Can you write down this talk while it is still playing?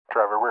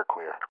Trevor, we're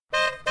clear.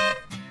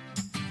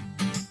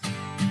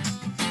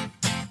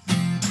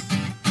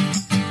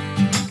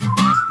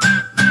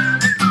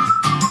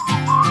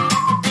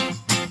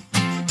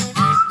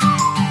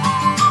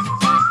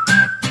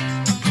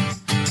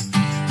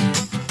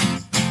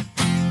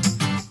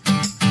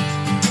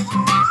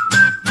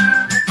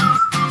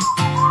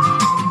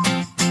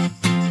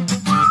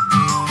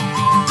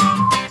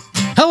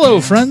 Hello,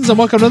 friends, and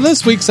welcome to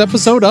this week's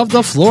episode of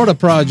The Florida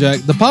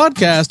Project, the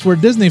podcast where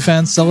Disney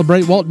fans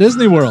celebrate Walt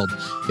Disney World.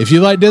 If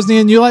you like Disney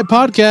and you like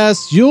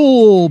podcasts,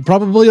 you'll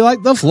probably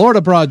like The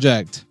Florida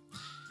Project.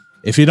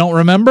 If you don't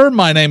remember,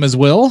 my name is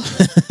Will,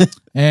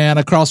 and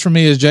across from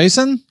me is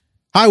Jason.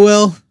 Hi,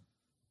 Will.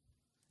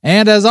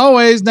 And as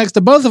always, next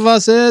to both of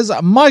us is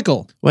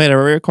Michael. Wait,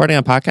 are we recording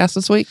a podcast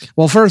this week?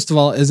 Well, first of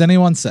all, is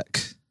anyone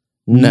sick?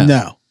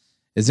 No.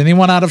 Is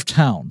anyone out of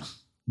town?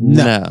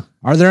 No.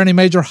 Are there any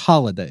major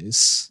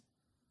holidays?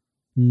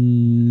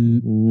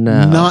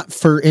 No. Not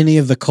for any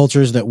of the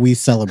cultures that we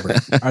celebrate.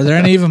 Are there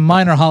any even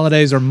minor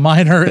holidays or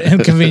minor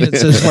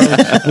inconveniences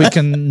where we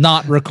can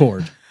not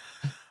record?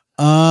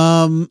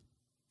 The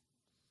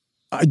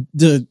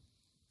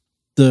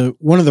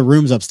one of the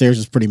rooms upstairs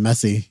is pretty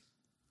messy.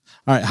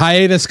 All right,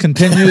 hiatus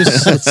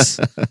continues.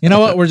 You know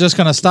what? We're just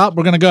going to stop.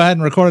 We're going to go ahead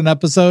and record an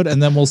episode,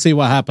 and then we'll see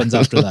what happens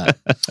after that.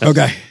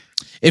 Okay.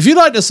 If you'd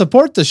like to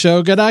support the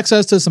show, get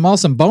access to some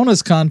awesome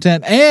bonus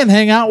content, and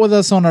hang out with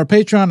us on our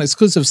Patreon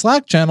exclusive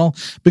Slack channel,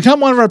 become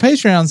one of our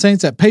Patreon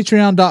saints at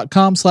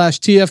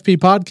patreon.com/TFP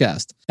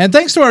podcast. And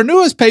thanks to our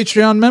newest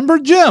Patreon member,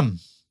 Jim.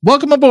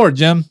 Welcome aboard,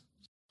 Jim.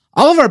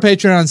 All of our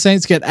Patreon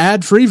saints get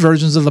ad-free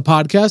versions of the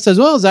podcast, as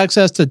well as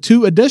access to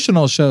 2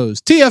 additional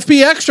shows,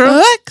 TFP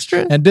Extra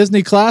and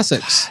Disney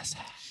Classics.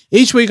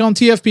 Each week on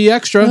TFP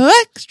Extra,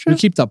 we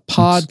keep the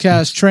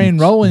podcast train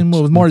rolling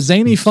with more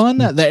zany fun,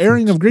 the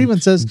airing of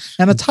grievances,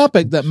 and a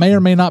topic that may or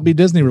may not be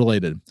Disney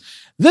related.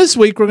 This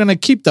week, we're going to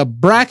keep the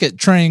bracket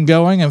train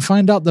going and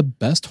find out the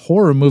best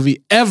horror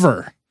movie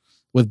ever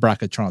with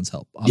Bracketron's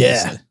help.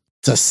 Obviously. Yeah.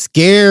 It's a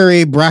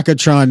scary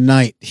Bracketron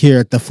night here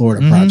at the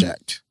Florida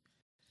Project.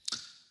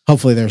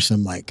 Hopefully there's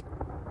some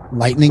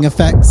lightning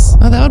effects.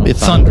 Oh, that would be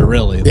fun. Thunder,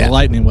 really. Yeah. The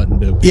lightning wouldn't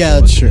do. Yeah,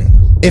 that's true.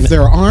 If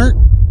there aren't,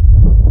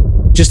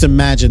 just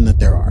imagine that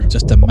there are.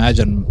 Just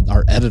imagine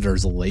our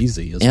editor's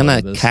lazy. And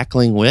a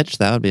cackling witch.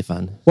 That would be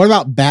fun. What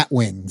about bat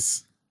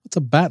wings? What's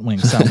a bat wing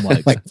sound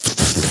like? Like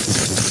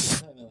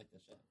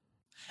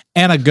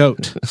And a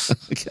goat.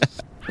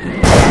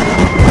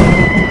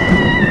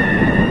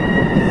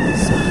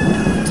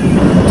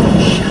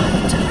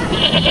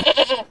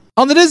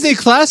 On the Disney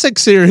Classic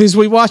series,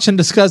 we watch and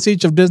discuss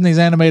each of Disney's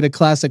animated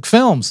classic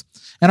films.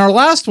 And our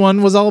last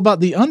one was all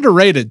about the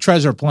underrated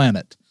Treasure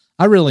Planet.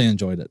 I really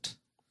enjoyed it.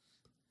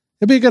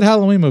 It'd be a good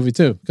Halloween movie,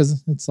 too,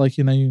 because it's like,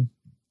 you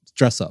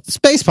dress up.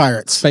 Space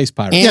pirates. Space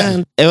pirates.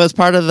 And it was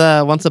part of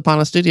the Once Upon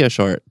a Studio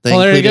short. They Well,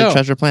 there you included go.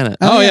 Treasure Planet.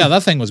 Oh, yeah,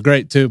 that thing was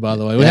great, too, by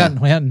the way. We Yeah.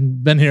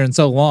 hadn't been here in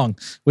so long.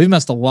 We've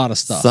missed a lot of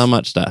stuff. So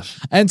much stuff.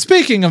 And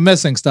speaking of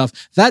missing stuff,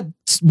 that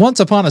Once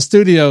Upon a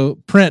Studio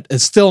print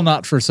is still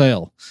not for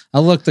sale. I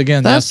looked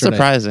again That's yesterday.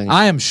 surprising.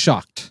 I am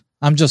shocked.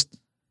 I'm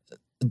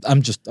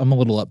a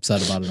little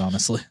upset about it,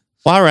 honestly.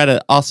 While we're at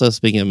it, also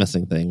speaking of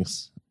missing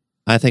things,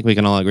 I think we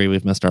can all agree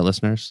we've missed our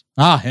listeners.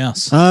 Ah,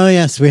 yes. Oh,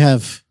 yes, we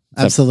have.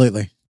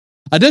 Absolutely.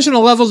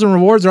 Additional levels and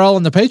rewards are all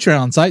on the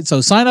Patreon site,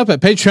 so sign up at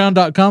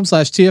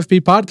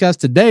patreon.com/TFP podcast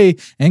today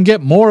and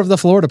get more of the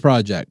Florida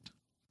Project.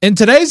 In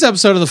today's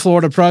episode of the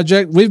Florida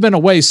Project, we've been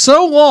away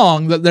so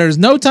long that there's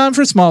no time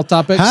for small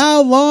topics.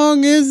 How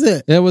long is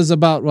it? It was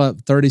about,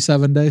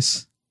 37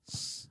 days?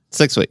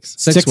 6 weeks.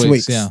 6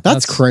 weeks, yeah.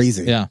 That's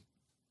crazy. Yeah.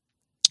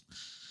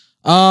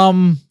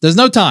 There's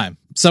no time.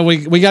 So we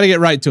got to get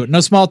right to it.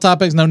 No small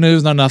topics, no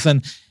news, no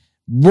nothing.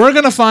 We're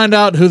going to find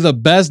out who the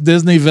best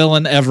Disney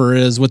villain ever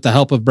is with the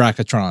help of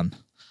Bracketron.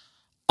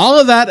 All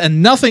of that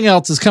and nothing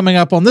else is coming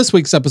up on this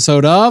week's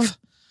episode of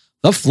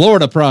The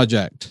Florida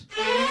Project.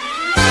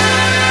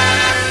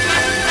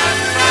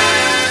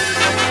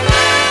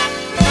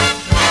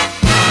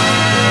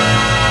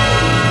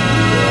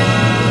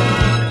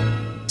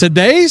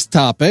 Today's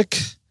topic,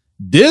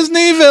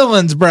 Disney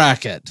Villains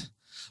Bracket.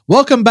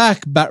 Welcome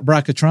back,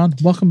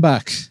 Bracketron. Welcome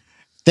back.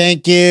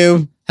 Thank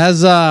you.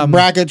 Has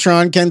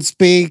Bracketron can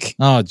speak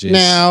oh geez.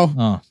 now.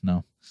 Oh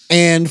no.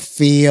 And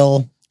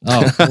feel.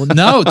 Oh well,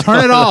 no,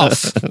 turn it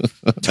off.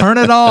 Turn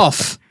it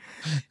off.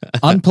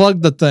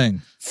 Unplug the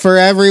thing. For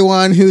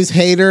everyone who's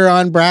hater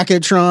on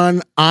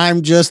Bracketron,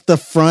 I'm just the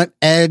front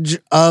edge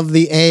of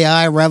the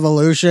AI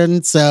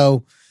revolution,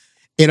 so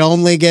it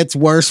only gets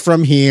worse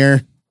from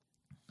here.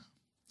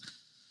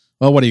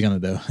 Well, what are you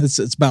going to do?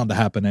 It's bound to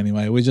happen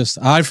anyway.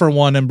 I for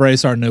one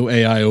embrace our new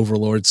AI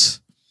overlords.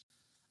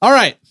 All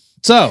right.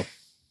 So,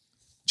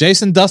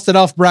 Jason dusted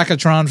off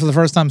Bracketron for the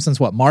first time since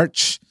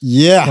March?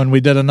 Yeah. When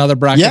we did another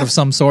bracket Yep. of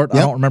some sort. I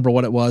Yep. don't remember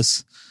what it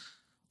was.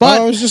 But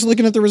But I was just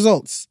looking at the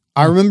results.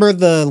 I remember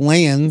the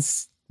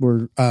lands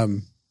were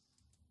San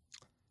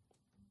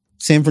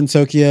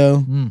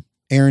Francisco,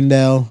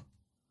 Arendelle,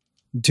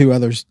 2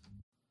 others.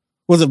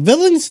 Was it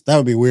villains? That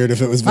would be weird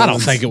if it was villains. I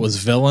don't think it was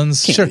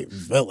villains. Can't Sure. be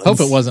villains.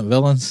 Hope it wasn't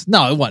villains.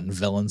 No, it wasn't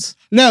villains.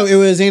 No, it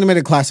was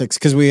animated classics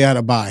because we had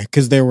a buy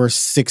because there were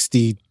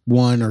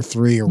 61 or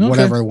 3 or Okay.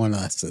 whatever one of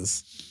us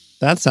is.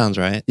 That sounds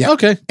right. Yeah.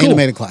 Okay, cool.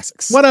 Animated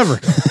classics. Whatever.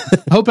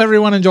 Hope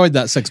everyone enjoyed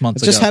that 6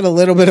 months Just ago. had a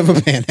little bit of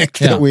a panic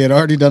Yeah. that we had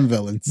already done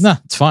villains. No,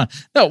 it's fine.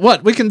 No,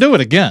 what? We can do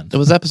it again. It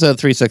was episode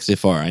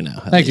 364, I know.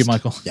 Thank you,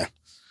 Michael. Yeah.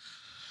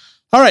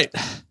 All right.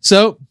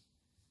 So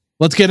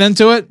let's get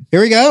into it.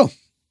 Here we go.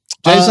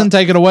 Jason,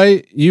 take it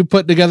away. You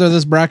put together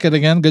this bracket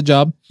again. Good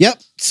job.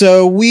 Yep.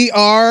 So we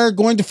are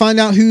going to find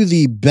out who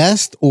the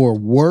best or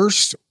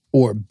worst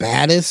or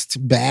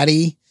baddest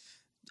baddie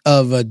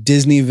of a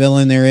Disney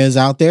villain there is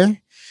out there.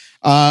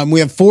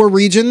 We have 4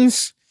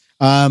 regions.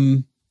 We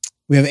have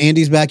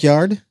Andy's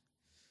Backyard,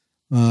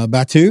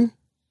 Batu,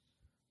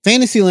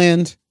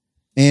 Fantasyland,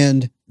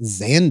 and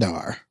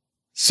Xandar.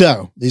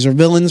 So these are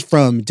villains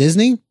from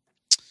Disney,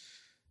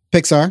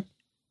 Pixar,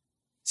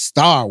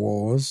 Star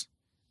Wars,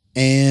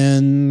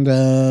 and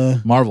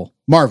Marvel.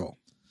 Marvel.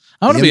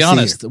 I want to The be MCU.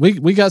 honest.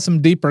 We got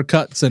some deeper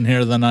cuts in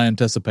here than I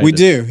anticipated. We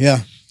do, yeah.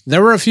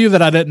 There were a few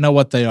that I didn't know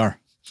what they are.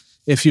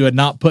 If you had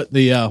not put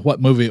the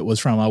what movie it was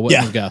from, I wouldn't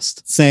Yeah. have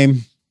guessed.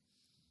 Same.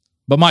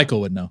 But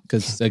Michael would know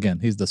because again,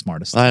 he's the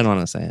smartest. I don't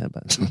want to say it,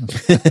 but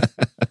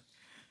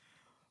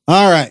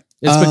All right.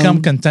 It's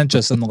become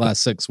contentious in the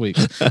last 6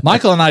 weeks.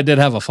 Michael and I did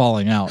have a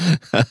falling out.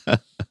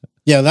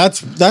 Yeah,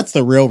 that's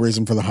the real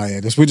reason for the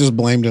hiatus. We just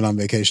blamed it on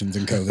vacations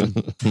and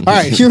COVID. All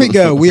right, here we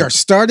go. We are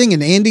starting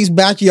in Andy's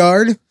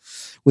Backyard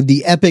with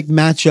the epic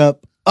matchup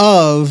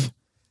of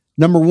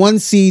number 1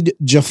 seed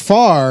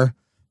Jafar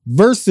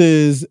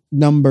versus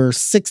number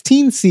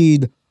 16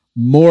 seed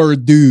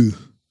Mordu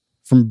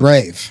from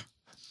Brave.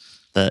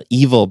 the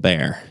evil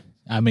bear.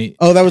 I mean,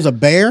 Oh, that was a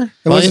bear? It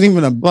Well, wasn't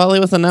even a Well, he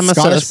was a nemesis.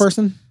 Scottish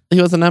person?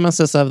 He was a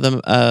nemesis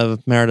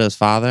of Merida's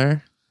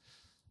father.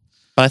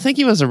 But I think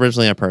he was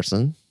originally a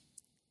person.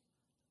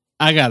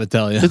 I got to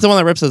tell you, He's the one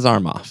that rips his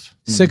arm off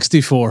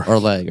 64. or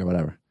leg or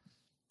whatever.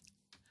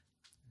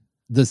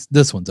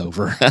 This one's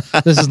over.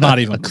 This is not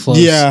even close.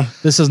 Yeah.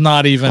 This is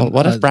not even. Well,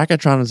 what if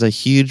Brackatron is a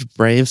huge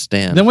Brave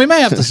stand? Then we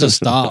may have to just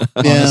stop.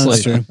 Yeah,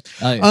 Honestly, that's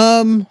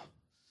true.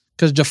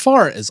 because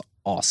Jafar is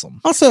awesome.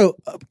 Also,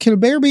 can a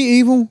bear be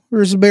evil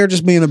or is a bear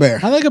just being a bear?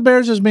 I think a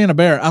bear's just being a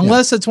bear,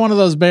 unless it's one of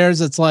those bears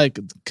that's like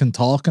can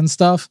talk and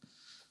stuff.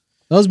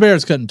 Those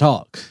bears couldn't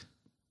talk.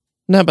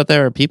 No, but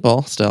there are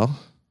people still.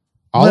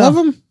 All Well, of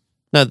them?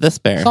 No, this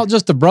bear. It's not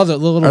just the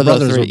little Or the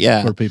brothers three,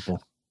 yeah. were people.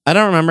 I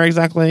don't remember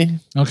exactly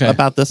Okay.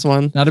 about this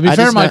one. Now, to be I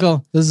fair, just know-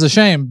 Michael, this is a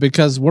shame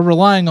because we're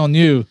relying on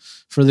you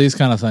for these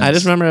kind of things. I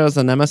just remember it was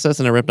a nemesis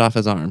and it ripped off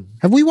his arm.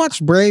 Have we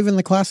watched Brave in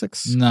the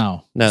classics?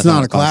 No. No, It's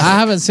not a classic. I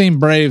haven't seen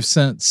Brave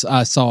since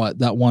I saw it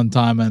that one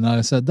time, and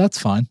I said, that's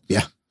fine.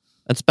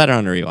 It's better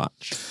on a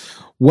rewatch.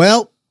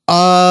 Well,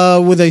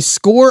 with a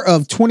score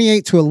of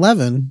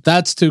 28-11,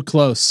 That's too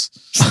close.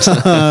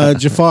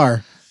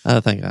 Jafar I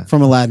think.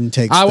 from Aladdin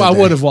takes the I day.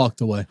 would have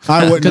walked away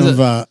I wouldn't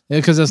have.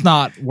 because it's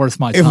not worth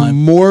my If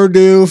time.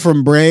 Mordu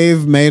from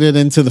Brave made it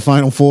into the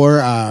final 4,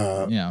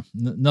 Yeah.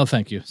 No,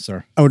 thank you,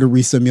 sir. I would have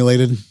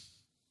resimulated.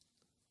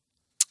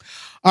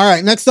 All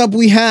right, next up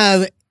we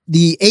have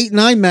the 8-9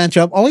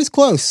 matchup, always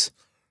close.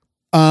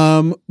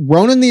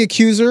 Ronan the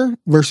Accuser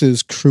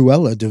versus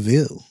Cruella de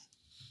Vil.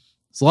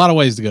 There's a lot of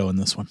ways to go in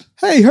this one.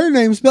 Hey, her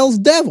name spells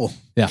devil.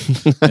 Yeah.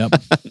 Yep.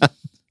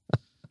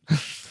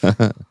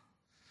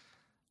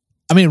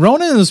 I mean,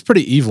 Ronan is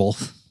pretty evil.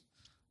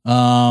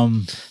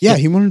 Yeah,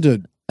 he wanted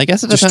to I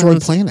guess it destroy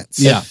depends planets.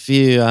 Yeah. if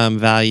you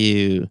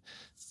value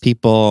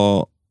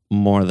people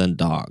more than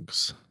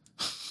dogs.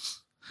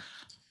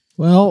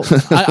 Well,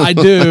 I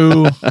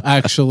do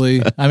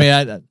actually. I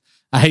mean,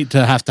 I hate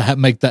to have to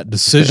make that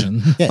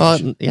decision, Yeah,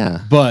 Well,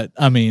 yeah. but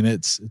I mean,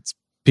 it's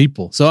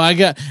people. So I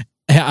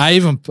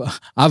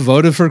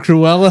voted for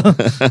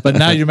Cruella, but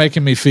now you're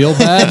making me feel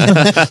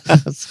bad.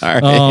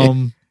 Sorry.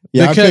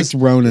 yeah, because I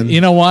picked Ronan.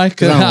 You know why? I don't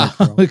like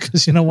Cruella.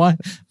 Because you know why?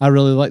 I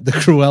really like the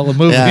Cruella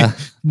movie Yeah.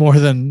 more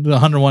than the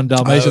 101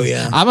 Dalmatians. Oh,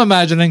 yeah. I'm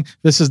imagining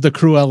this is the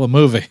Cruella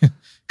movie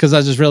because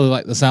I just really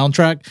like the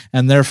soundtrack,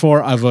 and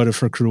therefore I voted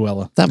for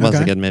Cruella. that was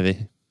okay. a good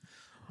movie.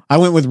 I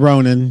went with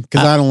Ronan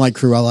because I don't like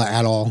Cruella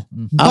at all.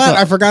 But Also-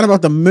 I forgot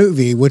about the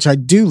movie, which I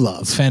do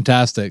love. It's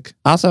fantastic.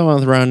 Also went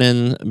with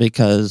Ronan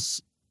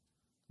because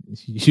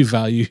You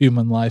value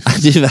human life. I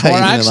do value Or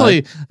human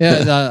actually, life.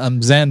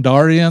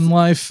 Xandarian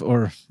life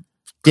or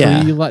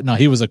Yeah. Kree life. No,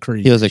 he was a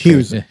Kree. He was a He Kree.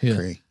 was Yeah, yeah.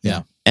 Kree.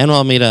 Yeah. And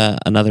we'll meet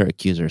another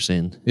accuser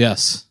soon.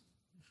 Yes.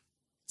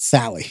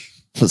 Sally.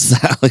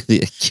 Sally the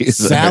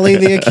accuser. Sally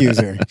the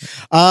Accuser.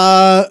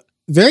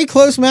 Very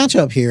close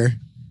matchup here.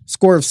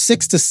 Score of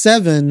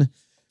 6-7.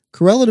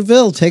 Cruella de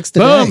Vil takes the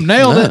Boom. day.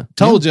 Nailed Yeah. it.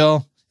 Told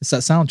y'all. It's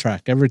that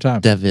soundtrack every time.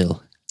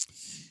 Devil.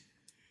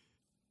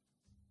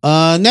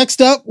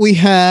 Next up, we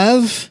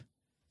have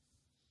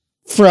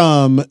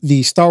from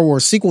the Star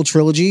Wars sequel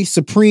trilogy,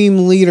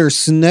 Supreme Leader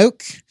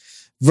Snoke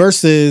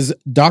versus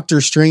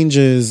Doctor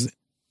Strange's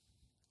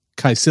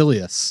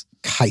Caecilius.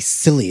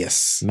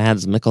 Caecilius.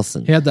 Mads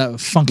Mikkelsen. He had that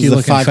funky This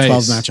is a looking 5-12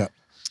 face. matchup.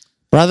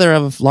 Brother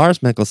of Lars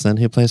Mikkelsen,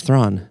 who plays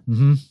Thrawn.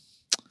 Mm-hmm.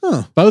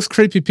 Huh. Both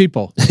creepy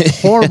people.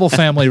 Horrible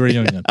family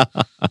reunion.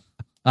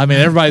 I mean,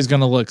 everybody's going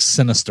to look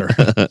sinister.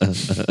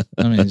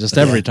 I mean, just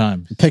every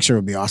time. The picture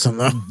would be awesome,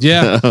 though.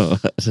 Yeah.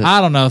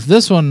 I don't know.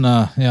 This one,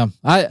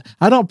 I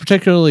don't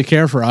particularly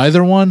care for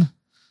either one.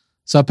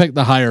 So I picked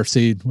the higher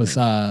seed with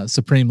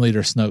Supreme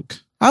Leader Snoke.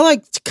 I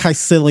liked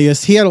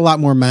Caecilius. He had a lot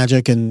more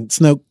magic, and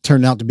Snoke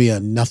turned out to be a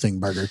nothing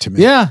burger to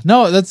me. Yeah,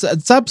 no,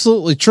 it's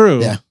absolutely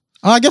true. Yeah.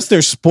 I guess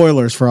there's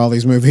spoilers for all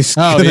these movies.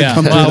 Oh, Gonna yeah.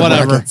 come Well, to the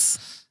whatever.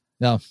 markets.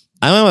 Yeah.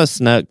 I went with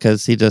Snoke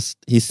because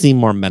he seemed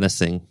more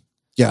menacing.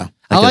 Yeah.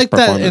 I his like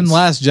that in performance.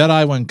 Last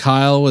Jedi when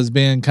Kyle was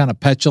being kind of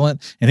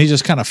petulant and he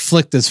just kind of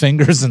flicked his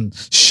fingers and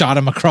shot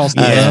him across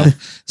the Yeah. room.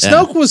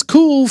 Snoke was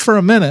cool for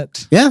a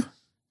minute. Yeah.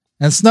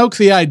 And Snoke,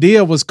 the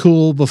idea was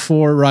cool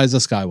before Rise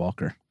of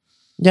Skywalker.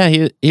 Yeah,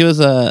 he was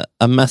a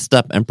messed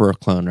up Emperor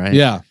clone, right?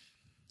 Yeah.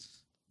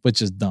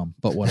 Which is dumb,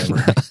 but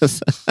whatever.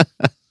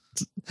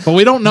 But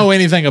we don't know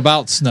anything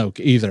about Snoke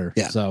either.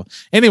 Yeah. So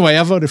anyway,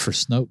 I voted for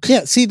Snoke.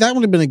 Yeah. See, that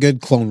would have been a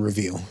good clone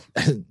review.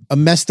 A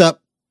messed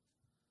up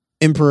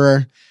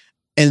Emperor,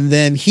 and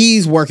then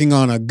he's working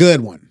on a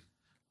good one,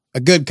 a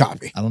good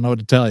copy. I don't know what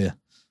to tell you. It's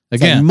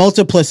like Again,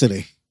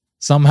 multiplicity.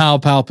 somehow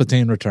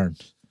Palpatine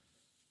returned.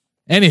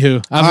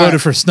 Anywho, I All voted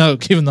right. for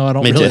Snoke, even though I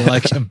don't Me really too.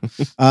 like him.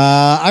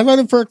 I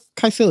voted for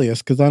Caecilius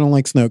because I don't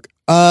like Snoke.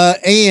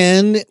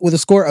 And with a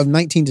score of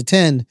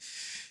 19-10,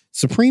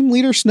 Supreme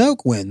Leader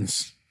Snoke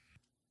wins.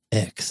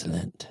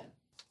 Excellent.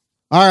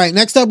 All right,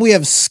 next up we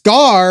have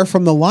Scar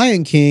from The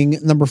Lion King,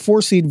 number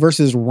 4 seed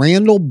versus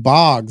Randall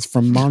Boggs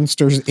from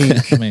Monsters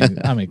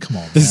Inc. I mean, come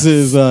on. This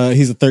man. is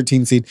he's a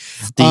 13 seed.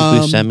 Steve Um,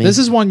 Buscemi. This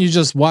is one you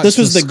just watched. This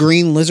was the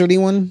green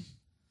lizardy one.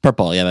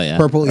 purple. Yeah.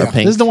 Purple, Or yeah.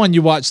 pink. This is the one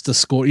you watch the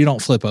score. You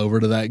don't flip over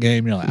to that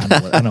game. You're like,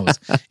 I know.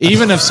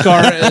 Even if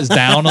Scar is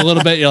down a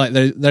little bit, you're like,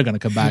 they're going to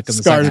come back. In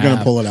the Scar's second going to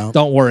half. pull it out.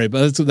 Don't worry,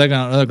 but they're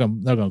going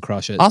to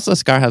crush it. Also,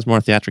 Scar has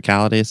more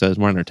theatricality, so it's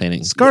more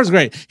entertaining. Scar's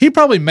great. He'd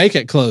probably make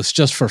it close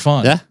just for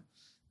fun. Yeah.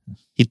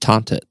 He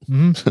taunt it.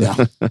 Mhm.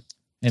 Yeah.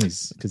 And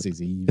because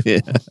he's evil. Yeah.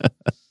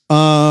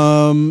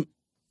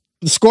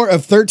 The score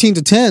of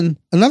 13-10,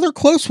 another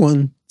close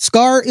one.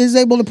 Scar is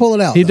able to pull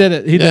it out. He though. did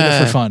it. He did it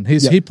Yeah. for fun.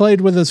 Yeah. He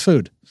played with his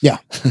food. Yeah.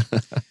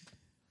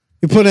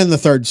 He put in the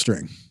third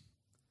string.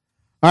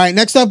 All right,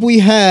 next up we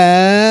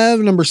have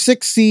number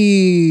 6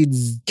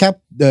 seeds,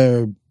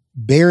 Baron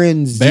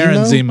Baron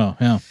Zemo Zemo,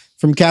 yeah,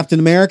 from Captain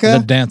the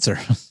America dancer.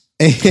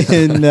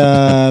 and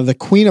the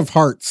Queen of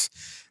Hearts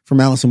from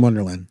Alice in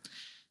Wonderland.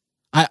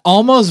 I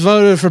almost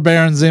voted for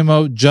Baron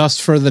Zemo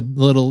just for the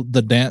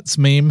dance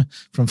meme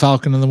from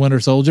Falcon and the Winter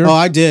Soldier. Oh,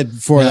 I did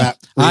for Yeah.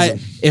 that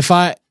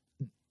reason.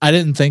 I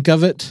didn't think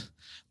of it,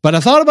 but I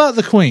thought about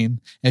the Queen,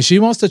 and she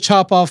wants to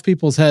chop off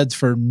people's heads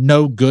for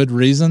no good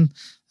reason.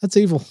 That's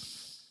evil.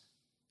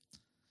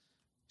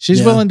 She's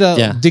Yeah. willing to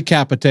Yeah.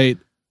 decapitate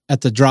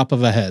at the drop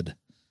of a head.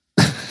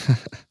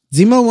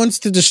 Zemo wants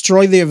to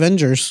destroy the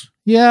Avengers.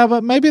 Yeah,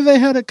 but maybe they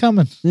had it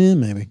coming. Yeah,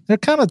 maybe. They're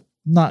kind of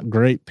not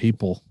great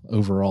people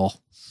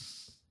overall.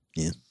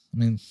 Yeah. I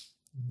mean,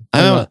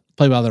 I know.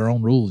 play by their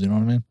own rules. You know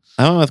what I mean?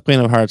 I went with Queen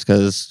of Hearts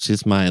because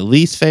she's my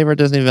least favorite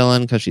Disney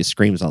villain because she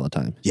screams all the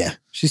time Yeah,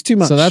 she's too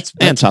much. So that's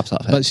and chops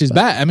off heads. but she's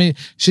bad. I mean,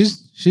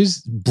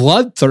 she's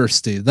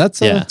bloodthirsty.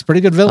 That's Yeah. it's a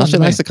pretty good villain. she to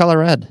me. likes the color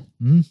red.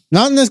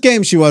 not in this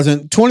game. She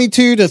wasn't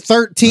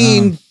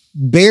 22-13.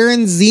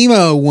 Baron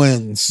Zemo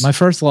wins. My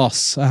first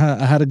loss. I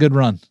had a good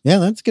run. Yeah,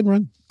 that's a good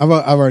run. I've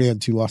already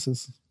had 2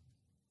 losses.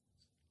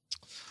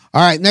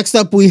 All right, next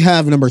up we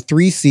have number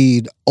 3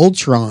 seed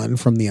Ultron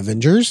from the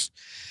Avengers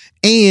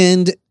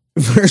and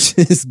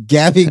versus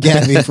Gabby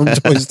from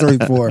Toy Story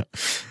 4.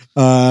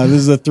 This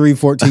is a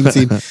 3-14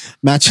 seed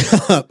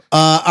matchup.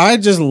 I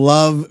just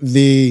love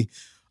the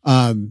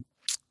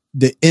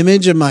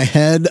image in my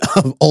head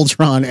of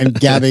Ultron and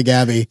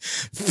Gabby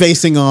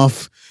facing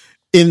off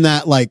in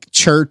that like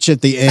church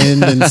at the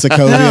end in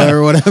Sokovia Yeah.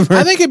 or whatever.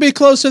 I think it'd be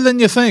closer than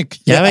you think.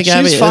 Gabby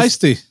she's is-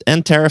 feisty.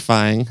 And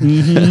terrifying.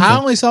 Mhm. I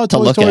only saw Toy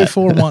look Story at.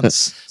 4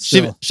 once. She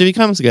still. she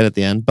becomes good at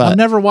the end, I've but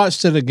never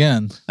watched it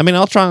again. I mean,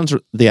 Ultron's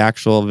the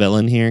actual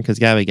villain here because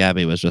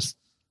Gabby was just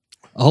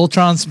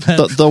Ultron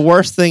spent the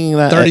worst thing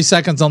that 30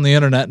 seconds on the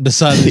internet and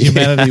decided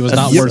humanity was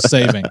not Yeah. worth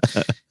saving.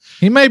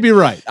 He may be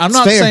right. I'm It's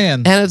not fair. saying.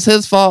 and it's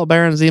his fault.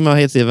 Baron Zemo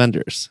hates the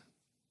Avengers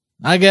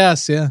I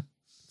guess, yeah.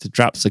 to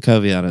drop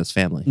Sokovia on his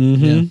family.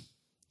 Mhm. Yeah.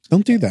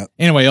 Don't do that.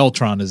 Anyway,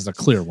 Ultron is the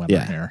clear winner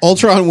Yeah. here.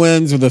 Ultron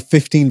wins with a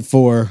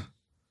 15-4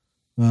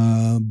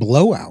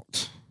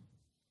 blowout.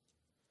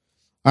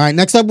 All right,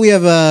 next up we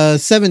have a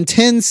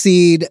 7-10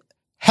 seed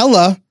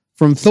Hela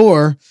from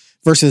Thor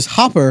versus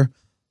Hopper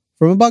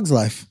from A Bug's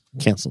Life.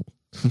 Canceled.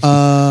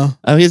 Uh,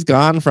 Oh, he's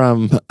gone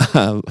from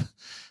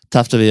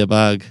Tough to Be a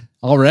Bug.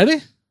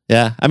 Already?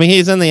 Yeah, I mean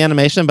he's in the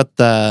animation, but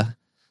The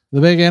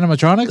big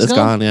animatronics it's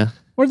gone. Yeah,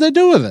 What'd they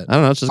do with it? I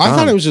don't know. It's just I gone.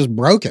 thought it was just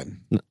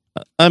broken.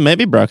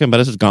 Maybe broken, but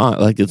it's just gone.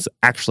 Like it's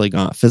actually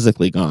gone,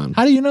 physically gone.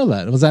 How do you know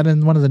that? Was that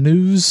in one of the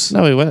news?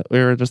 No, we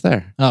were just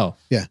there. Oh.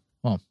 Yeah.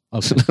 Well,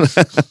 okay.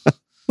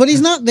 But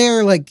he's not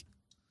there, like,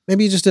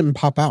 maybe he just didn't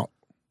pop out.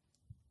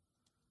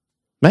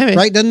 Maybe.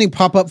 Right? Doesn't he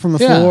pop up from the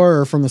Yeah. floor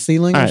or from the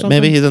ceiling? All or right,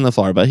 something? maybe he's in the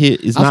floor, but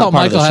he's I not thought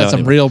part of Michael the show had some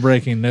anymore. real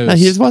breaking news. No,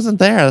 he just wasn't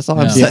there. That's all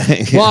I'm Yeah.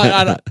 saying. Well,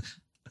 I don't,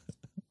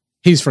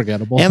 he's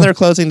forgettable. And they're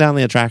closing down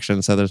the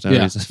attraction, so there's no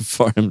Yeah. reason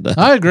for him to.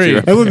 I agree.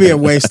 It would be a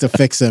waste to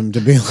fix him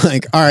to be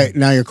like, all right,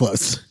 now you're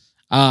close.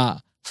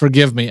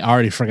 Forgive me. I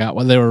already forgot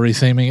what they were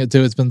retheming it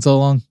to. It's been so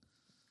long.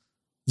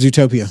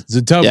 Zootopia.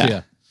 Zootopia.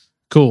 Yeah.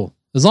 Cool.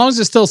 As long as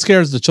it still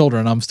scares the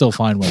children, I'm still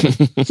fine with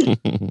it.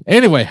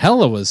 Anyway,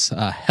 Hella was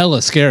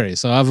hella scary,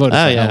 so I voted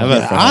Oh, for yeah, I Hella.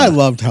 voted for I Hella.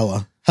 loved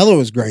Hella. Hella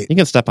was great. You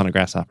can step on a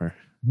grasshopper.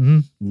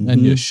 And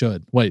Mhm. you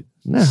should. Wait.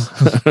 No.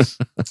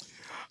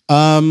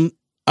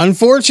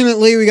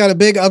 Unfortunately, we got a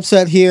big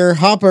upset here.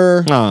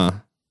 Hopper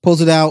Aw.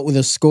 pulls it out with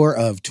a score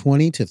of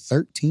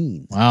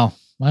 20-13. Wow.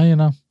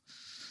 Well,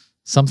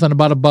 something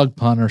about a bug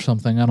pun or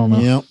something. I don't know.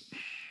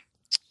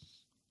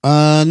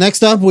 Yep.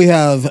 Next up, we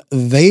have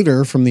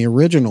Vader from the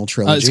original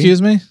trilogy.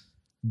 Excuse me?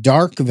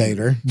 Dark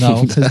Vader.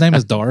 No, his name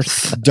is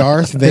Darth.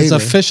 Darth Vader. His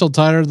official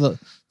title,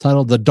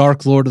 the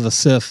Dark Lord of the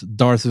Sith,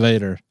 Darth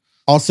Vader.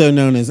 Also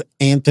known as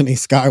Anthony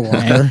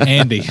Skywalker.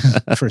 Andy,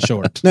 for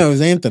short. No, it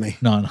was Anthony.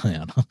 No.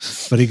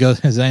 But he goes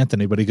as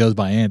Anthony, but he goes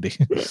by Andy.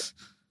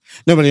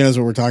 Nobody knows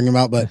what we're talking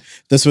about, but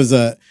this was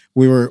when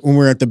we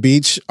were at the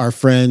beach, our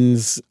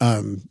friends,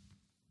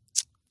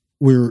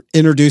 we were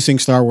introducing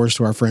Star Wars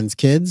to our friends'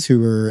 kids who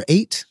were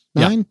 8.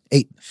 Nine.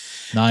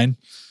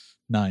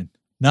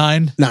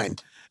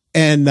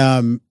 And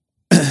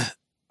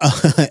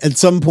at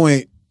some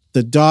point,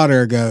 the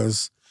daughter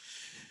goes,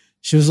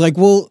 she was like,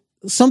 well,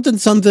 something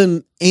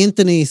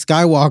Anthony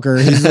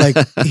Skywalker. He's like,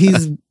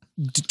 he's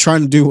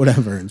trying to do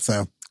whatever. And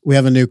so we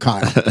have a new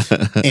Kyle,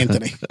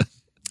 Anthony.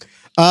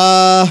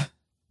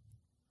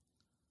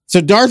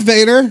 So Darth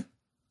Vader,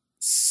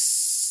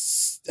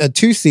 a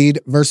 2 seed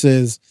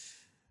versus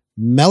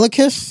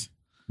Malekith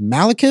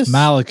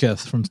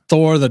from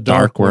Thor the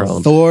Dark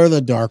World. Thor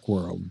the Dark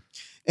World.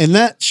 And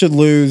that should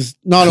lose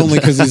not only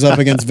because he's up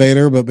against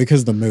Vader, but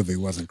because the movie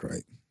wasn't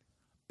great.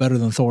 Better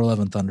than Thor Love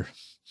and Thunder.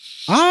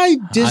 I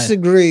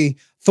disagree.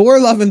 Thor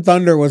Love and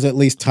Thunder was at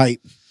least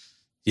tight.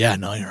 Yeah,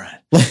 no, you're right.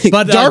 Like,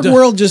 But, Dark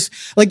World just,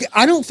 like,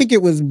 I don't think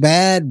it was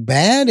bad.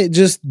 It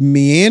just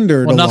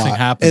meandered Well, a nothing lot.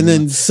 happened. And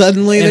then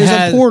suddenly It there's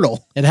had- a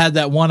portal. It had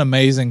that one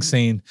amazing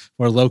scene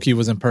where Loki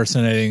was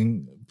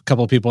impersonating a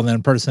couple of people and then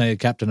impersonated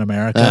Captain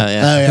America. Yeah.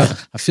 Oh, yeah.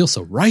 I feel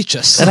so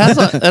righteous. It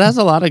has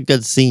a lot of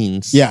good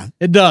scenes. Yeah.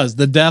 It does.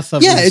 The death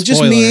of Yeah, the it just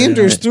spoiler,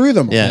 meanders through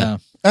them. Yeah.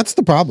 That's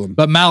the problem.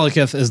 But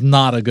Malekith is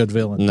not a good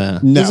villain. No.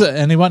 No.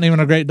 And he wasn't even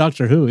a great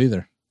Doctor Who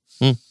either.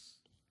 Hmm.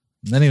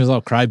 And then he was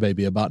all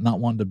crybaby about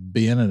not wanting to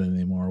be in it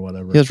anymore or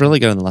whatever. He was really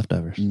good in The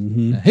Leftovers.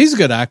 Mhm. Yeah, he's a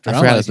good actor. I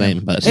forgot like his him. name,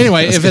 but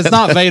Anyway, if it's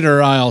not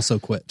Vader, I also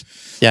quit.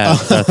 yeah,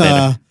 Darth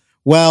Vader.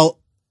 Well,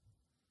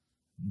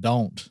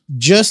 Don't.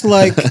 just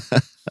like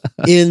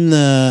in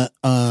the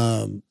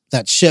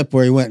that ship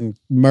where he went and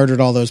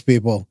murdered all those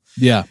people,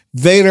 Yeah.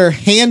 Vader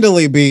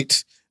handily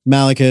beat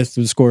Malekith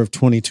with a score of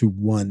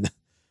 20-1.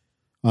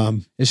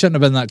 It shouldn't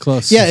have been that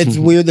close. Yeah, it's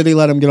weird that he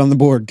let him get on the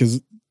board because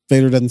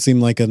Vader doesn't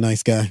seem like a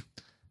nice guy.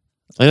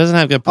 He doesn't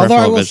have good Although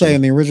peripheral I will vision. say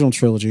in the original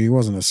trilogy, he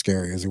wasn't as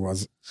scary as he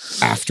was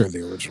after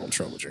the original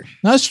trilogy.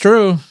 That's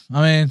true.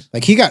 I mean,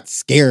 Like he got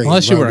scary.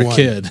 unless in you were Rogue a One.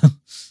 kid.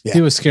 Yeah.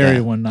 He was scary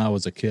Yeah. when I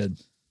was a kid.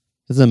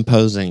 It's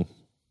imposing.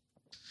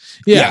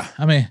 Yeah.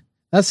 I mean,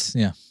 I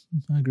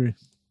agree.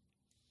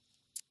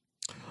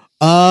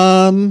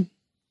 All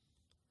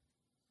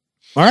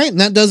right, and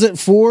that does it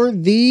for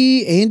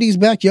the Andy's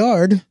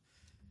Backyard.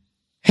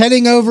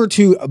 Heading over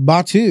to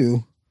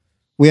Batu,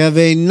 we have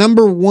a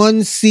number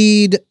 1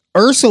 seed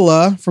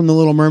Ursula from The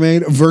Little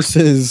Mermaid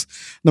versus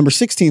number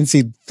 16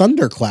 seed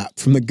Thunderclap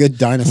from The Good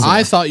Dinosaur.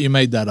 I thought you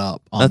made that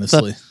up,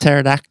 honestly. That's a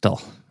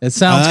pterodactyl. It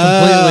sounds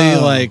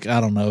completely like, I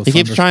don't know. He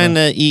keeps trying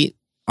to eat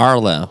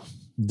Arlo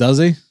Does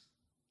he?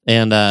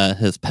 and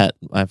his pet,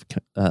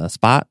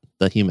 Spot,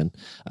 the human.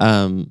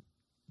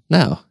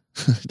 No,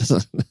 He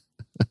doesn't.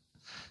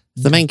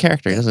 It's the main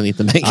character. He doesn't eat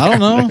the main character. I don't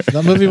know.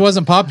 That movie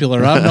wasn't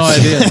popular. I have no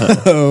idea.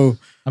 Oh,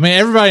 I mean,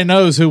 everybody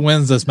knows who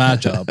wins this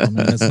matchup. I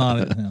mean, it's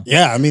not.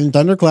 yeah, I mean,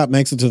 Thunderclap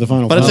makes it to the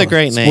final. But it's a four.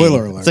 great name.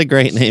 Spoiler alert. It's a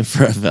great name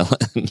for a villain.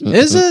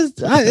 Is it?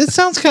 It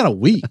sounds kind of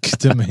weak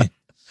to me.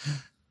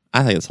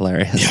 I think it's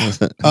hilarious.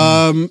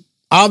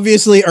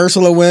 Obviously,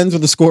 Ursula wins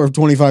with a score of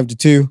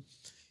 25-2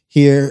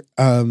 here.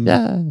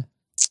 Yeah.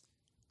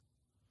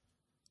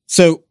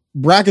 So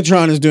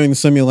Brackatron is doing the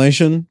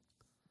simulation.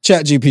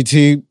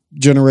 ChatGPT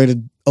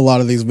generated a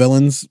lot of these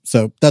villains,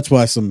 so that's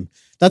why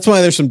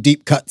there's some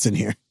deep cuts in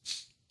here.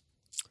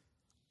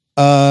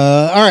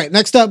 All right,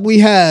 next up we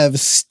have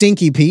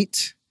Stinky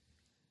Pete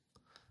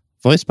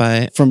Voiced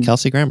by From-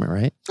 Kelsey Grammer,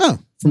 right?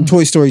 from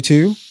Toy Story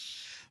 2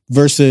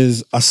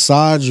 versus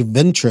Asajj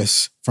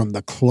Ventress from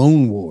the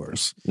Clone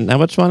Wars. Now,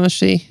 which one is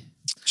she?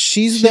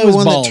 She's She the was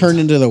one bald. that turned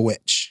into the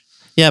witch.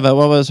 Yeah, but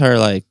what was her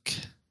like?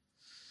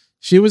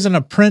 She was an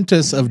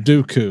apprentice of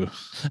Dooku,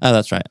 Oh,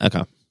 that's right.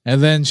 Okay.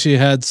 and then she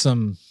had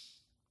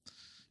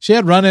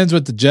run-ins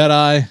with the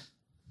Jedi,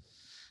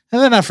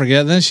 and then I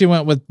forget. Then she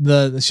went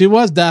with she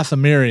was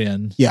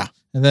Dathomirian. Yeah.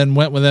 and then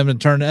went with them and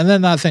turned. And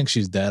then I think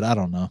she's dead. I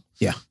don't know.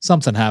 Yeah.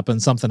 Something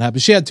happened.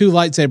 She had 2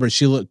 lightsabers.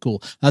 She looked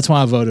cool. That's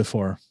why I voted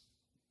for her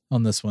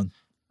on this one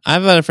I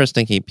voted for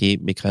Stinky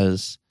Pete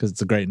because,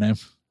 it's a great name.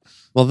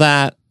 well,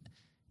 that,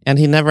 and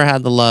he never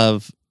had the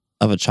love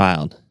of a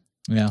child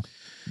Yeah.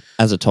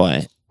 as a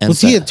toy. And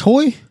Was he a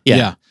toy?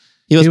 Yeah.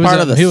 He was part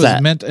of the He set.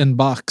 was mint in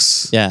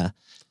box. Yeah.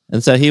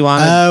 And so he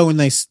wanted, Oh,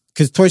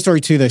 because Toy Story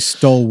 2, they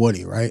stole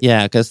Woody, right?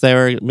 yeah, because they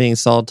were being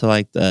sold to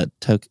like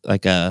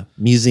like a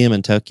museum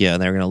in Tokyo,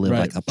 and they were going to live Right.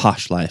 like a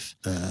posh life.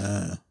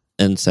 Uh,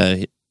 And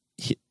so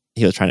he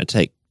was trying to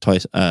take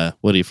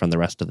Woody from the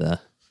rest of the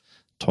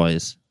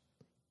toys.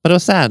 But it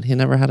was sad. He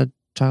never had a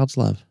child's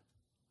love.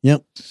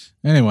 yep.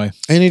 Anyway,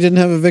 And he didn't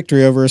have a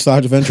victory over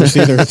Asajj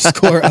Ventress either.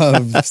 Score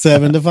of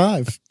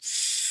 7-5.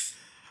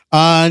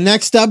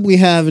 Next up, we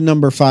have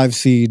number 5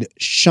 seed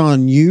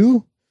Shan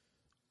Yu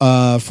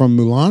from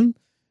Mulan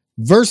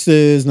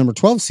versus number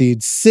 12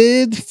 seed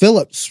Sid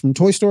Phillips from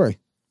Toy Story.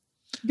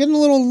 Getting a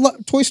little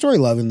Toy Story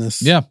love in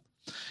this. yeah.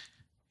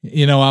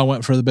 I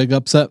went for the big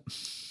upset.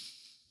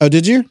 Oh,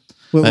 did you?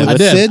 I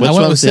did. Sid? I Which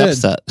went one's with the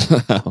Sid.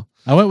 upset?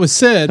 I went with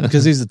Sid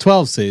because he's the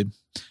 12 seed.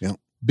 Yeah.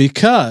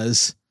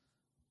 Because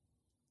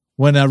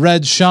when I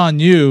read Shan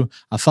Yu,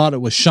 I thought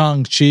it was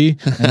Shang-Chi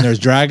and there's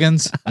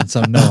dragons. And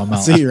so, no, I'm out.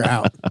 See, you're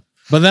out.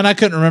 But then I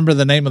couldn't remember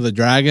the name of the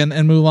dragon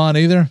in Mulan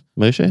either.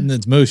 Mushu? And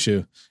it's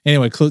Mushu.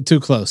 Anyway, too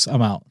close.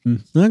 I'm out.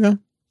 Okay.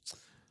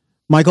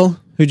 Michael,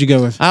 who'd you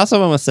go with? I also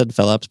went with Sid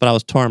Phillips, but I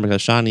was torn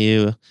because Shan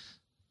Yu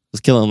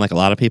was killing like a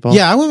lot of people.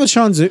 Yeah, I went with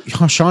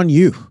Shan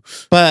Yu.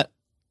 But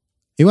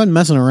He wasn't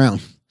messing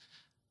around.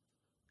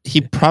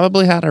 he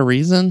probably had a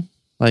reason,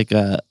 like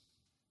a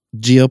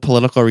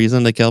geopolitical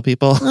reason to kill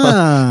people.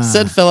 Ah.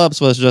 Sid Phillips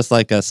was just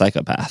like a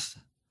psychopath.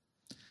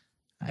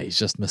 He's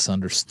just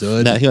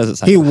misunderstood. No, he was a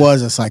psychopath. He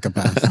was a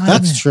psychopath.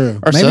 That's true.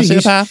 Or Maybe he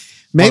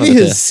sociopath. maybe One of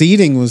the his two.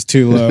 seating was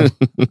too low.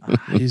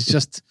 He's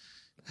just.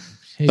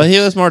 But he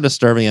was more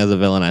disturbing as a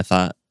villain, I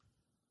thought.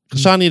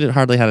 Sean Yu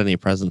hardly had any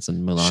presence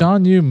in Mulan.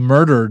 Shan Yu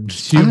murdered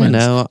humans.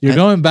 know. You're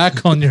going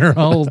back on your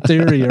whole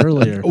theory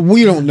earlier.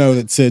 We don't know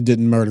that Sid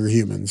didn't murder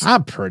humans.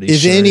 I'm pretty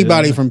If sure.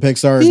 anybody from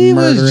Pixar is he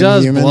murdering was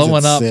just humans, blowing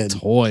it's up Sid.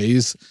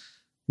 toys.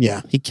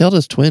 Yeah. He killed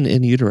his twin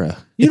in utero.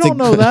 You It's don't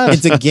know that.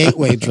 It's a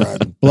gateway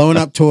drug. Blowing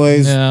up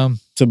toys Yeah.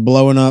 to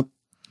blowing up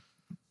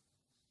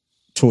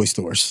toy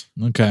stores.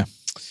 Okay.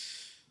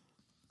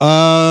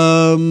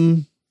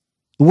 The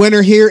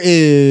winner here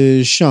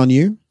is Shan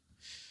Yu.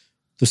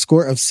 The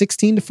score of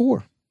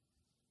 16-4.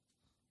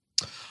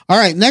 All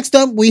right, next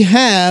up we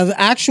have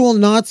actual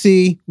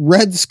Nazi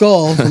Red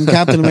Skull from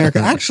Captain America.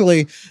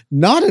 Actually,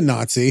 not a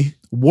Nazi.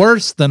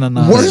 Worse than a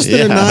Nazi. Worse than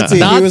a Yeah. Nazi.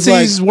 He was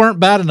Nazis like, weren't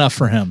bad enough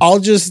for him. I'll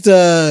just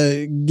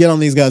get on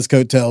these guys'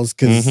 coattails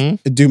because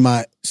do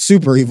my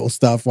super evil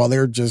stuff while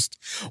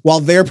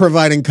they're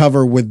providing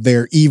cover with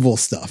their evil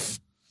stuff.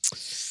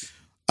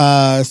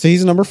 So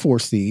he's a number 4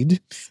 seed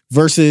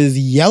versus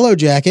Yellow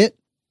Jacket,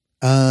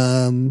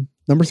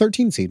 number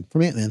 13 seed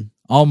from Ant-Man.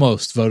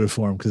 Almost voted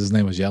for him because his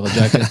name was Yellow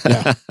Jacket.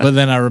 Yeah. But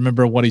then I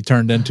remember what he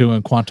turned into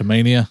in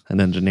Quantumania. An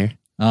engineer.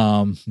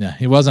 Yeah,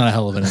 he wasn't a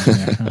hell of an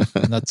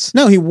engineer.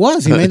 No, he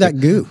was. He made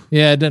that goo.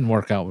 Yeah, it didn't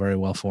work out very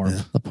well for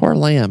him. The poor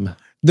lamb.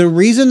 The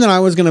reason that I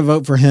was going to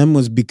vote for him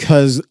was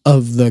because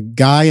of the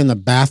guy in the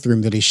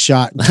bathroom that he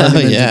shot and turned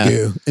him yeah.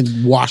 into goo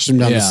and washed him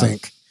down the Yeah.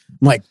 sink.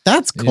 I'm like,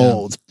 that's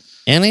cold.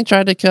 And he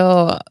tried to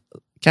kill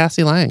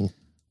Cassie Lang.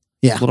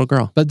 Yeah. Little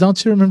girl. But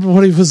don't you remember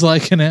what he was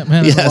like in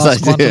Ant-Man and the Yes,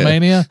 Lost I do.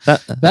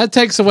 Quantumania? That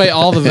takes away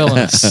all the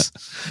villains.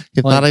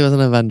 He thought he was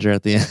an Avenger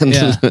at the end.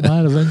 Yeah,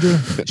 Night Avenger.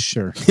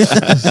 Sure.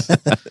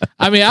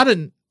 I mean, I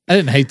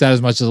didn't hate that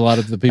as much as a lot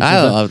of the people.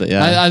 I that- loved it,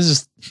 yeah. I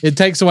just it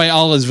takes away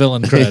all his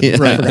villain cred Yeah.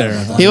 right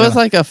there. He was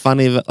like a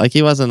funny, like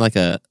he wasn't like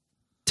a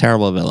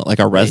terrible villain, like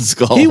a Red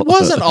Skull. He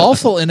wasn't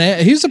awful in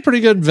Ant. He's a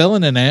pretty good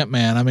villain in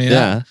Ant-Man. I mean,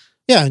 Yeah.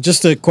 Yeah,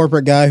 just a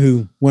corporate guy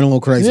who went a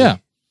little crazy. yeah,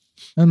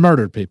 and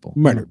murdered people.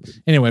 Murdered.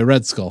 Anyway,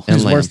 Red Skull. And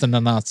He's Lamb. worse than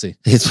a Nazi.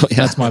 Yeah.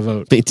 That's my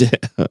vote. Me too.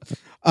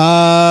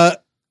 The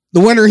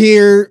winner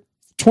here,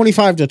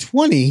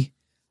 25-20,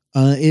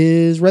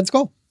 is Red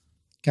Skull,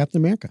 Captain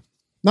America.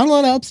 Not a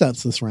lot of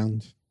upsets this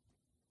round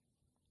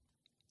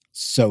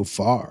so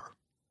far.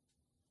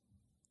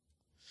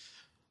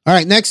 All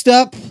right, next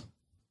up,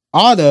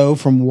 Otto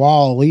from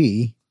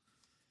Wall-E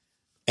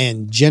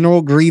and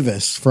General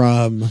Grievous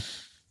from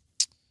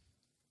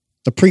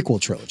the prequel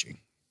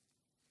trilogy.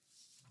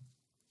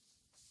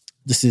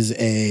 This is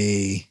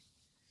a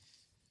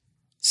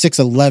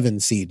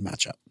 6-11 seed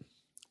matchup.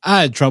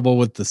 I had trouble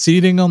with the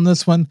seating on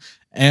this one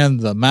and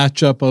the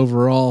matchup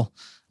overall.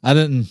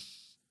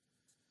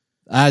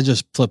 I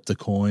just flipped the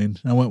coin.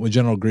 I went with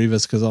General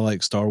Grievous because I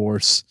like Star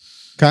Wars.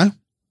 Okay.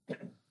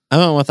 I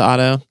went with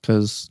Otto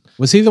because,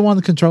 Was he the one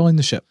controlling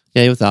the ship?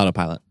 yeah, he was the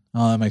autopilot.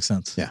 Oh, that makes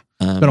sense. Yeah.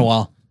 It's been a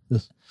while.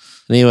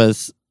 And he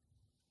was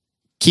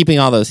keeping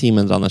all those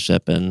humans on the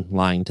ship and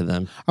lying to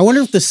them. I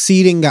wonder if the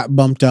seating got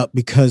bumped up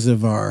because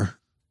of our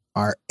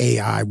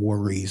AI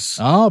worries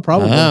Oh,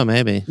 probably. Oh,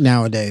 maybe.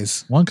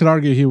 nowadays. One could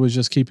argue he was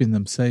just keeping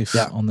them safe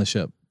Yeah. on the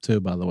ship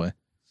too, by the way.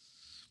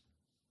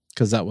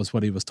 because that was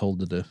what he was told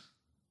to do.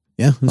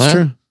 Yeah, that's Well,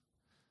 true.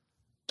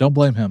 Don't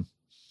blame him.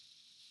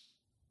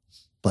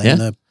 Blame Yeah.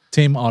 the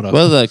Team Auto.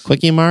 What was the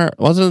Quickie Mart?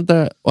 Wasn't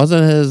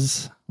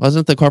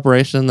the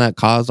corporation that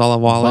caused all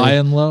of Wally? Buy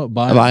and low.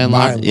 Buy Buy and Buy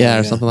Lot? and Yeah, Low,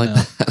 or yeah. something like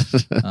Yeah.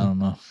 that. I don't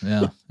know.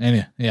 Yeah.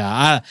 Anyway,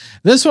 yeah.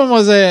 This one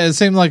was it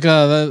seemed like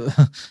there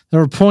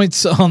were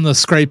points on the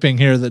scraping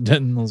here that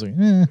didn't. I was like,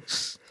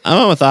 I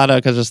went with Otto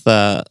because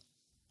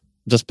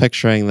just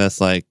picturing this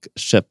like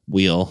ship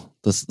wheel,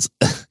 this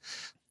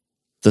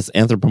this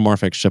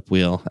anthropomorphic ship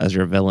wheel as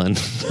your villain.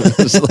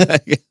 It's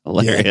like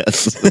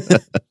hilarious.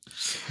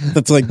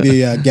 That's like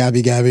the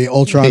Gabby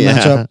Ultron Yeah.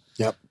 matchup.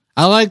 Yep.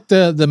 I like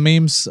the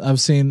memes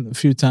I've seen a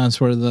few times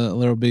where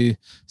there'll be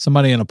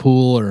somebody in a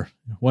pool or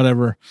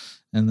whatever,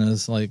 and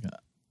there's like,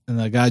 and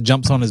the guy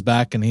jumps on his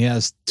back and he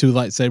has two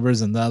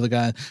lightsabers, and the other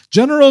guy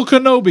General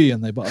Kenobi,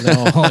 and they all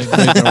like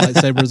wave their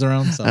lightsabers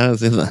around. So, I haven't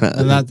seen that.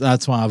 and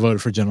that's why I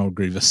voted for General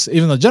Grievous,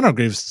 even though General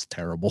Grievous is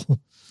terrible.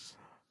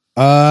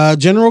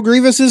 General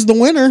Grievous is the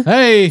winner.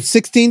 Hey,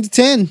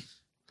 16-10.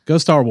 go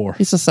Star Wars.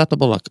 He's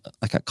susceptible to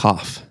like a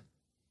cough.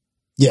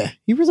 Yeah,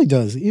 he really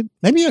does.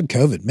 Maybe he had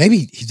COVID.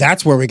 Maybe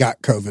that's where we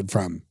got COVID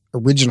from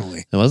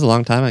originally. It was a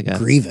long time ago.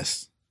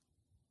 Grievous.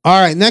 All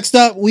right, next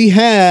up we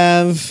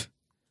have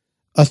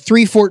a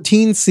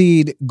 314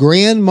 seed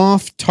Grand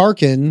Moff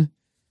Tarkin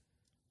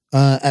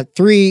at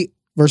 3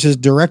 versus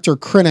Director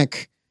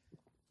Krennic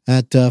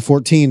at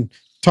 14.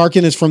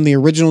 Tarkin is from the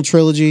original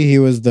trilogy. He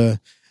was the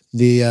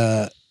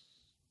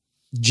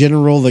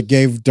general that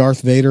gave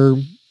Darth Vader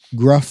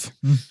guff.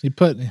 He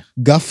put He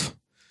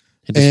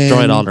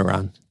destroyed And-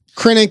 Alderaan.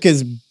 Krennic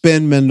is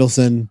Ben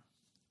Mendelsohn.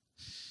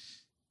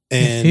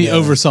 And he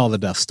oversaw the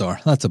Death Star.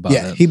 That's about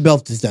yeah, it. he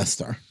built his Death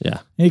Star.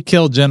 He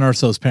killed Jen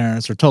Erso's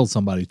parents, or told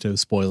somebody to.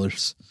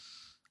 Spoilers.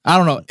 I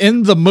don't know.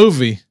 In the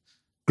movie,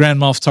 Grand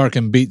Moff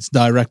Tarkin beats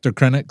Director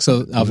Krennic,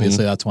 so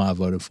obviously that's why I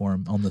voted for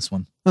him on this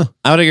one.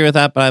 I would agree with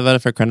that, but I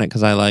voted for Krennic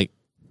because I like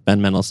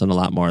Ben Mendelsohn a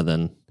lot more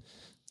than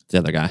the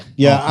other guy.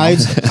 Yeah, I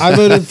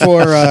voted for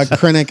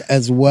Krennic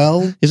as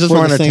well. He's just for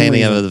more the same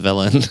entertaining of reason. a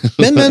villain.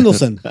 Ben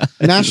Mendelsohn,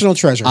 national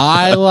treasure.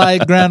 I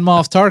like Grand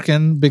Moff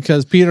Tarkin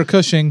because Peter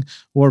Cushing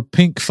wore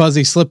pink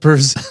fuzzy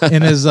slippers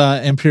in his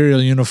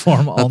Imperial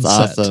uniform on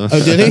That's set. awesome.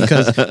 Oh, did he?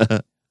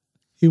 Because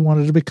he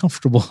wanted to be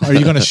comfortable. Are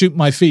you going to shoot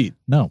my feet?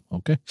 No.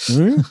 Okay.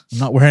 I'm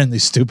not wearing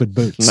these stupid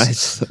boots.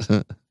 Nice.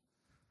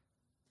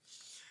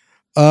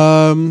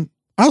 I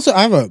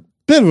have a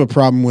bit of a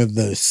problem with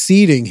the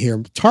seating here.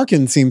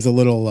 Tarkin seems a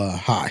little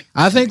high.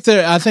 I think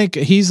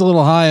he's a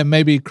little high and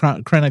maybe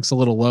Krennic's a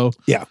little low.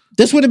 Yeah,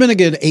 this would have been a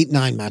good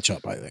 8-9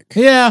 matchup, I think.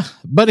 Yeah,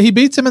 but he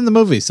beats him in the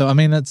movie. So I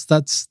mean,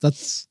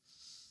 that's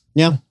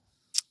Yeah.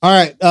 All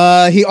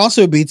right. He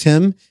also beats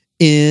him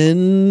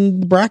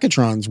in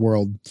Brackatron's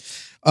world.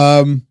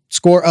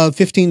 Score of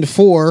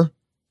 15-4.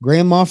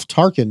 Grand Moff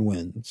Tarkin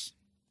wins.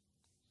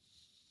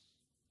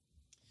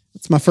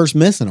 It's my first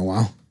miss in a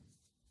while.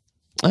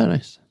 Oh,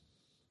 nice.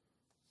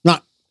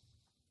 Not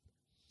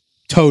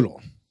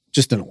total,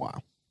 just in a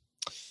while.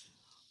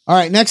 All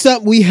right, next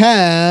up we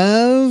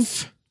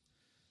have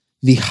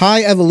the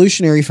High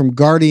Evolutionary from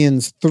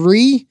Guardians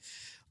 3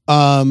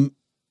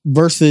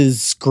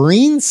 versus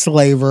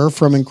Screenslaver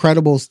from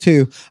Incredibles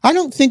 2. I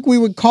don't think we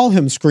would call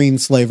him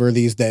Screenslaver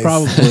these days.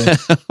 probably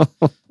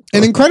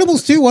And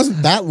Incredibles 2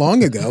 wasn't that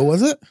long ago,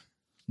 was it?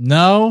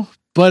 no,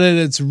 but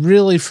it's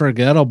really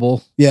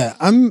forgettable. Yeah,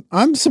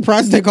 I'm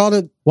surprised they called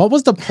it. What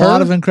was the plot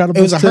Her? of Incredibles?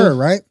 It was a 2? her,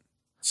 right?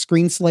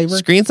 Screenslaver.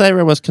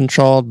 Screensaver was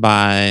controlled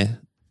by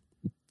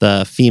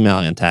the female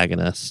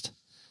antagonist.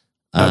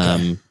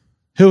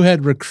 Who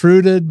had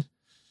recruited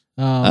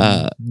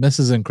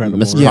Mrs. Incredible?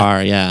 Miss right?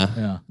 Carr, yeah.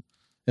 Yeah,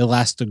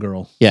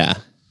 Elastigirl. Yeah.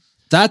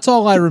 That's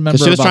all I remember.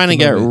 Because she was about trying to the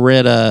get movie.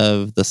 rid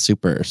of the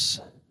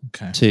supers,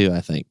 Okay. too, I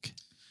think.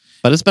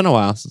 But it's been a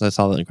while since I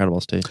saw The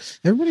Incredibles 2.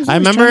 Everybody's I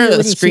always remember trying to get rid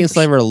of supers.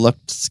 Screenslaver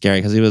looked scary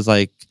because he was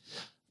like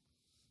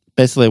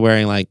basically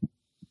wearing like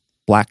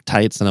black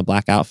tights and a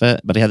black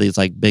outfit, but he had these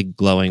like big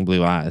glowing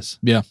blue eyes.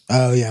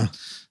 Oh yeah.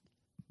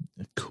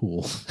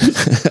 Cool.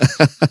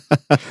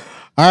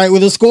 All right,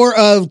 with a score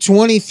of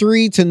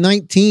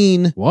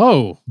 23-19,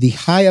 Whoa. the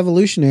High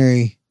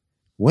Evolutionary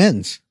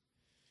wins.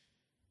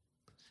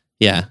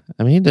 Yeah.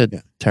 I mean, he did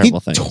Yeah. terrible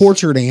He things.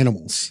 tortured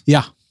animals.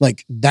 Yeah,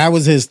 Like that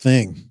was his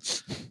thing.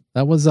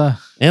 that was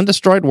And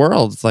destroyed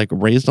worlds, like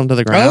razed them to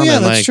the ground. Oh yeah,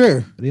 and, that's like,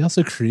 true. but he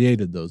also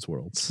created those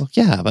worlds. Well,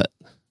 yeah, but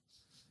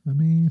I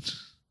mean,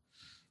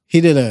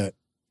 He did a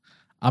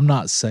I'm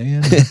not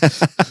saying.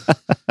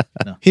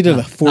 No,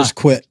 a force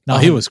quit. No,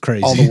 on he was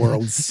crazy. all the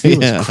worlds. He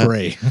was Yeah.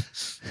 cray.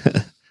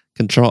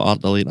 Control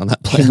Alt Delete on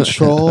that planet.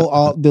 Control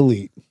Alt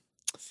Delete.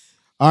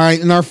 All right,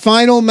 and our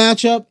final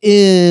matchup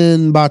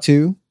in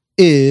Batu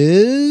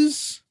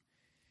is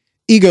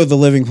Ego the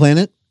Living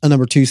Planet, a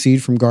number 2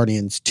 seed from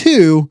Guardians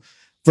 2,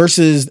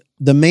 versus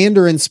the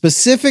Mandarin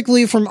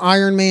specifically from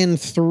Iron Man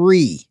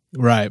 3,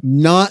 Right,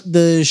 not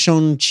the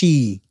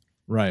Shang-Chi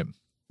right.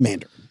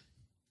 Mandarin.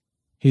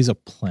 He's a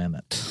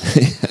planet.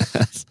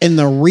 And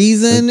the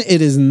reason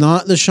it is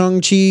not the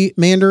Shang-Chi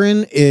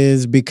Mandarin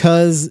is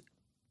because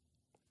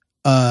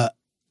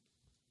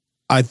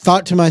I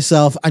thought to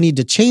myself, I need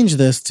to change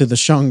this to the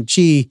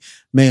Shang-Chi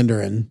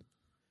Mandarin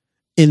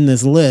in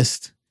this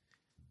list.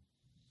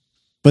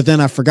 But then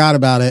I forgot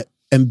about it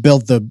and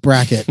built the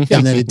bracket,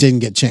 and then it didn't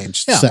get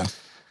changed. Yeah. So,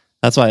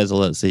 That's why it's a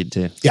low seed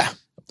too. yeah.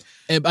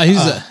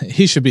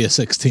 He should be a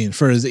 16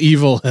 for as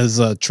evil as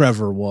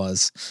Trevor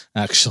was,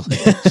 actually.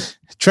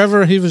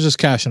 Trevor, he was just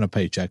cashing a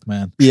paycheck,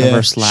 man.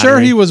 Trevor Sure,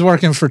 Slattery. he was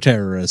working for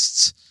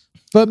terrorists,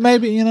 but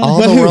maybe, you know,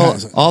 But who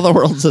hasn't? all the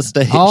world's a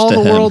stage. all to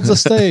the him. world's a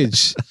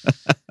stage.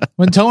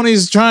 When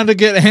Tony's trying to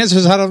get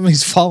answers out of him,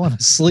 he's falling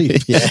asleep.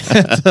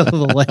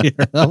 The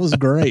later. That was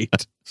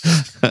great.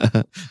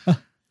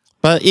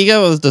 But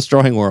Ego was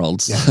destroying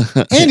worlds.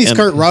 And he's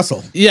Kurt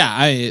Russell.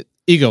 Yeah,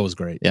 Ego was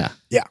great. Yeah.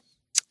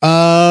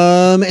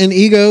 And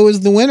Ego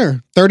is the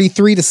winner,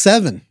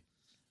 33-7.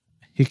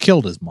 He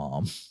killed his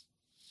mom.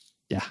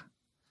 Yeah.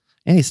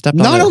 And he stepped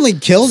on Not it. only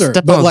killed her,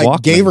 Step but on like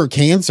Walkman. gave her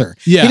cancer.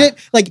 Yeah. He did,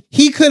 like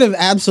he could have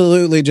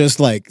absolutely just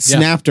like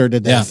snapped her to Yeah,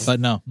 death. but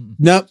no.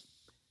 Nope.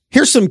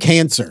 Here's some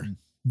cancer.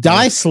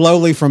 Die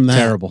slowly from that.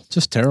 Terrible.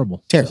 Just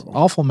terrible. Terrible. Just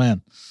awful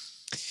man.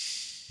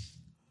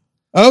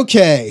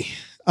 Okay.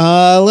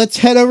 Let's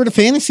head over to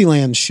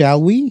Fantasyland,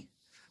 shall we?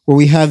 Where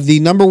we have the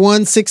number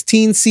 1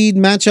 16 seed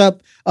matchup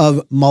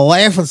of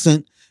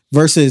Maleficent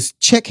versus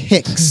Chick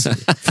Hicks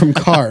from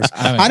Cars.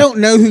 I don't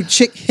know who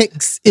Chick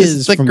Hicks is.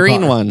 It's the from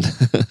green Cars.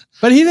 one.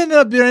 But he ended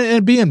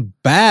up being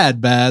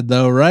bad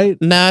though, right?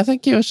 No, I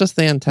think he was just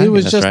the antagonist, He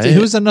was just right? he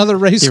was another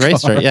race He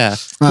raced car. her, yeah.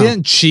 He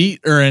didn't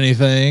cheat or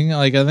anything.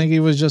 Like I think he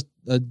was just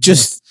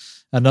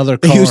another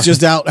car. He was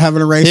just out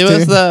having a race. He was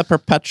too. the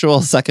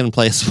perpetual second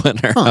place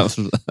winner of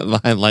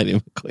behind Lightning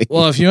McQueen.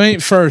 Well, if you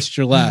ain't first,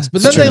 you're last.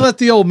 But then they let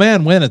the old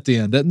man win at the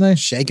end, didn't they?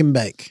 Shake and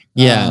bake.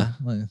 Yeah.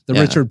 The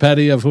Yeah. Richard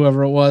Petty of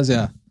whoever it was.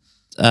 Yeah.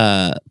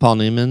 Paul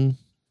Newman,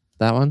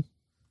 that one?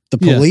 The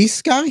Yeah.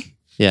 police guy?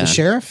 Yeah. The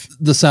sheriff?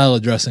 The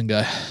salad dressing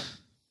guy.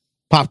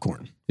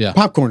 Popcorn. Yeah.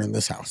 Popcorn in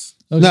this house.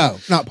 Okay. No,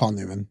 not Paul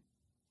Newman.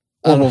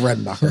 Orville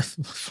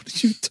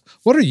Redenbacher.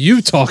 What are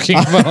you talking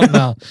about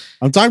now?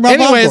 I'm talking about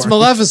Anyway, it's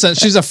popcorn. Maleficent.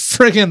 She's a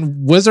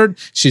freaking wizard.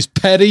 She's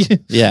petty.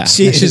 Yeah.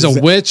 She's a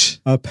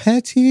witch. A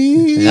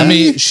petty. I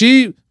mean,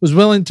 she was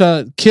willing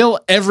to kill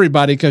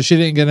everybody because she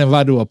didn't get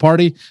invited to a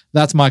party.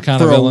 That's my kind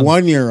for of a villain.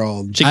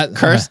 1-year-old. She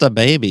cursed a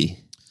baby.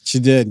 She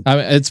did. I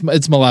mean,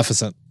 it's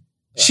Maleficent.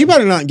 She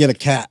better not get a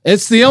cat.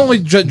 It's the only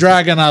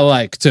dragon I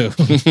like too.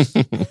 It's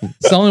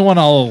the only one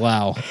I'll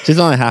allow. She's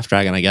only half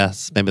dragon, I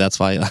guess. Maybe that's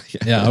why you like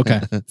it. Yeah.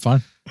 Okay.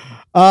 Fine.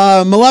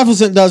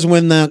 Maleficent does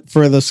win that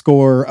for the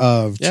score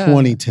of Yeah.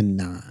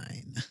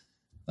 20-9.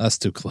 That's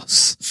too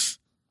close.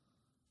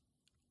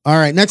 All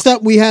right. Next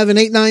up, we have an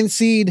 8-9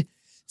 seed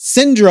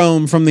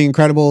Syndrome from The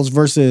Incredibles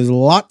versus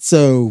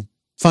Lotso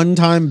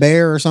Funtime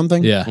Bear or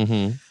something. Yeah.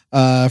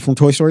 Mm-hmm. From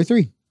Toy Story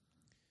 3.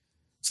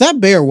 So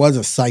that bear was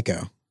a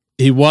psycho.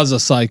 He was a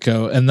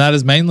psycho, and that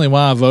is mainly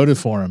why I voted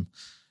for him.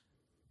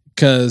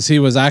 Because he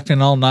was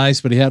acting all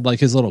nice, but he had like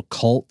his little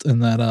cult in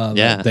that,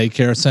 that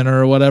daycare center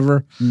or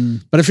whatever.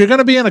 But if you're going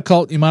to be in a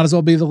cult, you might as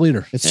well be the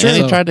leader. It's And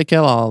true. he tried to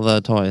kill all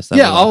the toys. that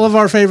Yeah, were- all of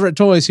our favorite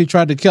toys he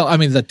tried to kill. I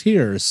mean, the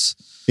tears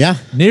Yeah.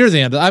 near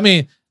the end. I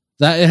mean,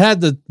 that it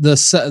had the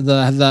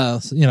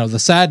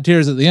sad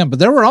tears at the end, but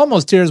there were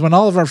almost tears when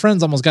all of our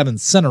friends almost got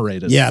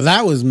incinerated. Yeah,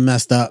 that was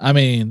messed up. I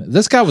mean,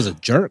 this guy was a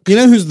jerk. You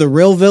know who's the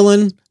real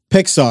villain?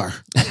 Pixar.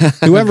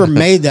 Whoever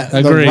made that, the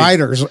Agreed.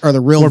 writers are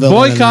the real We're villain.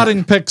 in that.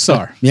 boycotting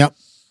Pixar. Yep.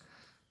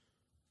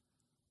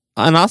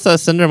 And also,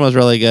 Syndrome was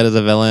really good as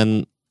a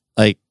villain.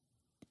 Like,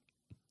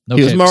 No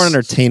he was capes. more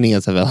entertaining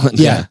as a villain.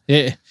 Yeah.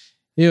 Yeah.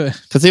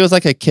 Because he was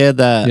like a kid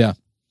that, Yeah.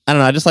 I don't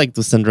know, I just like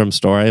the Syndrome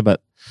story,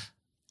 but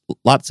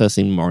Lotso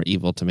seemed more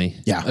evil to me.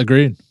 Yeah.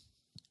 Agreed.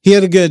 He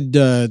had a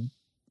good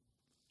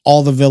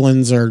all the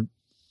villains are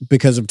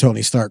because of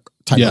Tony Stark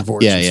type Yeah. of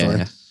origin story.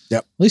 Yeah.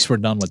 At least we're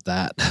done with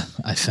that,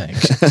 I think.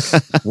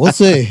 We'll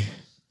see.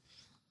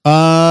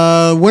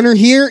 Winner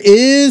here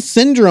is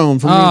Syndrome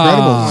from The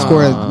Incredibles.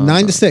 Score at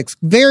 9-6.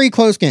 Very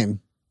close game.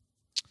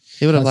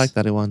 He would have That's- liked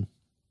that he won.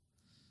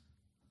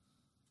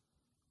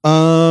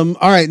 All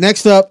right,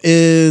 next up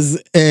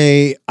is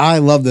I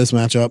love this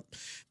matchup.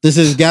 This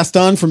is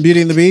Gaston from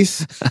Beauty and the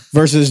Beast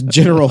versus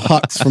General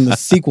Hux from the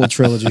sequel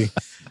trilogy.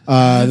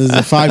 This is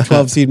a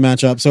 5-12 seed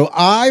matchup. So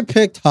I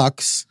picked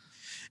Hux,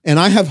 and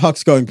I have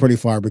Hux going pretty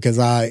far because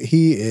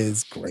he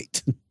is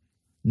great.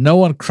 No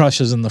one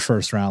crushes in the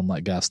first round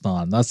like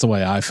Gaston. That's the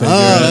way I figure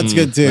Oh, it. that's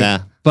good too. Yeah.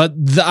 But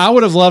I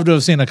would have loved to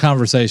have seen a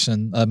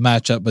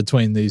matchup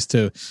between these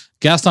two.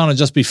 Gaston would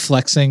just be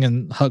flexing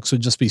and Hux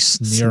would just be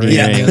sneering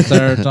Sneering. the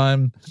entire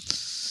time.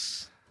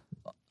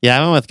 Yeah,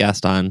 I went with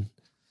Gaston.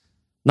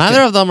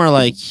 Neither of them are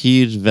like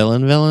huge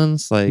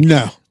villains. Like,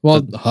 No.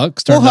 Well,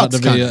 Hux turned out to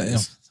Hux be, kinda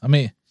is. I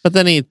mean, but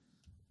then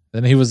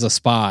he was a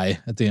spy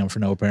at the end for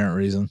no apparent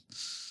reason.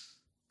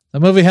 The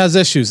movie has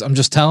issues. I'm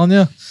just telling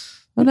you.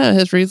 well, no,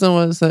 his reason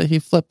was that he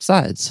flipped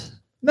sides.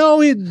 No,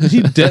 he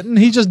didn't.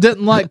 He just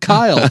didn't like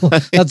Kyle.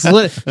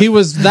 He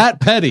was that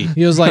petty.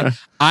 He was like,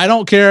 I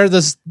don't care.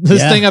 This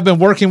Yeah. thing I've been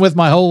working with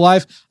my whole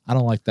life. I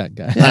don't like that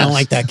guy. I don't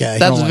like that guy.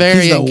 That's He's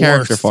very the in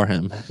character worst. for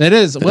him. It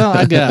is. Well,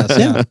 I guess.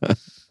 Yeah.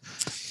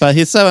 But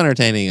he's so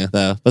entertaining,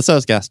 though. But so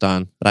is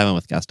Gaston. But I went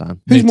with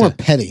Gaston. Who's Me more too.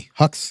 petty,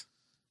 Hux,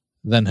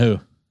 Then who?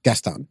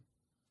 Gaston?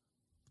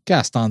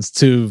 Gaston's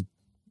too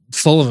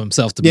full of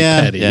himself to be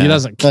Yeah. petty. Yeah. He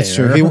doesn't care. That's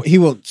true. He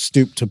will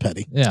stoop to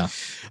petty. Yeah.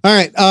 All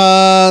right.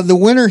 The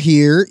winner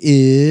here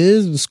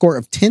is the score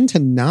of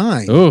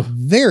 10-9. Ooh.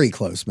 Very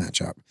close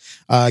matchup.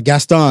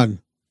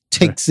 Gaston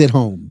takes it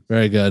home,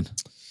 Very good.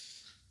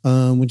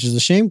 which is a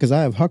shame because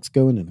I have Hux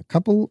going in a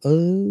couple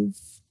of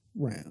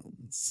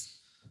rounds.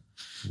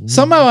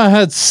 Somehow I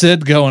had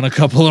Sid going a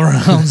couple of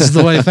rounds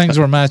the way things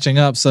were matching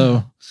up.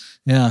 So,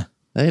 yeah.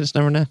 They just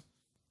never know.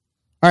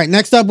 All right.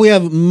 Next up, we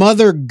have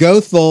Mother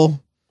Gothel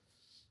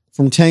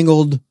from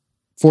Tangled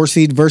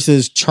 4-seed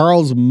versus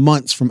Charles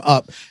Muntz from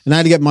Up. And I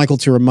had to get Michael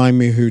to remind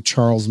me who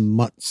Charles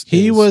Muntz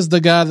He is. was the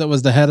guy that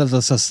was the head of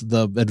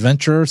the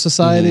Adventurer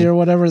Society or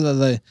whatever that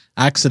they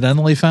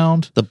accidentally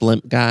found, The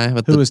blimp guy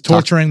with who the was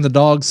torturing the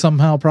dogs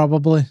somehow,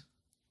 probably.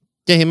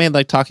 Yeah, he made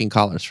like talking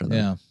collars for them.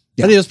 Yeah.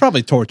 Yeah. But he was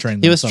probably torturing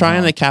them. He was somehow.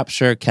 trying to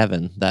capture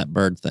Kevin, that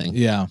bird thing.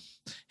 Yeah.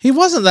 He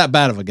wasn't that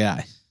bad of a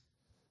guy.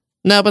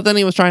 No, but then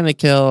he was trying to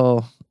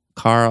kill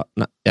Carl.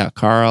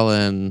 Carl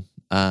and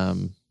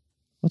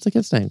what's the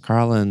kid's name?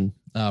 Carl and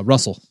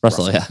Russell.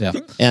 Russell. Yeah, Yeah.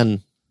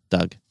 and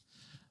Doug.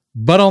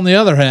 But on the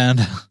other hand,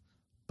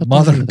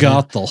 Mother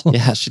Gothel.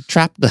 Yeah, she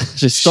trapped.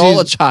 She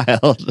stole a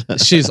child.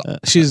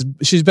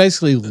 she's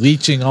basically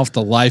leeching off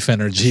the life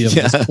energy of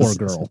Yes. this poor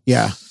girl.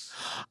 Yeah.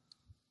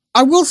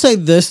 I will say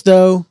this,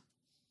 though,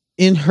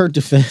 in her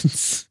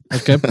defense,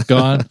 Okay, go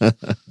on.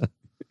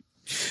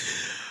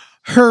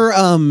 her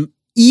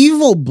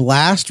evil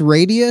blast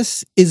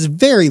radius is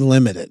very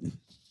limited,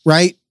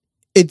 right?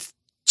 It's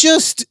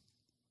just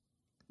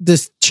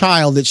this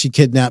child that she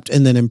kidnapped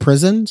and then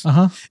imprisoned Uh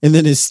huh. and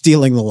then is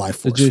stealing the life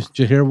force. Did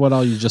you hear what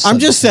all you just said? I'm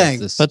just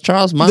saying. But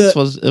Charles Muntz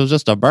was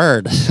just a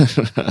bird.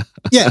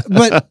 Yeah,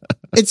 but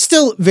it's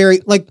still very,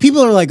 like,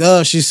 people are like,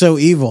 oh, she's so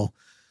evil.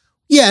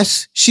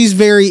 Yes, she's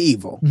very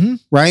evil, Mhm.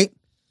 right?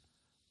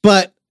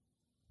 But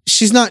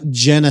she's not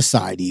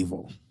genocide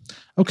evil,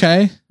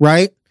 Okay.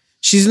 right?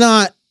 She's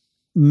not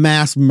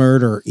mass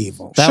murder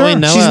evil. That Sure. we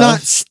know She's of.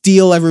 not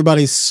steal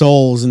everybody's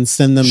souls and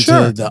send them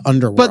Sure. to the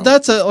underworld. But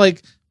that's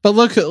but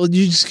look,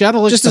 you just got to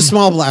look just at a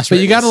small blast. But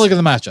you got to radius. look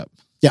at the matchup.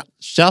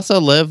 She also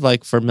lived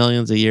like for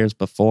millions of years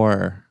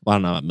before. Well, I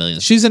don't know about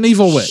millions. She's an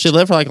evil witch. She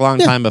lived for like a long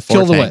Yeah, time before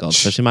kill the Tangled, witch.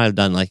 so she might have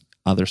done like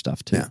other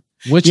stuff too. Yeah.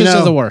 Witches You know-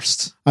 are the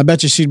worst. I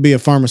bet you she'd be a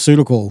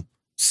pharmaceutical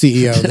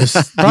CEO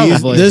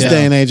Probably, this yeah.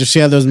 day and age if she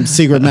had those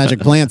secret magic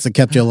plants that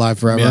kept you alive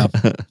forever.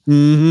 Yeah.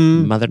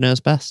 hmm Mother knows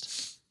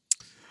best.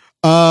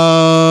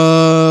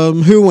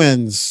 Who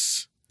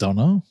wins? Don't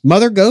know.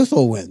 Mother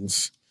Gothel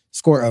wins.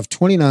 Score of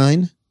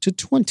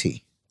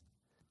 29-20.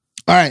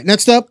 All right,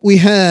 next up we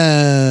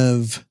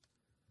have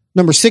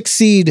number 6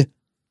 seed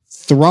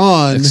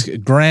Thrawn,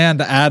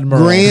 Grand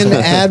Admiral. Grand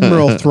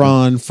Admiral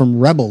Thrawn from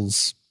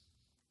Rebels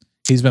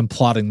He's been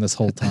plotting this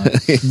whole time.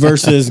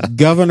 versus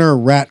Governor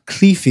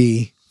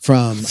Ratcliffe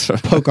from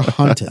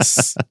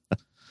Pocahontas.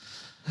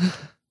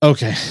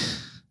 Okay.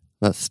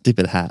 That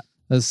stupid hat.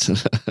 That's,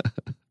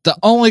 the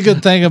only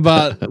good thing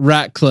about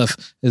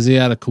Ratcliffe is he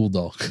had a cool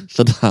dog.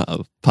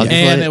 Pug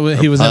And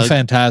he was in Pug.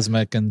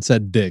 Phantasmic and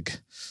said dig.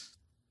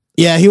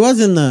 Yeah, he was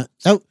in the.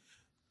 Oh,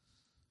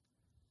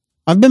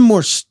 I've been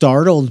more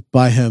startled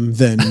by him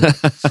than.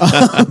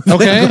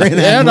 Okay. Grand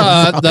Yeah,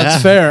 Admiral. no,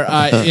 that's fair.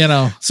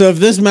 So if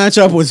this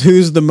matchup was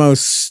who's the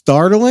most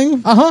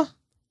startling, Uh-huh.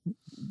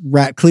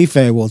 Ratcliffe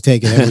will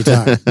take it every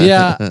time.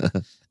 Yeah.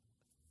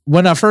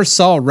 When I first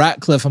saw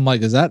Ratcliffe, I'm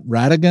like, is that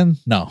Ratigan?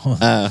 No.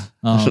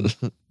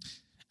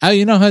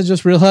 You know how I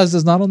just realized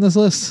is not on this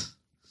list?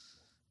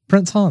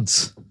 Prince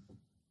Hans.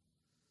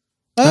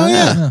 Oh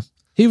yeah.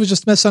 He was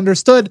just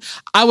misunderstood.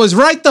 I was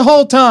right the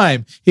whole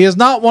time. He is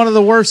not one of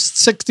the worst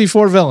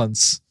 64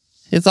 villains.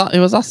 It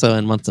was also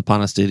in Once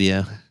Upon a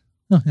Studio.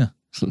 Oh, yeah.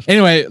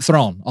 Anyway,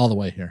 Thrawn all the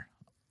way here.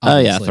 Oh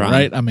yeah, Obviously, Thrawn.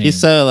 right? I mean,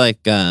 he's so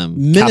like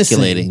Menacing.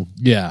 calculating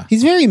yeah.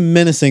 He's very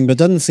menacing, but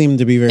doesn't seem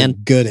to be very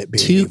And good at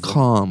being too evil.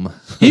 calm.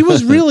 He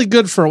was really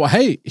good for a while.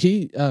 Hey,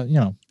 he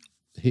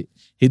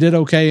did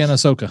okay in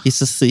Ahsoka. He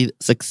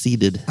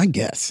succeeded. I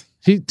guess.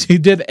 He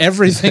did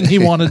everything he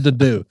wanted to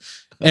do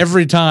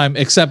every time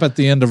except at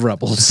the end of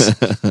Rebels.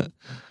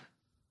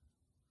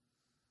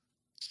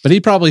 But he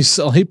probably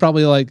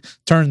like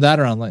turned that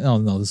around like, oh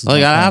no, this is Well,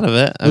 he my got plan. out of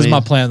it. This is my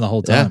plan the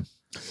whole time.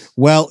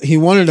 Well, he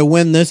wanted to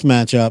win this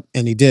matchup,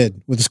 and he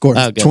did with a score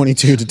Oh, of good.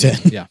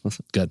 22-10. Yeah,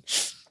 good.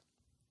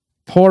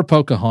 Poor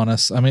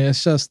Pocahontas. I mean,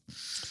 it's just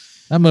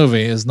that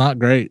movie is not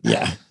great.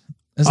 Yeah.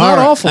 It's All not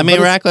right. awful. I mean,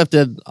 but it's- Ratcliffe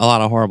did a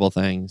lot of horrible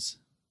things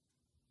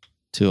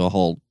to a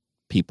whole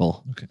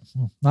people. okay,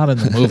 well, not in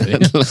the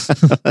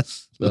movie.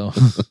 So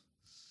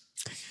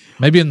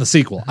maybe in the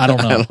sequel. I don't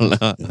know. I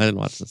don't know. I didn't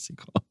watch the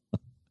sequel.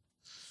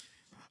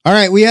 All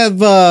right, we have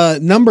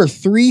number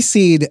 3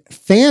 seed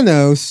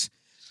Thanos,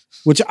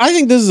 which I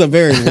think this is a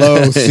very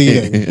low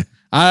seeding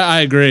I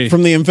agree.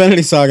 from the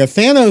Infinity Saga.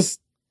 Thanos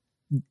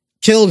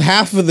killed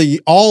half of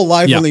all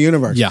life Yeah. in the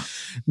universe. Yeah,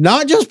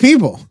 Not just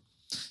people,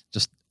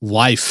 just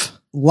life.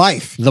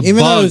 life. The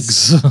Even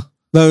bugs.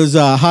 those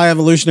high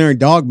evolutionary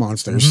dog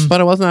monsters.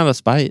 But it wasn't out of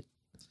spite.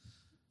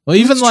 Well,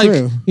 even That's like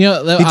true. you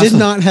know, He did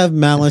not have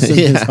malice in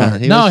his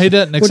heart. No, he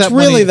didn't. Which Except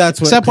really, when he,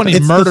 that's what. except when he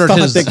it's the murdered thought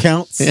his. that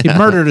counts. He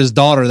murdered his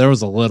daughter. There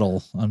was a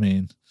little. I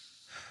mean,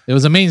 it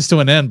was a means to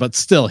an end, but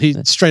still, he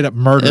straight up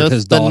murdered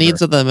his daughter. The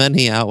needs of the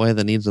many outweigh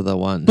the needs of the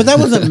one. But that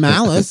wasn't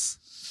malice.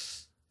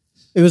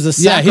 It was a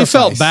sacrifice. Yeah, he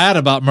felt bad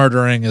about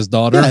murdering his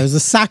daughter. Yeah, it was a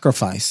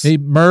sacrifice. He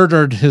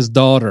murdered his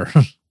daughter.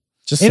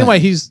 Just anyway,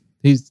 saying.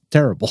 he's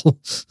terrible.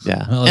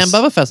 Yeah. Well, And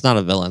Boba Fett's not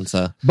a villain,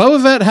 so.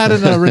 Boba Fett had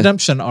a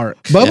redemption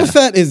arc. Boba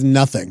Fett is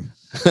nothing.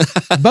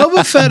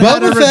 Boba Fett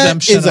had a Boba Fett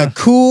redemption is a arc.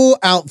 cool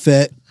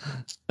outfit,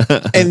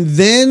 and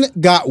then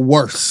got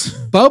worse.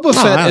 Boba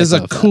Fett I like is a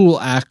Boba Fett. cool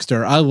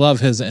actor. I love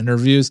his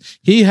interviews.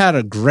 He had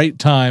a great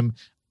time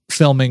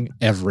filming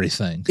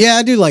everything. Yeah,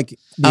 I do like.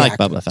 The I like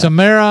actor. Boba Fett.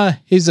 Tamara,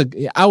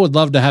 I would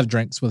love to have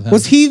drinks with him.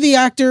 Was he the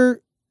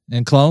actor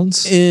in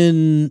Clones?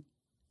 in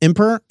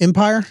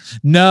Empire?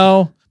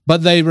 No,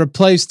 but they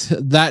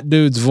replaced that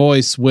dude's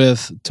voice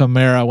with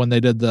Tamara when they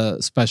did the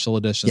special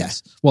editions.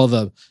 Yeah. Well,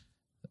 the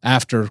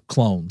after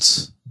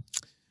Clones.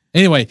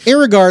 Anyway,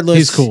 Irregardless,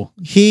 he's cool.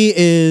 He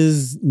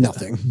is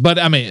nothing. But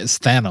I mean, it's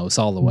Thanos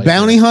all the way.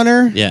 Bounty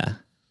hunter Yeah.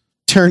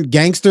 turned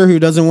gangster who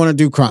doesn't want to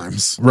do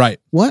crimes. Right.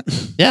 What?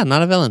 Yeah,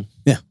 not a villain.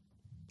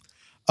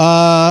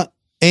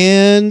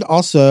 And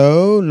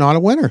also not a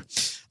winner.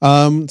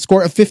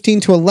 Score of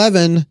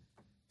 15-11.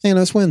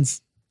 Thanos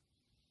wins.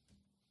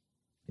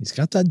 He's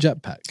got that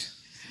jetpack.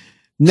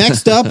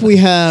 Next up, we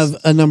have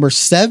a number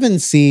 7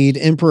 seed,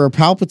 Emperor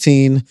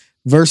Palpatine,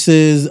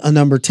 versus a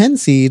number 10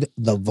 seed,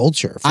 the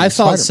Vulture. from I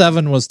thought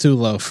Spider-Man. 7 was too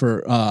low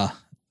for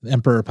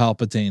Emperor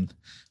Palpatine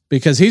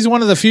because he's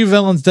one of the few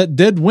villains that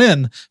did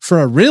win for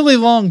a really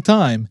long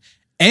time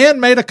and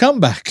made a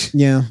comeback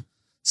Yeah.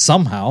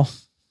 somehow.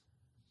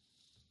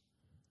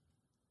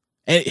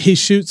 And he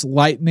shoots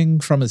lightning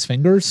from his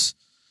fingers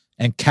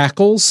and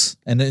cackles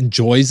and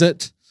enjoys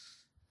it.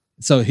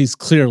 So he's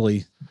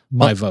clearly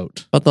my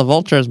vote. But the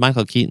Vulture is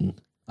Michael Keaton.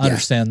 I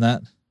understand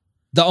that.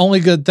 The only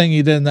good thing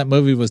he did in that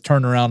movie was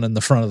turn around in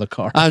the front of the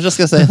car. I was just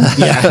going to say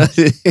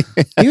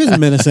that. He was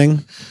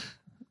menacing.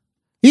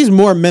 He's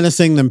more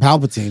menacing than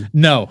Palpatine.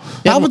 No.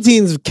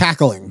 Palpatine's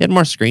cackling. He had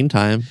more screen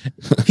time.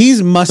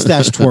 He's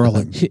mustache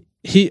twirling.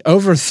 He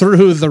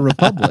overthrew the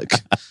Republic.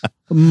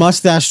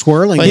 Mustache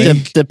twirling.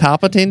 Wait, did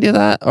Palpatine do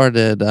that? Or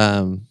did...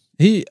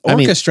 He I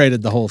mean-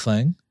 orchestrated the whole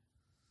thing.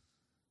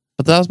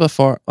 But that was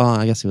before... Oh,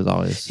 I guess he was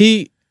always...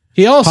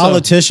 He also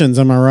Politicians,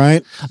 am I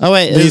right? Oh,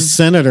 wait. These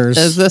senators.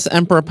 Is this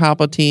Emperor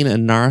Palpatine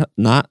and not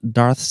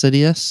Darth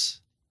Sidious?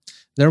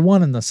 they're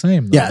one and the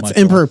same. Though, Yeah, it's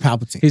Michael. Emperor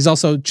Palpatine. He's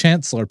also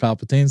Chancellor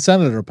Palpatine,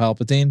 Senator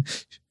Palpatine,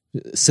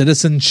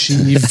 Citizen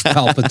Sheev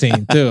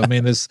Palpatine too. I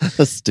mean,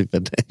 That's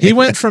stupid. he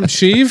went from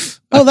Sheev.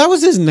 Oh, that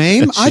was his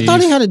name? I Chief.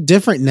 thought he had a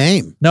different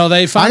name. No,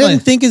 they I finally.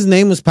 didn't think his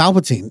name was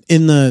Palpatine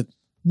in the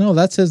No,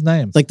 that's his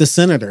name. like the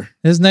senator.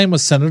 His name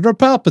was Senator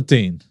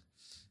Palpatine,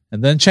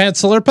 and then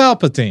Chancellor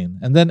Palpatine,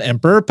 and then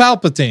Emperor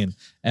Palpatine,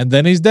 and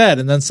then he's dead,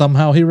 and then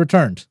somehow he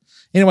returned.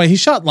 Anyway, he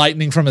shot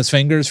lightning from his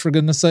fingers. For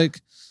goodness sake,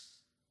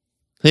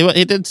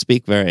 He did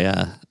speak very...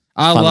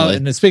 I Funnily. love.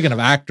 And speaking of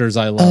actors,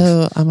 I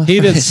love. He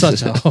did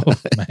such a. Oh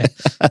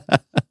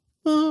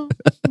man,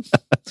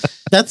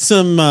 That's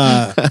some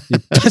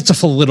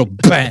pitiful little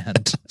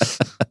band.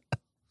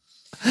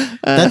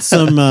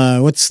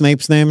 what's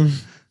Snape's name?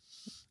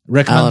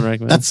 Rickman. Alan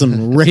Rickman. That's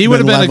some Rickman He would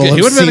have been a level good. He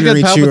of would have been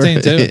a good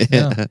scenery chewer. Palpatine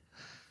too.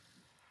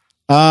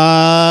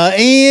 Yeah.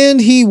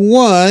 And he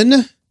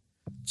won.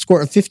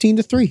 Score of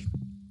 15-3.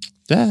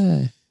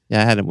 Yeah, I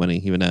had him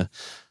winning, even though...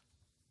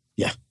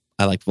 Yeah.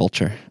 I like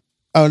Vulture.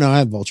 Oh no, I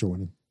have Vulture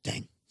winning.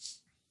 Dang.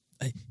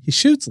 He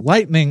shoots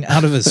lightning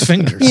out of his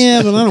fingers.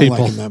 Yeah, but I don't People.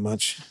 like him that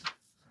much.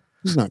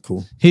 He's not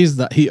cool. He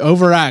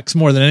overacts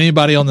more than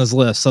anybody on this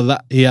list, so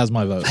that he has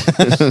my vote.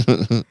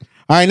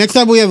 All right, next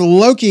up we have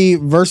Loki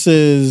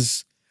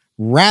versus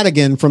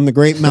Radigan from The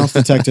Great Mouse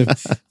Detective.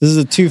 This is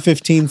a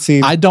 215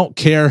 seed. I don't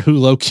care who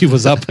Loki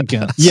was up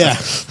against. Yeah.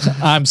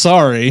 I'm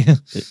sorry.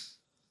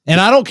 And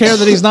I don't care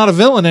that he's not a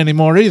villain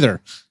anymore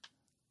either.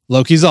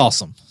 Loki's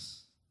awesome.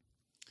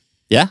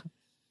 Yeah.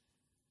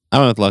 I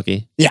went with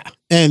Loki. Yeah.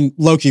 And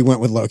Loki went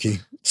with Loki.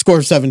 Score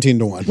of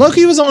 17-1.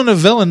 Loki was only a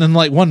villain in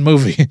like one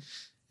movie.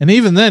 And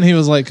even then he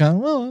was like,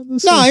 well,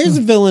 this No, is- he's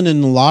a villain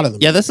in a lot of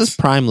them. Yeah, this is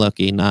prime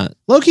Loki, not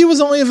Loki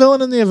was only a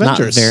villain in the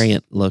Avengers.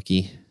 variant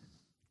Loki.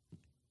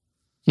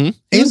 And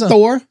He's a-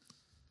 Thor.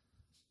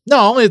 No,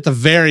 only at the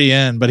very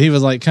end, but he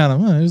was like kind of,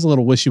 he was a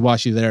little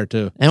wishy-washy there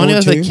too. And when he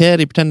was Thor a 2? kid,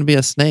 he pretended to be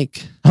a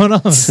snake. Oh no.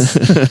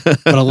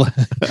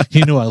 But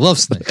he knew I love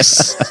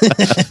snakes.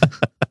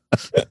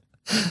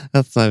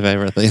 That's my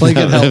favorite thing. Play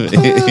Get about Help.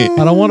 movie.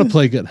 I don't want to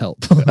play Get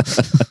Help.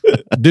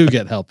 Do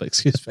Get Help,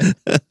 excuse me.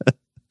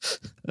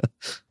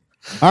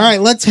 All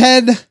right, let's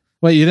head.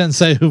 Wait, you didn't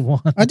say who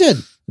won. I did.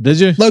 Did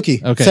you?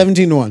 Loki. Okay.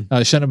 17-1.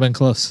 It shouldn't have been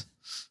close.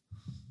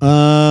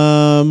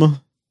 All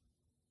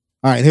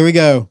right, here we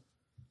go.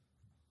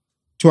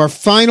 To our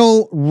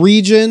final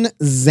region,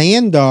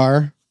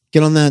 Xandar.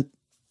 Get on that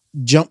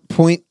jump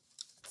point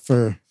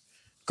for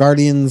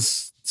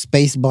Guardians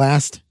Space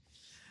Blast.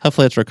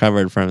 Hopefully it's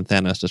recovered from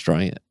Thanos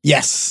destroying it.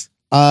 Yes.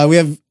 We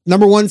have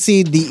number 1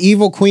 seed, the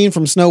Evil Queen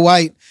from Snow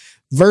White,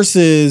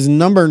 versus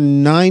number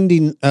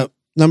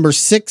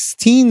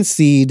 16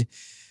 seed,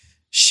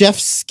 Chef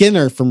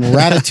Skinner from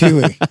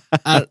Ratatouille.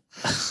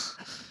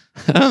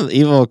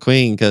 Evil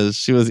Queen, because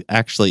she was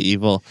actually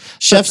evil.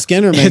 Chef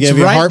Skinner may It's give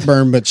you right-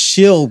 heartburn, but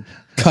she'll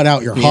cut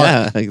out your heart.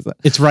 Yeah, exactly.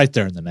 It's right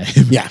there in the name.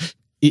 Yeah.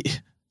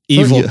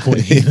 Evil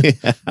Queen.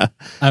 Yeah.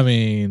 I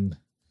mean,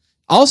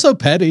 also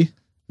petty.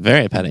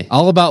 Very petty.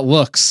 All about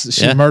looks.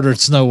 She Yeah. murdered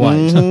Snow White.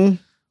 Mhm.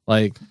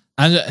 Like,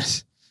 I'm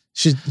just,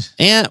 she.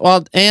 And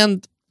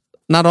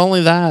not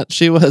only that,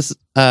 she was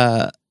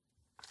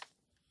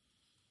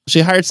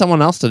she hired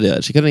someone else to do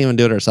it. She couldn't even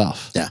do it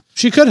herself. Yeah.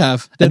 She could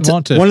have. Didn't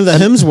want to. One of the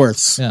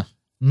Hemsworths. Yeah.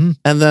 And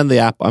then the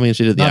apple. I mean,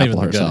 she did the Not apple even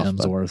the good herself.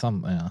 but-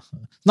 Hemsworth.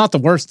 Not the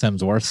worst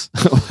Hemsworth.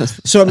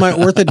 So at my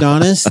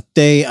orthodontist,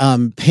 they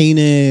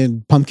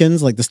painted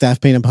pumpkins, like the staff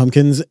painted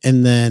pumpkins.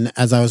 And then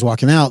as I was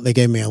walking out, they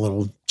gave me a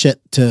little chit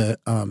to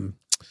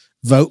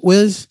vote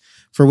with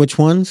for which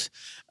ones.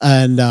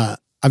 And I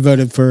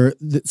voted for,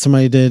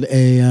 somebody did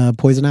a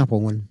poison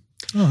apple one.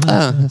 Oh,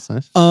 Oh, that's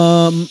nice.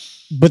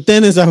 But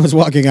then as I was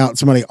walking out,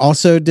 somebody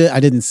also did, I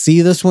didn't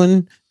see this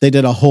one. They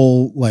did a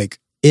whole like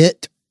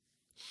It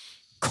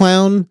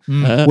clown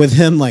with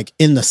him like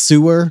in the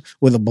sewer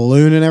with a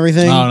balloon and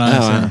everything. Oh,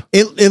 nice. Oh,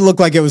 yeah. It looked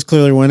like it was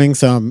clearly winning,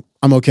 so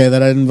I'm okay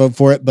that I didn't vote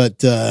for it,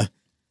 but I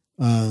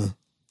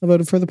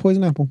voted for the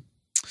poison apple.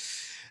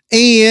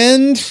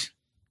 And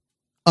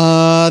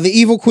the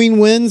Evil Queen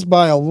wins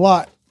by a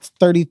lot.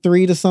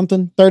 33 to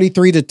something.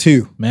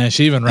 33-2. Man,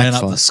 she even ran up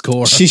Excellent. the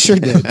score. She sure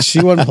did.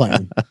 She wasn't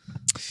playing.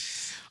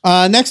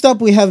 Next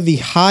up, we have the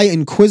High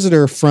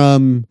Inquisitor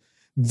from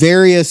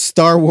various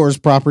Star Wars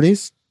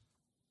properties.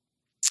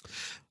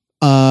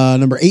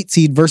 Number 8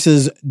 seed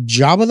versus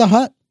Jabba the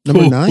Hutt.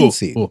 Number 9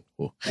 seed.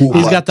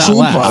 He's got that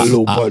laugh.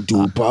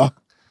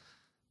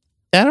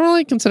 I don't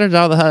really consider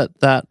Jabba the Hutt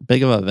that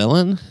big of a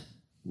villain.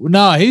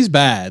 No, he's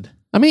bad.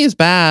 I mean, he's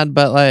bad,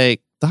 but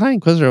like the High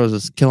Inquisitor was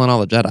just killing all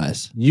the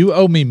Jedis. You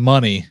owe me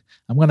money.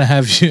 I'm gonna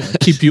have you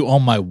keep you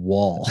on my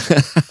wall.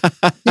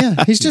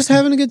 Yeah, he's just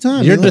having a good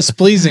time. You're He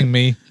displeasing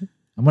me.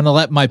 I'm gonna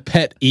let my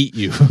pet eat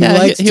you. Yeah,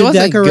 likes he to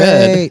wasn't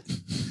decorate. good.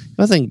 He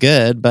wasn't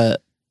good,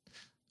 but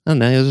I don't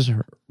know. He was just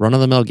run of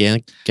the mill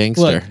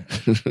gangster.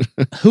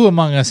 Who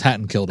among us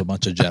hadn't killed a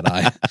bunch of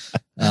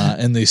Jedi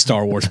in these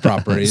Star Wars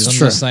properties? It's I'm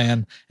true. just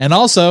saying. And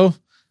also,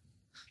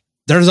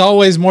 there's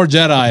always more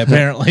Jedi,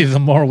 apparently, the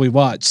more we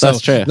watch. So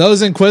That's true.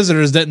 those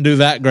Inquisitors didn't do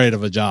that great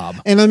of a job.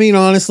 And I mean,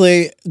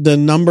 honestly, the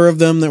number of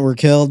them that were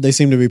killed, they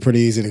seem to be pretty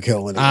easy to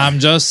kill. Anyway. I'm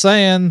just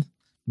saying,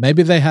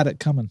 maybe they had it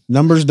coming.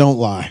 Numbers don't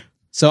lie.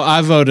 So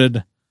I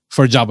voted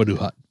for Jabba the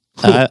Hutt.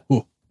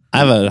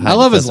 I voted I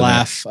love his Inquisitor.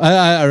 laugh.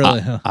 I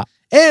really,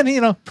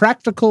 and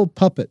practical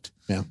puppet.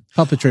 Yeah.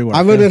 Puppetry work.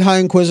 I voted High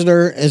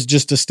Inquisitor as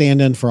just a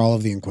stand-in for all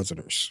of the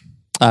Inquisitors.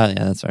 Oh, yeah,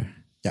 that's right.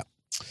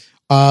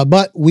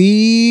 But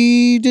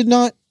we did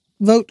not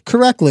vote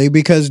correctly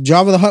because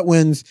Jabba the Hutt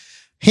wins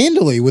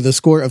handily with a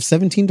score of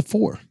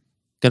 17-4.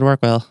 Good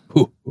work, Will.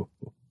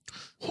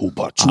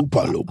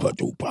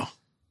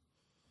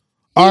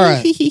 All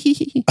right.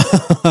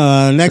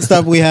 Next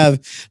up, we have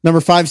number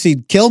 5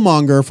 seed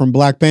Killmonger from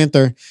Black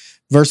Panther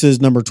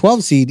versus number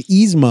 12 seed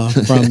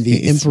Yzma from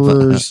the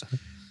Emperor's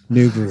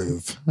New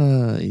Groove.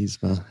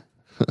 Yzma.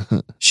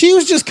 She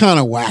was just kind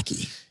of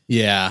wacky.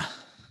 Yeah.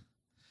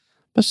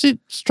 But she's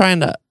trying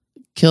to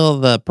kill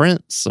the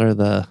prince or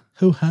the...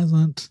 Who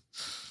hasn't?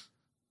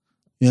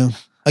 Yeah.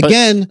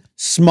 Again,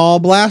 small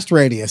blast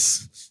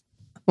radius.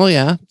 Well,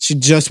 yeah. She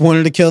just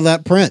wanted to kill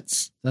that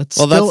prince. That's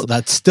Well, still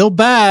that's still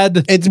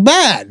bad. It's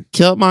bad.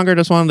 Killmonger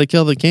just wanted to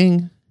kill the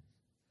king.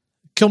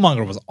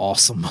 Killmonger was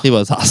awesome. He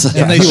was awesome.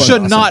 And they he was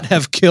should awesome. not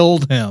have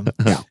killed him.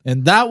 Yeah.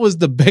 And that was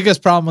the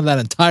biggest problem with that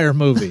entire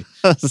movie.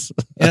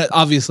 And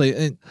obviously,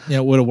 it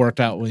would have worked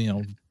out with,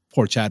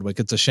 poor Chadwick.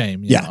 It's a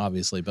shame, you know,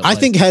 obviously. But I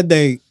think had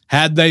they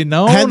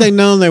known,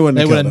 they wouldn't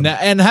they have would killed him. have,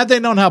 and had they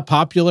known how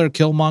popular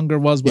Killmonger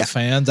was with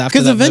fans after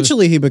Because that movie-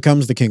 eventually he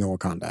becomes the king of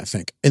Wakanda, I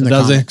think, in the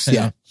Does he? comics.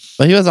 Yeah.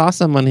 But he was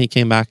awesome when he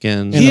came back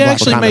in. he the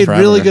actually Wakanda made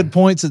Forever. really good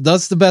points.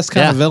 That's the best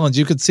kind of Yeah. villains.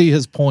 You could see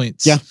his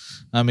points. Yeah.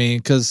 I mean,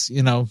 because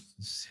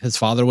his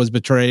father was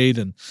betrayed,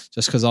 and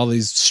just because all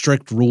these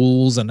strict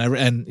rules and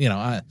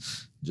I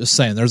just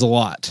saying, there's a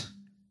lot.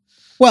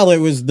 Well, it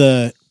was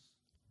the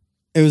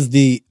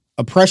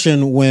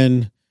oppression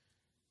when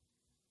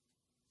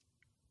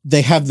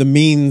they have the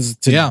means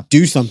to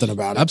do something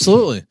about it.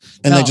 Absolutely,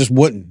 And they No, just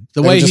wouldn't.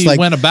 the They were way just he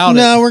went about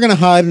no, it. we're going to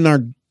hide in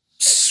our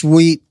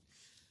sweet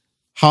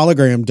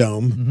hologram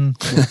dome.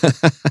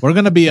 We're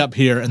gonna be up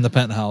here in the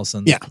penthouse,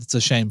 and Yeah. it's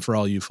a shame for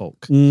all you folk.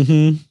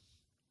 Mm-hmm.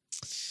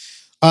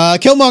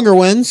 Killmonger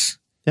wins.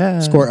 Yeah.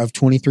 Score of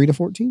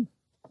 23-14.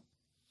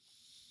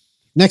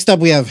 Next up,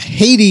 we have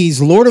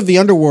Hades, Lord of the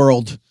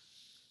Underworld,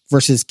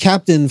 versus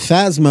Captain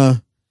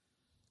Phasma.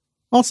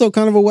 Also,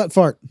 kind of a wet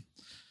fart.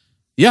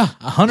 Yeah,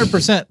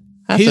 100%.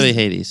 Has to be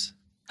Hades.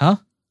 Huh?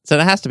 So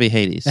it has to be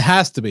Hades. It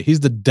has to be. He's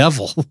the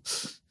devil.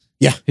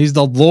 Yeah. He's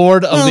the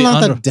lord of Well, the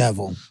not the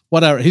devil.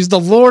 whatever. He's the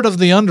lord of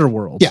the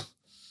underworld. Yeah.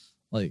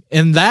 Like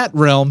in that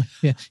realm,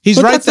 yeah, he's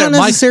But right that's there. not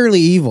necessarily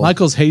evil.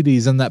 Michael's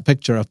Hades in that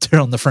picture up there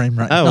on the frame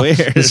right Oh, now. weird.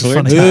 It's Weird.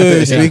 funny. Ooh,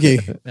 Yeah. spooky.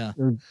 Yeah.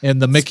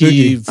 And the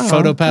Mickey Spooky.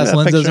 photo pass Yeah,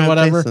 lenses picture or of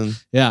whatever. Jason.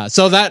 Yeah.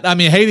 So that, I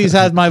mean, Hades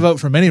had my vote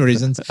for many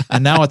reasons,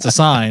 and now it's a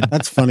sign.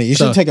 That's funny. You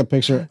So- should take a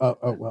picture. Oh,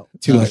 well,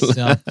 too late.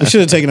 Yeah. We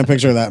should have taken a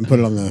picture of that and put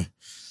it on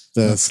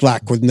the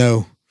Slack with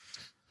no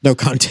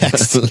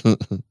context.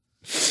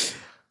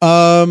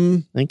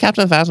 And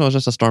Captain Phasma was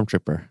just a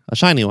stormtrooper, a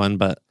shiny one,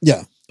 but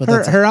Yeah. But Her,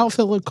 that's her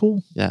outfit looked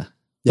cool. yeah.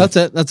 Yeah. That's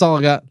it. That's all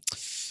I got.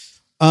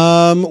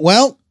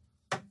 well,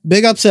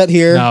 big upset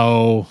here.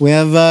 No. We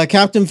have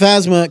Captain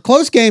Phasma.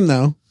 Close game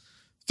though.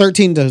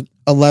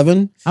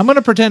 13-11. I'm going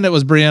to pretend it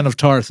was Brienne of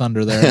Tarth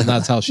under there, and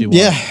that's how she won.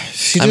 Yeah.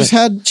 She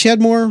had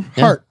more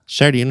Yeah. heart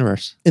Shared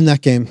universe. in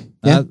that game.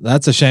 Yeah.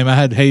 That's a shame. I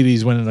had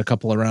Hades winning a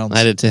couple of rounds.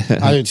 I did too.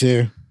 I did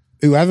too.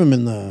 Ooh, I have him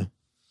in the,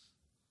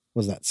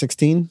 what was that,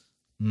 16?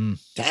 Mm,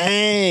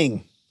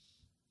 Dang.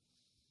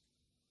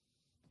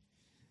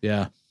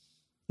 yeah.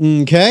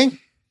 Okay.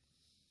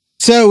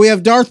 So we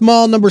have Darth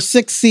Maul, number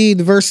 6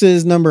 seed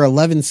versus number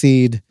 11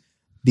 seed,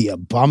 the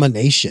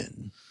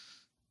Abomination.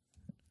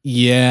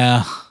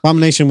 Yeah.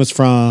 Abomination was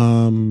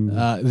from.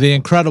 The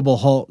Incredible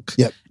Hulk.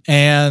 Yep.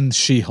 And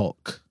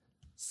She-Hulk.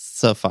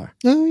 So far.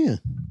 Oh yeah.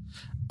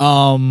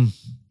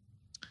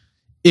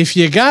 If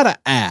you gotta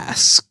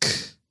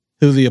ask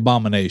who the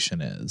Abomination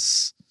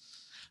is,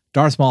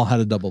 Darth Maul had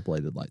a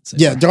double-bladed lightsaber.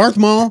 Yeah, Darth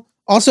Maul.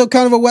 Also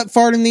kind of a wet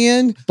fart in the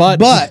end.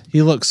 but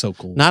he looks so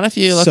cool. Not if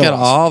you look So at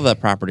awesome. all the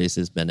properties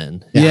he's been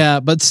in. yeah,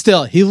 but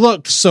still, he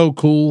looked so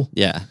cool.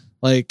 Yeah.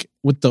 Like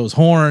with those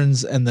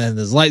horns, and then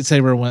his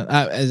lightsaber went.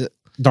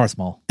 Darth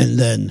Maul. And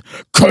then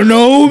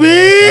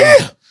Kenobi.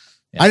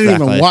 I didn't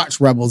exactly. even watch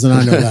Rebels, and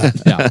I know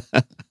that.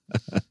 Yeah.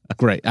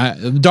 Great.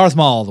 Darth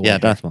Maul all the way. Yeah,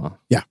 Darth Maul.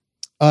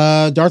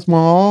 Darth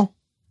Maul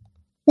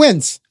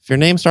wins If your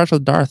name starts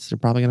with Darth, you're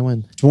probably going to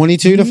win.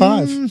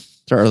 22-5.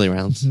 It's early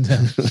rounds.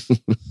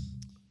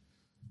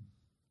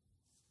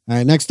 All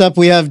right, next up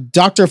we have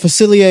Dr.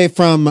 Facilier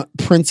from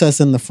Princess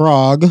and the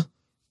Frog,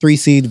 3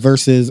 seed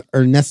versus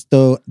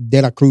Ernesto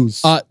de la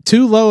Cruz.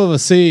 Too low of a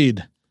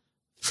seed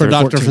for For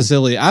Dr. 14.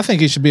 Facilier. I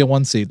think he should be a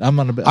 1 seed.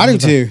 I do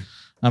too.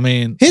 I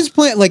mean, His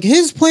plan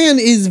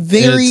is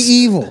very It's-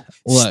 evil.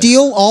 look.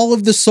 Steal all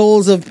of the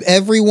souls of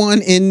everyone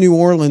in New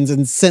Orleans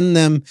and send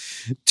them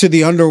to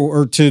the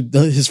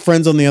his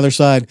friends on the other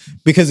side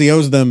because he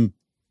owes them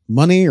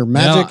money or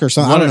magic or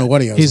something. I don't know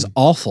what he owes. He's them.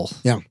 awful.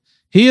 Yeah.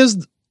 He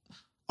is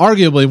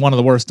arguably one of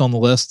the worst on the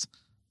list.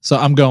 So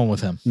I'm going with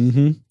him.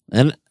 Mm-hmm.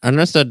 And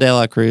Ernesto de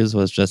la Cruz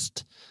was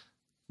just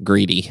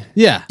greedy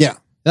Yeah. Yeah.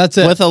 That's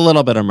it. with a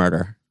little bit of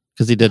murder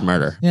because he did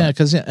murder. yeah,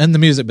 because in the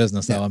music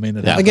business, though, I mean,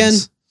 it Yeah. happens. Again,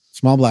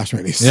 small blast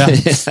radius. Yeah.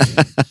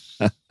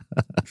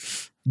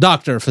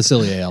 Dr.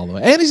 Facilier all the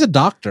way. And he's a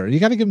doctor. You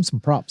got to give him some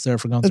props there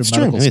for going That's through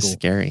true. medical He's school.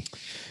 scary.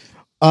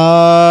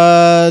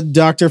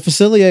 Dr.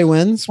 Facilier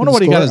wins. Wonder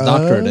with a what he got score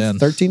his doctorate of in.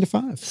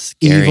 13-5.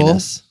 Evil.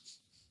 Scariness.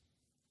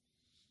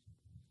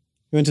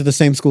 He went to the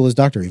same school as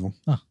Dr. Evil.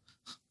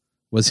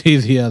 Was he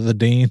the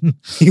dean?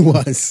 He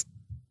was.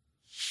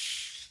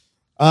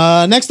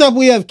 Next up,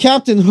 we have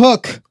Captain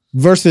Hook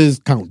versus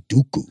Count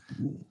Dooku.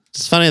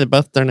 It's funny that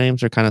both their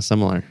names are kind of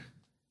similar.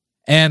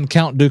 And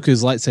Count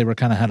Dooku's lightsaber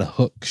kind of had a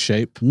hook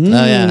shape.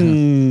 yeah.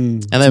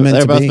 And And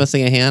they're both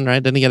missing a hand,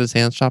 right? Didn't he get his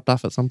hands chopped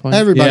off at some point?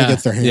 Everybody Yeah,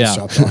 gets their hands yeah.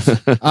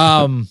 chopped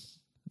off.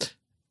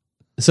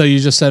 So you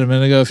just said a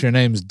minute ago if your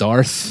name's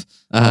Darth.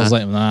 I Uh-huh. was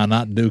like, nah,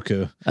 not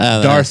Dooku.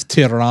 Oh, Darth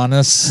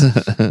Tyrannus,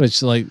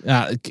 which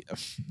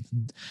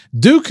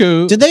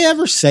Dooku. Did they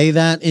ever say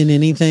that in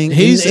anything?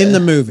 He's- in the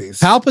movies.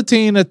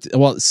 Palpatine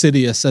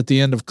Sidious at the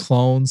end of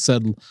Clone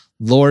said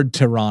Lord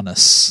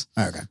Tyrannus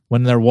Okay.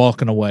 when they're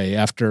walking away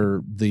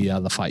after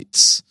the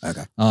fights.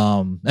 Okay.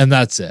 And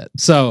that's it.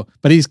 So,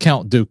 but he's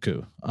Count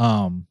Dooku.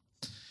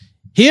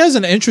 He has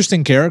an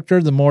interesting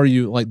character. The more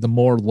you like, the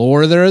more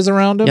lore there is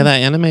around him. Yeah,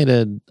 that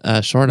animated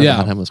short Yeah.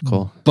 about him was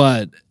cool.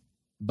 but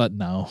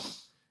no.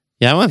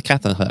 Yeah, I went with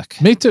Captain Hook.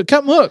 Me too.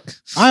 Captain Hook.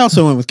 I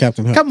also went with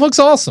Captain Hook. Captain Hook's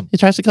awesome. He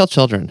tries to kill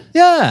children,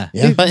 Yeah.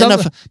 Yeah. He But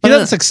doesn't, he he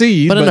doesn't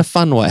succeed. but in a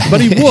fun way.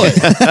 but he would.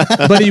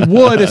 But he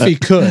would if he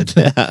could.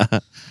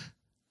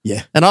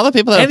 Yeah. And all the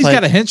people that And he's played,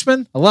 got a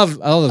henchman. I love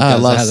I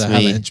guys love that have a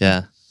Smee. henchman.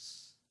 Yeah.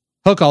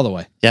 Hook all the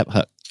way. Yep.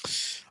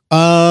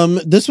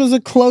 Hook. This was a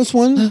close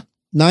one.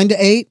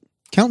 9-8.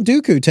 Count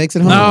Dooku takes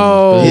it home.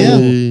 No.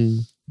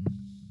 Yeah.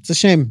 It's a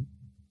shame.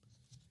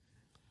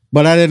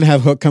 But I didn't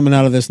have Hook coming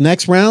out of this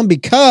next round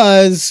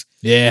because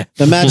Yeah.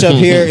 the matchup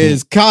here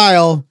is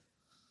Kyle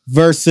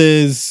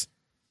versus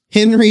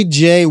Henry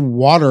J.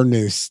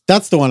 Waternoose.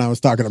 That's the one I was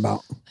talking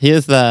about. He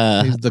is He's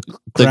the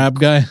the crab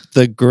guy.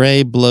 the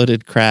gray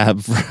bloated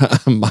crab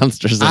from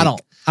Monsters Inc.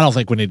 I don't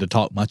think we need to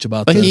talk much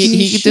about But this.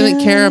 he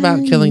didn't care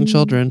about killing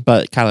children.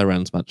 But Kylo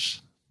Ren's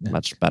much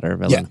better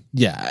villain.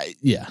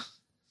 Yeah.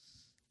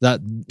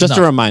 That Just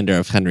a reminder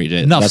of Henry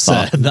J. enough That's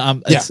all.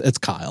 said. It's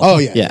Kyle. Oh,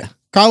 yeah. Yeah.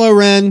 Kylo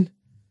Ren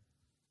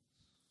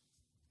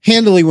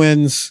handily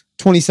wins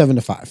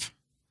 27-5.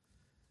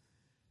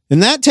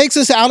 And that takes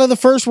us out of the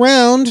first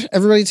round.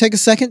 Everybody take a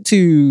second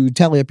to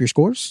tally up your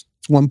scores.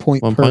 It's 1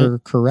 point per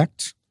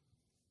correct.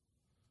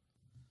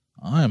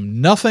 I am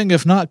nothing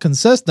if not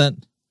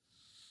consistent.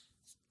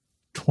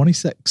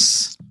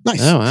 26.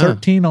 Nice. Oh, wow.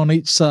 13 on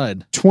each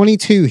side.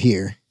 22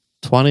 here.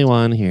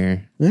 21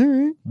 here. All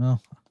right.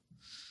 Well,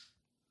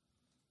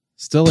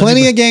 still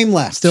Plenty of game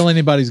left. Still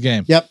anybody's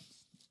game. Yep.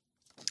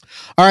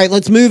 All right,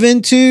 let's move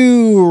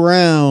into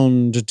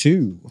round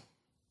 2.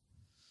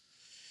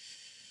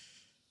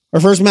 Our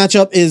first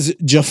matchup is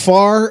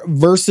Jafar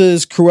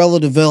versus Cruella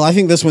de Vil. I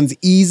think this one's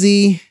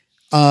easy.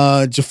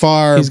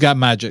 Jafar. He's got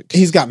magic.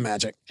 He's got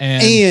magic.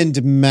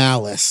 And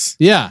malice.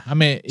 Yeah, I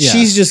mean, yeah.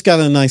 She's just got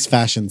a nice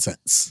fashion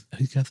sense.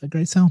 He's got the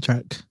great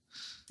soundtrack.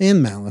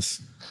 And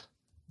malice.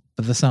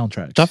 But the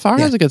soundtrack. Jafar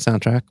has a good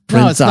soundtrack.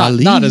 No, it's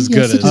not as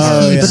good as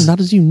but not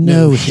as you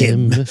know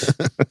him.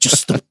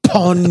 Just the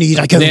pawn need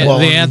I can the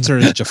answer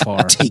is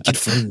Jafar. Take it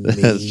from me.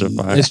 It's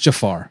Jafar. It's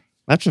Jafar.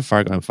 I have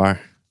Jafar going far.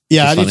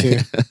 Yeah, I do Funny. too.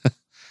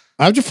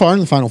 I have Jafar in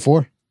the final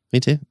 4. Me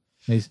too.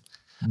 He's,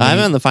 I'm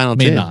in the final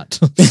me 2. not.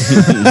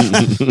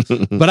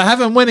 But I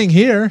have him winning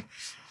here.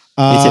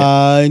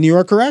 And you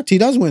are correct. He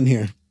does win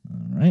here.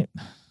 All right.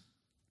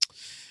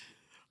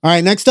 All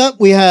right, next up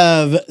we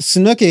have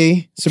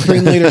Snooki,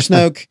 Supreme Leader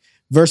Snoke,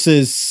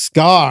 versus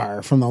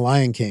Scar from The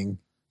Lion King.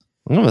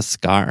 I'm going with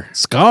Scar.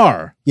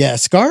 Scar. Yeah,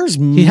 Scar's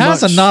He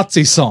has a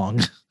Nazi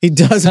song. He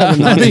does have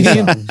a I Nazi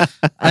mean, song.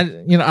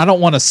 I don't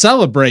want to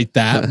celebrate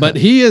that, but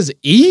he is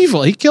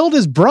evil. He killed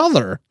his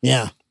brother.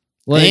 Yeah.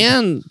 Like,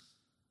 And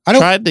I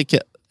don't tried to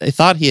kill. I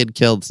thought he had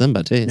killed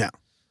Simba too. Yeah.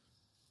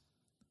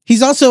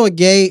 He's also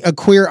a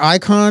queer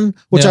icon,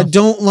 which Yeah. I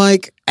don't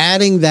like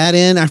adding that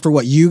in after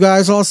what you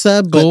guys all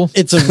said, but Cool.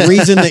 it's a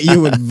reason that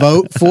you would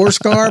vote for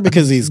Scar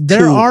because he's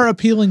there cool. are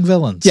appealing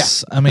villains. Yeah.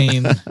 I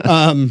mean,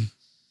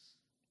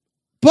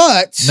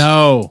 But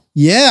no.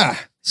 yeah,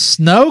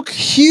 Snoke?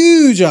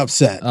 huge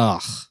upset.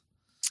 Ugh.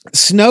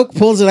 Snoke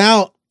pulls it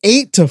out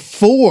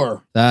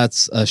 8-4.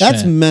 That's a shame.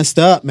 That's messed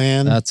up,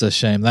 man. That's a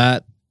shame.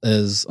 That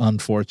is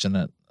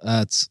unfortunate.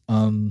 That's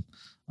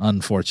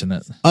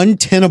unfortunate.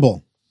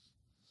 Untenable.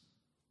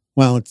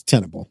 Well, it's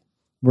tenable.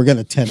 We're going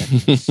to ten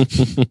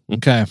it.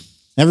 Okay.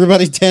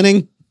 Everybody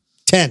tenning?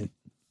 10.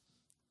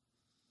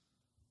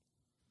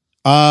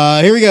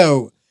 Here we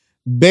go.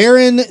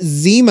 Baron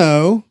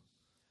Zemo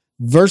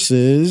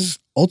versus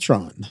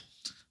Ultron.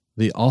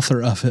 The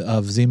author of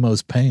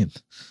Zemo's Pain.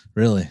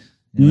 Really.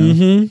 You know?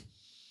 Mm-hmm.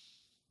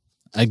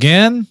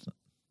 Again,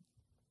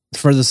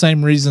 for the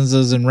same reasons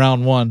as in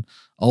round 1,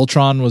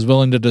 Ultron was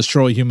willing to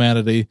destroy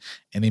humanity,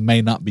 and he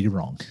may not be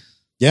wrong.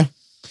 Yeah.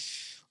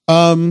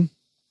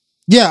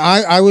 Yeah,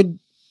 I would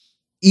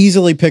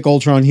easily pick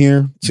Ultron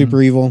here.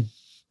 Super evil.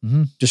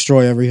 Mm-hmm.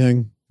 Destroy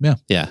everything.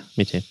 Yeah,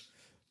 me too.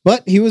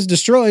 But he was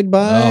destroyed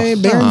by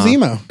Oh. Baron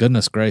Zemo.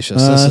 Goodness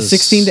gracious. This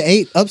is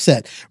 16-8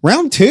 upset.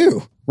 Round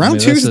 2. Round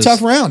 2 is a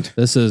tough round.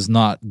 This is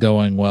not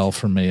going well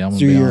for me. I'm So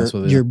gonna be honest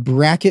with you. your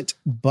bracket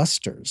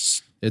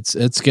busters.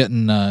 It's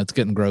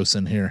getting gross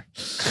in here.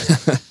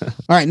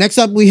 All right, next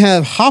up we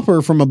have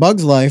Hopper from A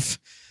Bug's Life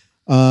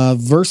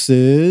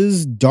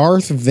versus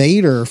Darth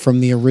Vader from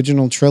the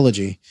original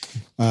trilogy.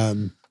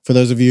 For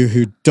those of you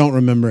who don't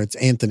remember, it's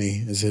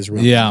Anthony is his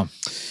real name. Yeah.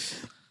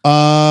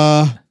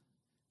 I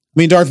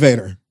mean Darth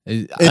Vader.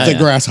 It's a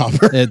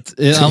grasshopper.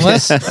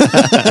 Unless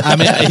I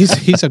mean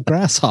he's a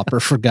grasshopper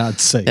for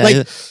God's sake. Yeah,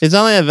 Like- he's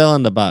only a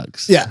villain to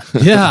bugs. Yeah.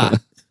 Yeah.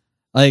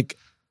 Like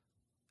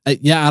I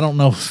don't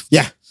know.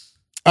 Yeah.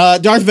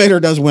 Darth Vader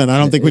does win. I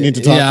don't think we need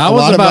to talk Yeah, a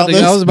lot about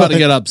this. I was about to but,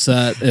 get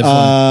upset if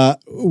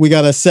we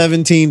got a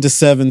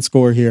 17-7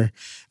 score here.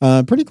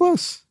 Pretty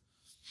close.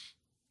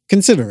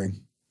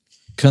 Considering.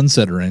 All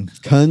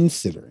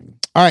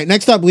right,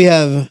 next up we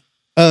have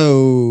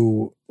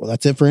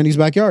that's it for Andy's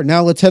backyard.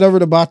 Now let's head over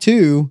to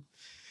Batu,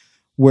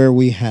 where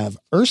we have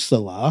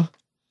Ursula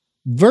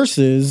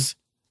versus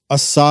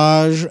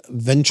Asajj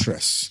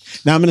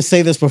Ventress. Now I'm going to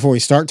say this before we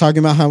start talking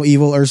about how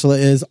evil Ursula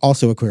is.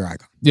 Also a queer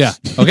icon. Yeah.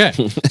 Okay.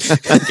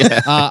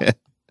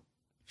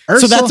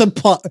 So that's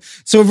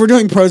so if we're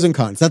doing pros and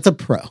cons, that's a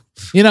pro.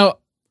 You know,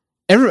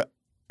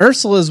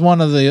 Ursula is one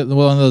of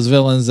those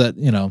villains that,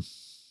 you know,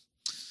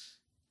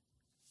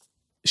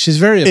 she's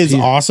very Is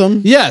appealing.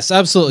 awesome. Yes,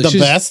 absolutely. The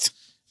best.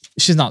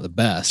 She's not the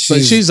best,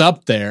 but she's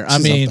up there. I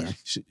she's mean, up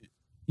there.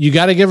 you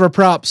got to give her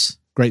props.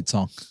 Great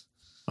song.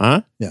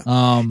 Huh? Yeah.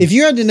 If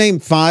you had to name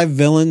 5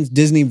 villains,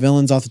 Disney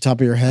villains off the top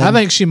of your head, I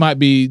think she might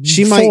be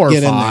she 4 might or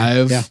get 5.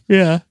 in there.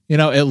 Yeah. You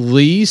know, at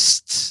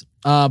least.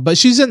 But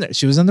she's in there.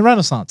 She was in the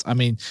Renaissance. I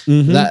mean,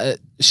 Mhm. that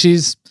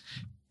she's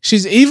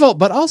evil,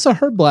 but also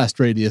her blast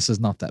radius is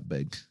not that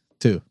big,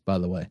 too. By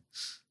the way.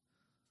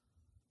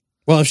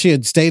 Well, if she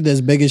had stayed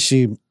as big as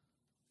she,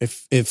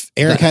 if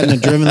Eric hadn't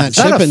have driven that Is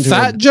that ship a into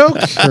fat her, joke?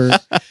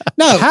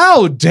 no,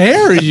 How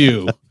dare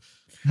you?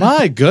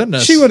 My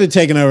goodness. she would have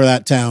taken over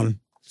that town.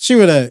 She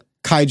would have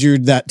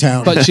kaiju'd that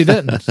town. But she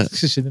didn't.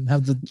 She didn't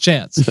have the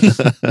chance.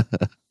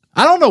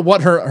 I don't know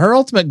what her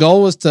ultimate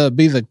goal was to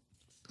be the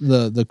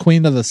the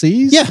queen of the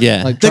seas. Yeah.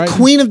 Yeah. like The Triton?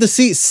 queen of the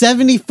sea.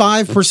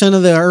 75%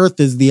 of the earth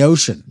is the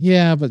ocean.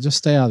 Yeah, but just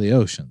stay out of the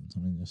ocean. I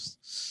mean, just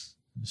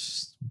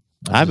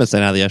I've been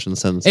staying out of the ocean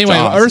since. anyway.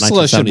 Jaws,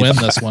 Ursula should win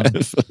this one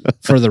 1975.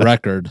 for the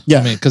record. Yeah.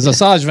 I mean, because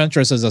Asajj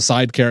Ventress is a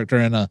side character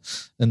in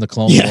the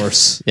Clone Yeah.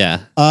 Wars.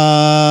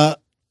 Yeah.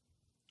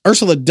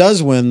 Ursula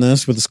does win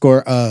this with a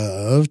score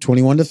of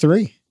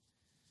 21-3.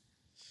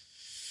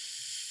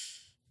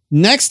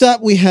 Next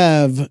up, we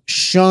have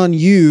Shan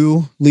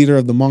Yu, leader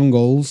of the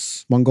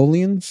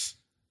Mongolians.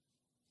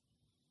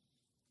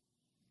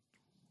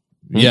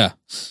 Yeah,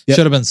 Yep.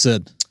 should have been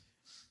Sid.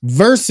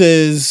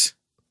 Versus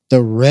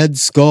the Red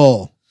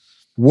Skull.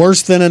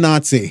 Worse than a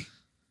Nazi.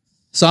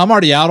 So I'm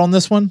already out on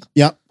this one.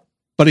 Yep.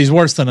 But he's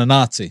worse than a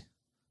Nazi.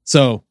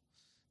 So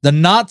the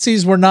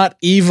Nazis were not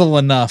evil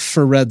enough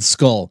for Red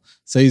Skull.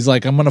 So he's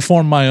like, I'm going to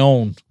form my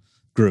own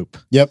group.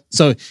 Yep.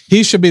 So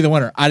he should be the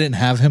winner. I didn't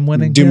have him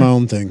winning. Do here. my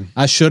own thing.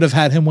 I should have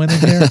had him winning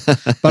here.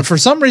 But for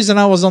some reason,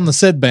 I was on the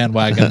Sid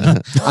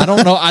bandwagon. I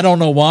don't know. I don't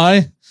know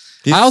why.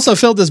 I also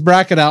filled this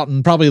bracket out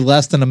in probably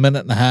less than a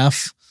minute and a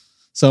half.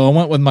 So I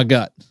went with my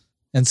gut.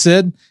 And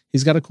Sid,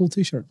 he's got a cool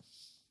t-shirt.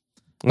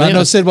 Well, I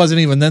know Sid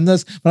wasn't even in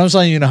this, but I'm just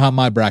letting you know how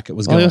my bracket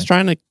was Well, going. he was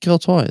trying to kill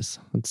toys.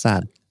 It's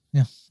sad.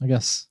 Yeah, I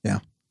guess.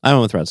 I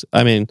went with Red.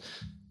 I mean,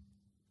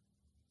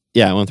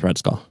 yeah, I went with Red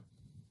Skull.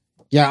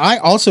 Yeah, I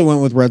also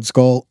went with Red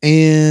Skull,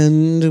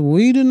 and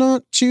we did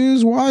not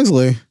choose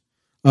wisely.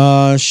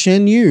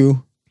 Shen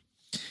Yu.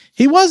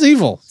 He was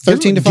evil.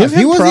 13 to 5. Give him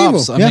He was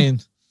props. evil, I yeah.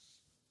 mean,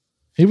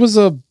 he was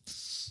a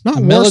Not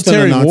worse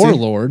military than a Nazi.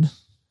 warlord.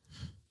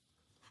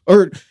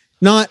 Or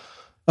not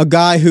a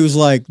guy who's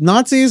like,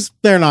 Nazis,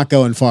 they're not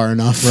going far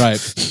enough.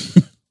 Right.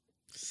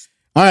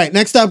 All right,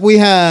 next up we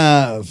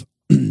have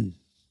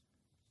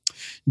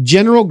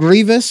General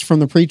Grievous from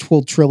the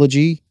prequel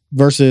trilogy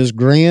versus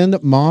Grand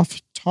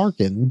Moff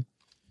Tarkin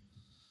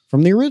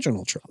from the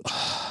original trilogy.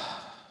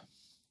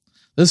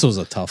 This was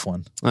a tough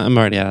one. I'm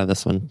already out of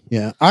this one.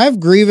 Yeah, I have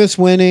Grievous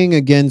winning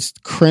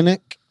against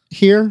Krennic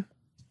here.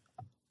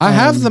 I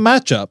have the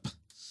matchup.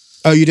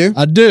 Oh, you do?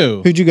 I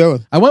do. Who'd you go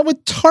with? I went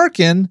with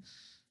Tarkin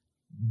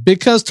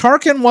because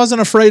Tarkin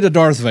wasn't afraid of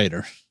Darth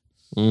Vader.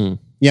 Mm.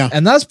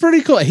 And that's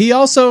pretty cool. He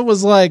also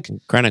was like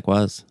Krennic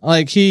was.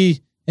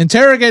 he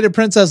interrogated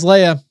Princess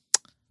Leia.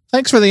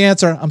 Thanks for the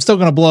answer. I'm still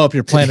going to blow up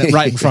your planet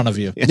right in front of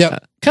you.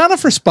 Yep. Kind of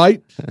for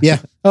spite. Yeah.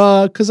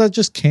 Because I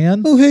just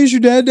can. Oh, hey, is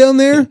your dad down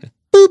there?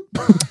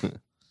 Boop.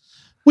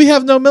 We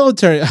have no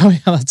military. Oh, yeah,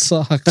 that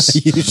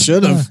sucks. You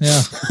should have.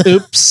 Yeah.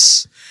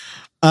 Oops.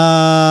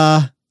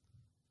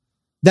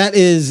 That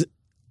is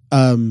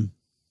our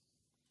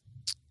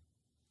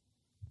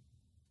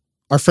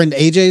friend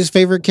AJ's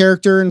favorite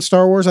character in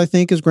Star Wars, I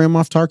think, is Grand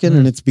Moff Tarkin,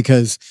 and it's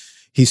because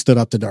he stood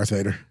up to Darth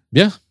Vader.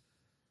 Yeah.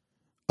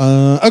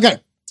 Okay.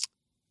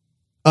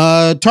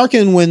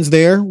 Tarkin wins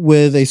there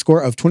with a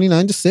score of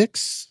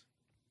 29-6.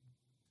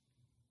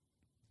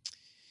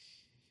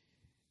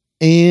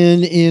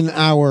 And in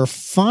our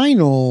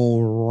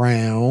final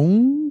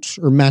round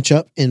or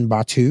matchup in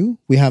Batuu,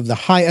 we have the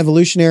High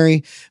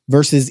Evolutionary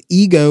versus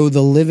Ego,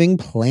 the Living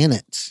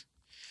Planet.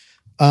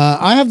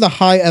 I have the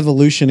High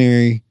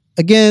Evolutionary.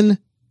 Again,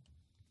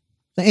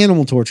 the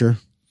animal torture.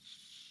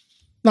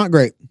 Not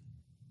great.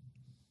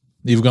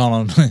 You've gone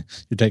on,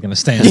 you're taking a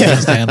stand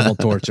against animal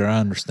torture. I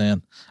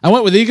understand. I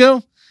went with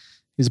Ego.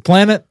 He's a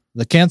planet,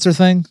 the cancer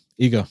thing,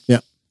 Ego.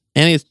 And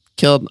he's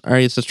killed or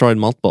he's destroyed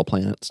multiple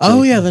planets. too.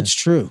 Oh, yeah, that's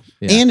true.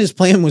 Yeah. And his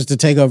plan was to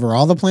take over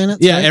all the planets?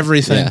 Yeah, right?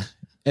 everything.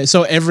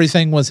 So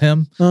everything was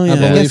him, Oh, yeah. I I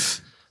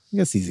believe.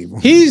 guess he's evil.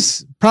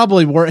 He's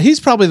probably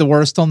the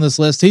worst on this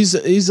list. He's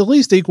at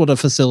least equal to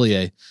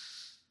Facilier.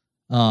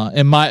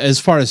 As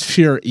far as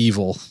pure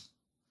evil.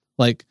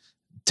 Like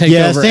take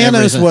over Thanos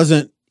everything.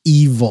 wasn't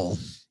evil.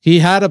 He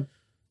was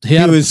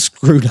was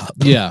screwed up.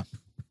 yeah.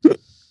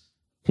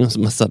 He was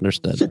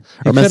misunderstood or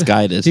coulda-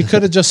 misguided. He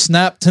could have just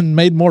snapped and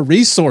made more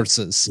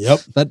resources. Yep.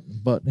 But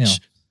you know.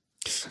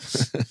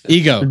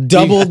 Ego.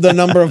 Doubled the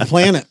number of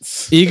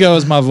planets. Ego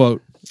is my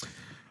vote.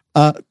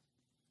 Yeah, me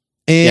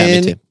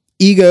And too.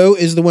 Ego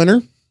is the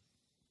winner.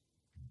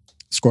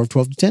 Score of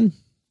 12-10.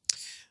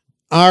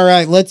 All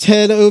right, let's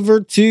head over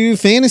to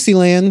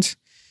Fantasyland,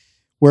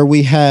 where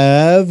we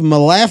have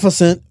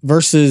Maleficent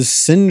versus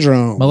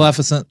Syndrome.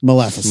 Maleficent.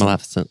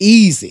 Maleficent.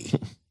 Easy.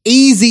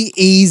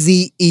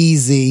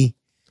 Easy.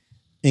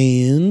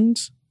 And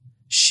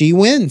she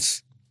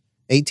wins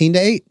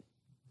 18-8.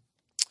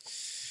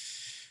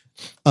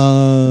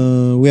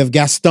 We have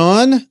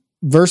Gaston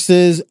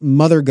versus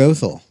Mother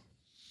Gothel.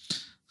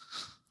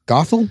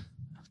 Gothel?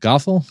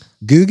 Gothel.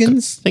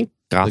 Googans? I think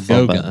Gothel.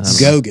 The but, Gogans.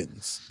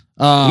 Gogans.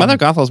 Mother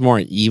Gothel's more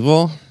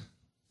evil,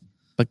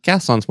 but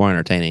Gaston's more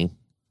entertaining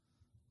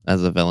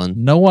as a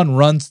villain. No one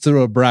runs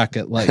through a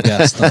bracket like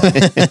Gaston.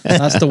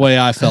 That's the way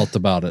I felt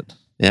about it.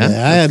 Yeah.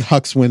 Yeah, I had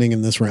Hux winning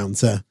in this round,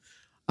 so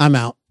I'm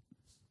out.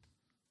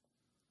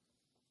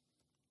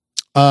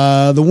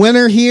 The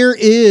winner here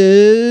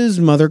is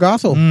Mother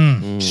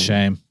Gothel,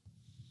 Shame.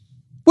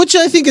 which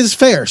I think is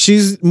fair.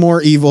 She's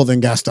more evil than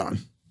Gaston.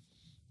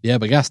 Yeah,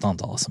 but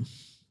Gaston's awesome.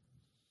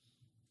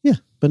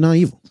 but not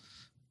evil.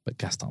 But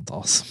Gaston's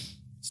awesome.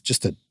 It's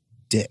just a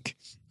dick.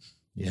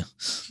 Yeah.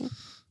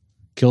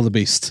 Kill the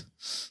beast.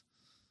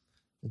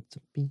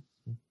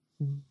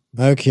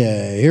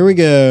 Okay, here we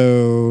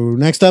go.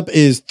 Next up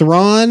is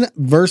Thrawn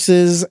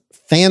versus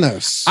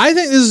Thanos. I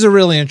think this is a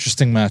really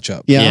interesting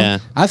matchup. Yeah.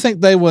 I think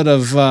they would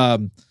have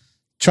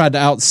tried to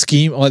out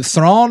scheme. Like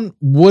Thrawn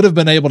would have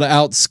been able to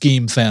out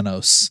scheme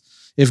Thanos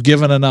if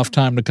given enough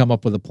time to come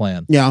up with a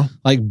plan. Yeah.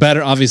 Like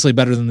obviously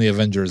better than the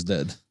Avengers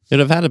did. You'd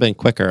have had to been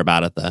quicker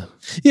about it, though.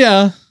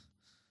 Yeah.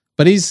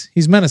 But he's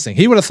menacing.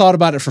 He would have thought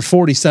about it for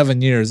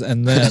 47 years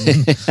and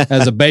then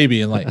as a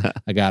baby and like,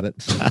 I got it.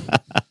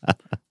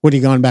 Would he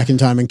gone back in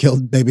time and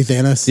killed baby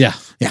Thanos? Yeah.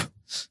 Yeah.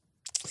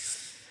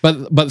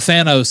 But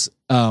Thanos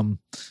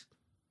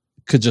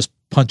could just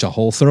punch a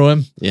hole through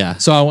him. Yeah.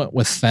 So I went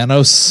with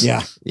Thanos.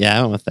 Yeah. Yeah,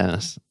 I went with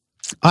Thanos.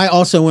 I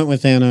also went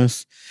with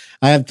Thanos.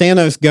 I have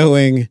Thanos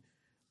going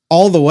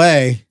all the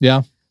way.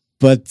 Yeah.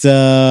 But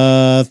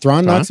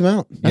Thrawn knocks him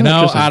out. You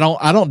know, I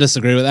don't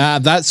disagree with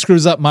that. That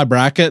screws up my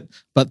bracket,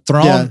 but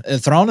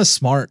Thrawn is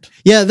smart.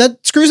 Yeah,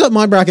 that screws up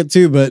my bracket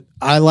too, but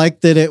I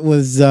like that it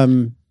was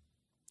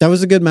that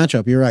was a good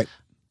matchup. You're right.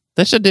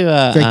 They should do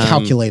a Very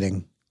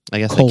calculating. I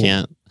guess Cold. they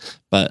can't,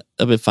 but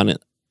it'll be fun.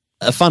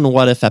 A fun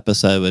what if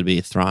episode would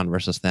be Thrawn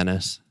versus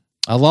Thanos.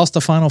 I lost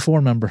a Final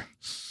Four member.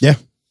 Yeah.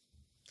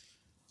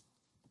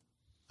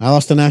 I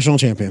lost the national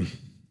champion.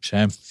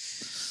 Shame.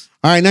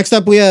 All right, next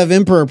up we have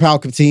Emperor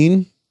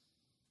Palpatine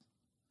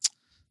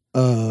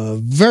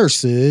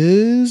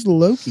versus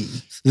Loki.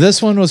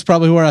 This one was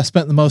probably where I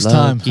spent the most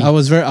time. Loki. I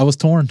was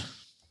torn.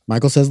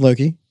 Michael says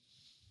Loki.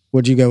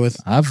 What'd you go with?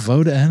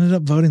 Ended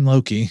up voting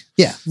Loki.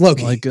 Yeah,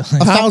 Loki. Like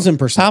 1,000%.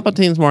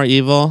 Palpatine's more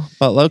evil,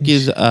 but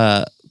Loki's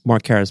more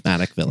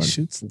charismatic he villain.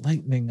 shoots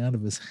lightning out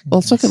of his hand.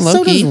 Well, so can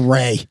So does Loki.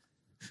 Ray.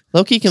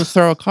 Loki can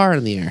throw a car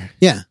in the air.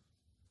 Yeah.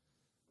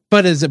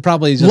 But is it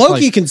probably just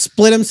Loki can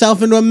split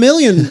himself into 1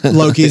 million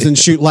Lokis and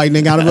shoot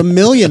lightning out of 1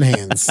 million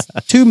hands.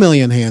 2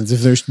 million hands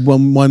if there's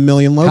 1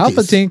 million Lokis.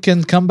 Palpatine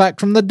can come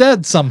back from the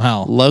dead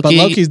somehow. But Loki-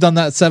 Loki's done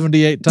that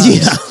 78 times.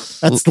 Yeah,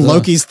 that's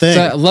Loki's thing.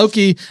 So,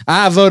 Loki,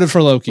 I voted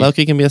for Loki.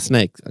 Loki can be a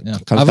snake. Yeah.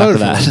 Comes I back to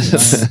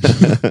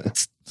voted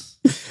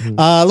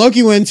that.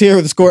 Loki wins here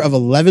with a score of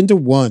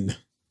 11-1.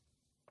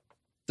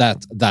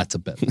 That's a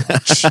bit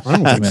much. I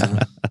don't think so.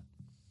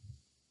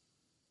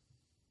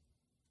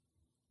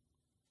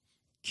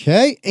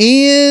 Okay,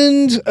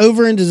 and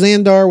over into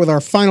Xandar with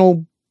our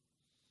final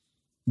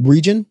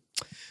region.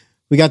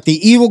 We got the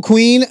Evil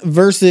Queen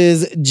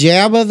versus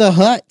Jabba the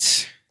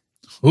Hutt.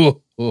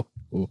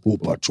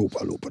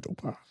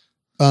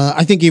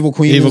 I think Evil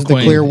Queen is the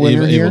clear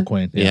winner here. Evil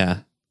Queen. Yeah.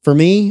 For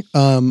me,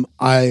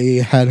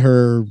 I had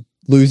her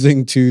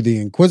losing to the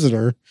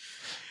Inquisitor,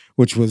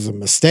 which was a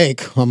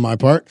mistake on my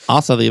part.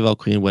 Also, the Evil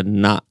Queen would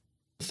not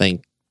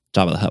think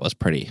Jabba the Hutt was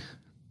pretty.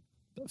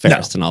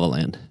 Fairest in all the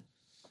land.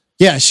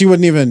 Yeah, she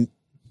wouldn't even.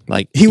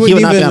 Like He wouldn't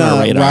would not even be on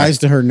her radar. rise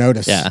to her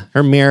notice. Yeah,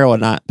 her mirror would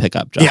not pick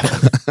up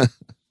Jabba.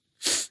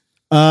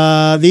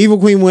 The Evil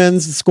Queen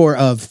wins the score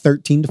of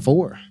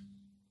 13-4.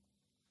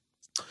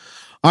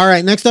 All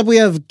right, next up we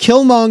have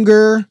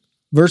Killmonger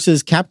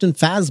versus Captain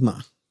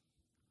Phasma.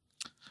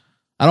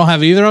 I don't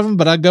have either of them,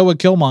 but I'd go with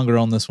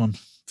Killmonger on this one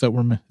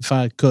if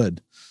I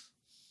could.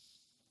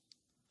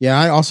 Yeah,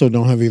 I also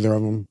don't have either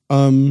of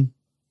them.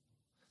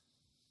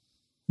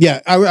 Yeah,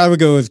 I would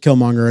go with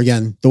Killmonger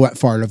again, the wet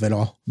fart of it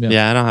all.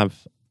 Yeah, I don't have.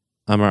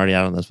 I'm already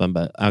out on this one,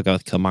 but I'll go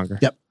with Killmonger.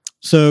 Yep.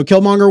 So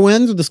Killmonger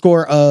wins with a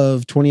score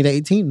of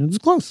 20-18. It was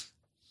close.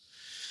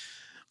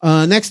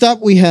 Next up,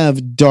 we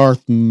have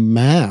Darth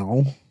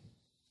Maul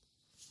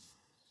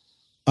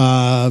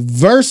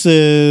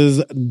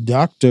versus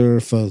Dr.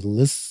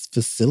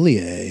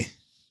 Facilier.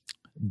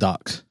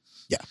 Doc.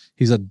 Yeah.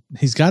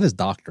 He's got his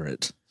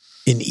doctorate.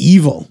 In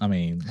evil. I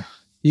mean,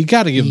 you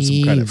got to give him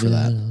some credit for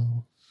that.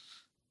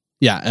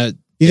 Yeah.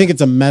 You think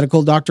it's a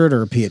medical doctorate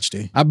or a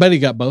PhD? I bet he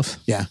got both.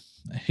 Yeah.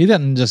 He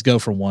didn't just go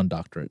for one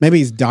doctorate. Maybe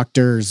he's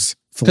doctor's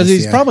Because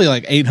he's Felicia. probably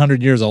like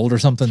 800 years old or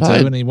something too,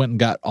 Right. and he went and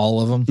got all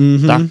of them.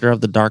 Mhm. Doctor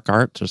of the Dark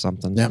Arts or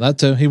something. Yeah. That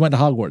too. He went to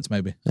Hogwarts,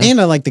 maybe. And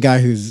I like the guy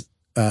who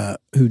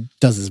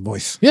does his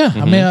voice. Yeah,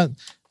 I mean,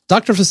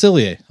 Dr.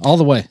 Facilier, all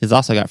the way. He's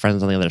also got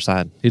friends on the other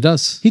side. He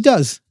does. He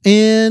does.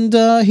 And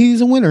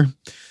he's a winner.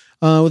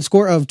 With a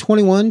score of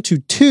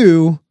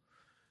 21-2.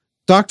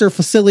 Dr.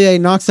 Facilier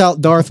knocks out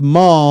Darth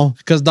Maul.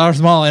 Because Darth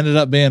Maul ended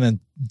up being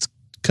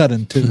cut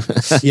in two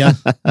Yeah.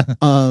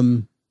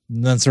 and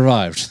then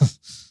survived.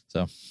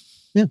 So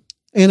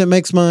And it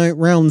makes my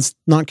rounds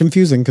not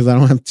confusing because I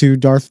don't have two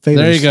Darth Vaders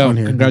there you go. on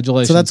here.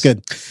 Congratulations. So that's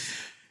good.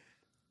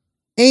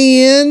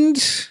 And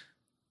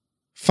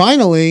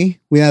finally,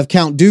 we have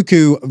Count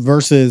Dooku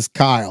versus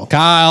Kyle.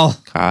 Kyle.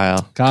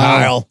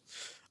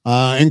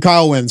 And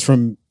Kyle wins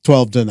from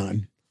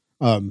 12-9.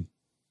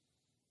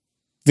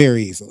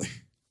 Very easily.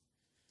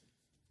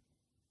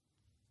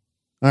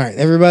 All right,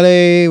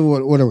 everybody.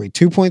 What are we?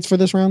 2 points for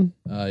this round?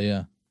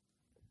 Yeah.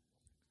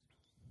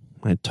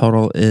 My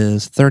total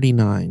is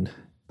 39.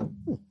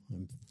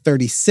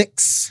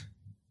 36.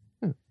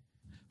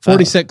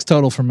 46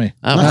 total for me.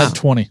 Oh, I wow. had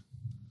 20.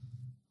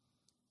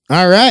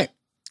 All right.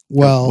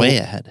 Well, way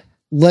ahead.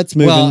 let's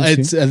move Well,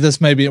 into... it's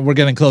this maybe we're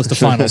getting close to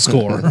final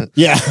score.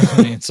 Yeah.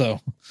 I mean, so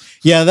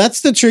Yeah,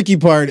 that's the tricky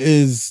part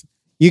is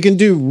you can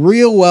do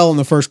real well in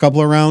the first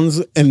couple of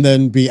rounds and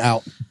then be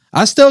out.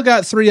 I still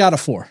got 3 out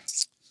of 4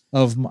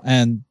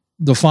 and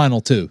the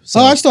final 2. So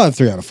I still have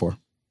 3 out of 4.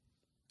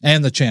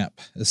 and the champ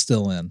is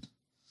still in.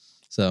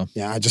 So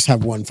Yeah, I just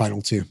have one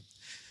final 2,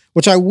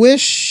 which I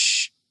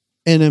wish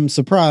and am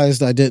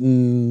surprised I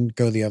didn't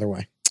go the other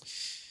way.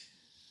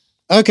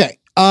 Okay.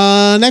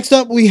 Next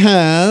up we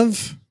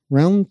have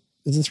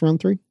is this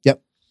round 3?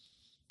 Yep.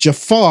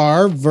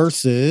 Jafar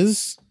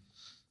versus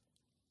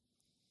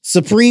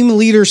Supreme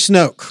Leader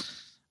Snoke.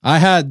 I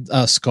had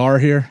Scar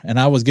here, and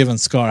I was given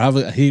Scar.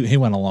 He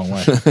went a long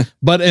way,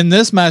 but in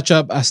this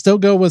matchup, I still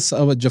go with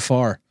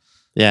Jafar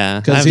Yeah.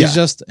 because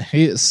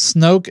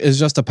Snoke is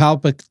just a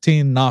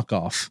Palpatine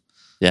knockoff.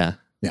 Yeah.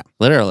 Yeah.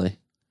 Literally.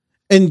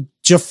 And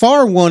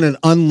Jafar wanted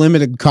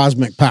unlimited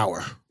cosmic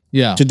power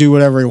Yeah. to do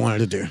whatever he wanted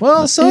to do.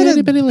 Well, so Itty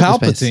did bitty little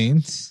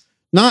Palpatine.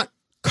 Not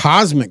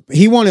cosmic.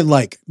 He wanted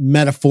like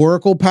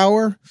metaphorical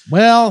power.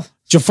 Well,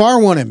 Jafar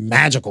wanted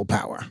magical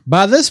power.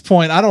 by this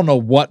point, I don't know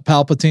what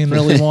Palpatine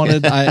really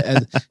wanted.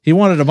 He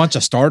wanted a bunch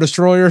of Star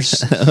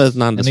Destroyers, It was and he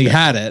nondescript.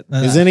 had it.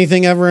 Is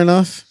anything ever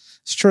enough?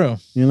 It's true.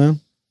 You know?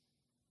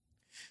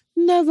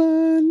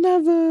 Never,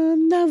 never,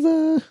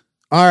 never.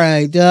 All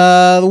right.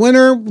 The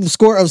winner,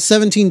 score of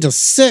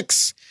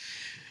 17-6.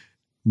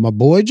 My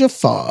boy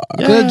Jafar.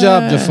 Yeah. Good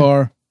job,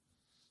 Jafar.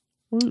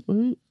 Woot,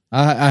 woot.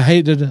 I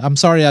hated. I'm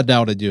sorry, I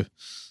doubted you.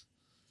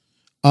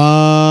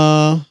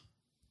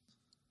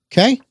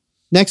 Okay.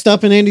 Next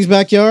up in Andy's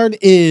backyard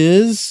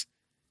is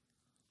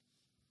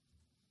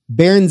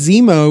Baron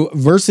Zemo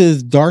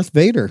versus Darth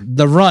Vader.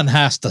 The run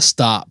has to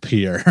stop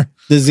here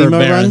The for Zemo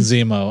Baron run?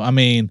 Zemo. I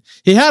mean,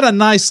 he had a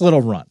nice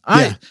little run.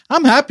 Yeah.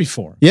 I'm happy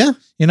for him. Yeah.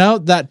 You know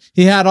that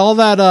he had all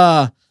that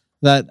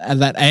that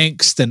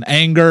angst and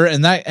anger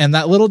and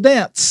that little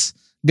dance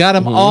got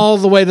him all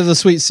the way to the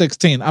Sweet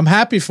 16. I'm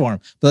happy for him,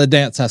 but the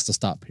dance has to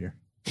stop here.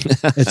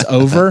 It's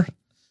over.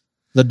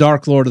 The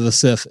Dark Lord of the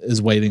Sith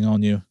is waiting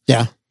on you.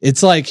 Yeah.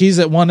 It's like he's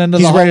at one end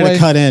of He's the ready hallway. to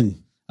cut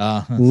in.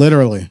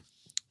 Literally.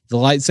 The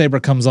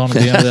lightsaber comes on at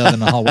the end of the other in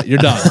the hallway. You're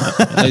done.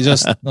 They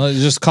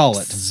just call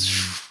it.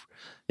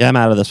 Yeah, I'm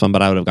out of this one,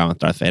 but I would have gone with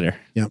Darth Vader.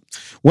 Yep.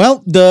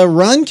 Well, the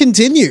run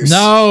continues.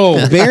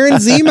 No. Baron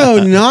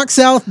Zemo knocks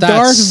out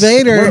Darth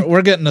Vader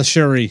We're getting a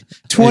Shuri.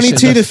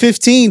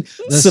 22-15.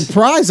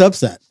 Surprise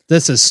upset.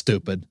 This is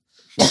stupid.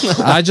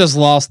 I just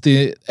lost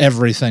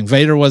everything.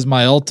 Vader was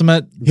my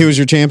ultimate. He was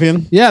your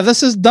champion. Yeah,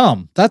 this is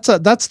dumb.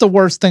 That's the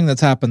worst thing that's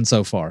happened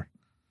so far.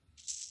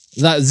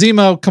 That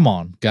Zemo, come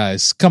on,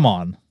 guys. Come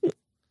on. All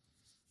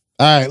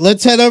right,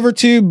 let's head over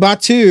to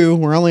Batu.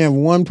 We only have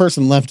one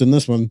person left in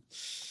this one.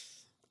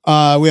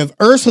 We have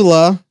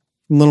Ursula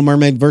from Little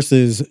Mermaid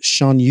versus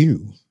Shan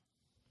Yu.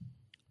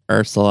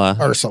 Ursula.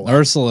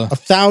 Ursula.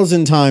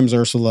 1,000 times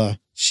Ursula.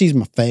 She's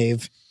my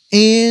fave.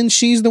 And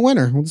she's the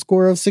winner with a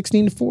score of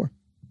 16-4.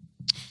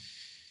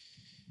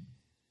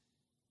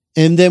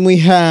 And then we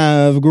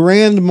have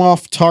Grand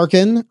Moff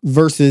Tarkin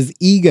versus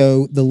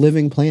Ego, the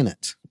Living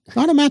Planet.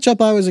 Not a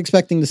matchup I was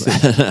expecting to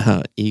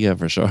see. Ego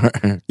for sure.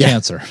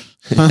 Cancer.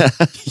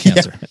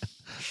 Cancer.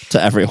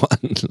 To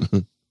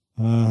everyone.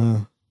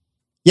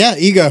 Yeah,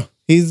 Ego.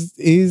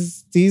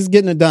 He's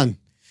getting it done.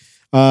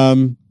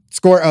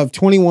 Score of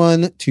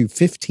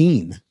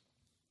 21-15.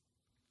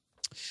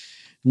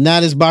 And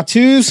that is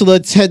Batu. So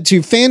let's head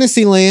to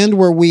Fantasyland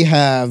where we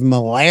have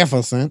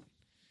Maleficent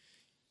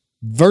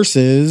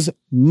versus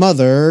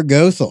Mother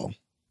Gothel.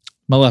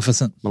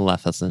 Maleficent.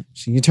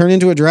 She can turn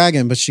into a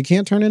dragon, but she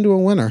can't turn into a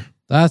winner.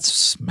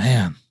 That's,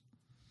 man.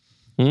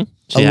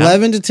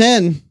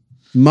 11-10.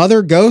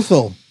 Mother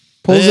Gothel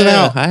pulls it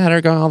out. I had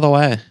her going all the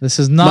way. This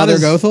is not Mother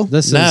Gothel?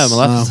 This No, is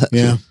Maleficent.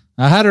 Yeah.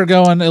 I had her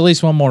going at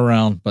least one more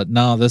round, but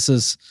no, this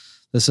is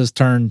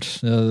turned.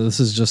 This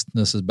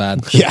is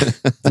bad. Yeah.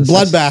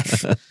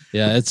 Bloodbath.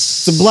 Yeah,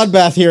 it's It's a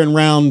bloodbath here in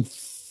round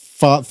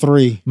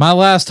 3. My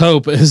last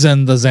hope is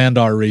in the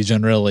Xandar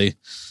region, really,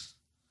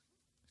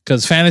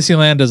 because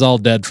Fantasyland is all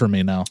dead for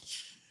me now.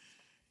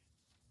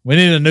 We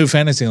need a new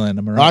Fantasyland.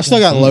 Am I right? I still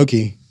got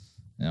Loki.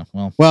 Yeah,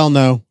 well, Well,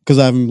 no, because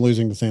I'm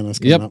losing to Thanos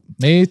coming yep, up.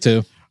 me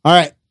too. All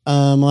right.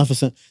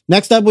 Maleficent.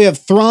 Next up, we have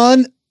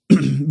Thrawn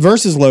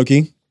versus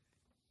Loki.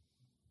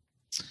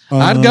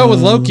 I'd go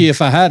with Loki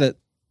if I had it.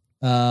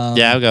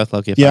 Yeah, I'll go with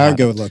Loki. Yeah, I'd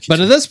go with Loki. But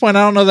at this point,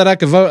 I don't know that I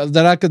could vote.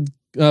 That I could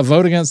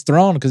vote against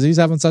Thrawn because he's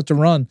having such a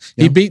run.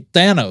 Yeah. He beat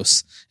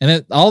Thanos,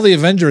 and all the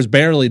Avengers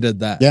barely did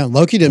that. Yeah,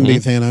 Loki didn't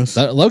beat Thanos.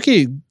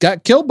 Loki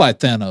got killed by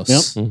Thanos.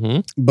 Yep. Mm-hmm.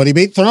 But he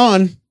beat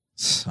Thrawn.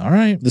 All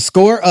right. The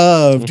score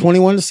of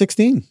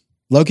 21-16.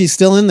 Loki's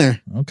still in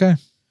there. Okay.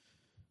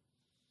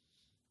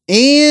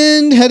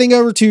 And heading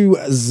over to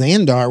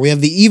Xandar, we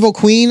have the Evil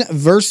Queen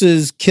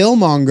versus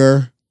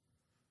Killmonger.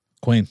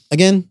 Queen.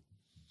 Again,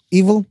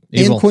 evil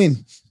Evil. and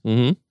Queen.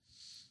 Mm-hmm.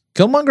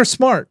 Killmonger's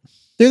smart.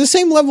 They're the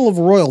same level of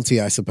royalty,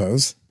 I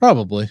suppose.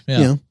 Probably.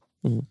 Yeah.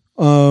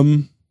 Yeah.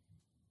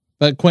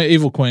 But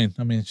Evil Queen.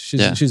 I mean,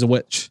 she's a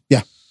witch.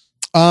 Yeah.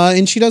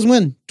 And she does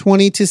win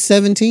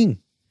 20-17.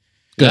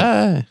 Good.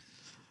 Yeah.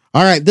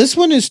 All right. This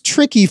one is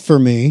tricky for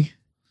me.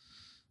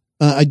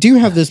 I do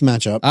have this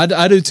matchup.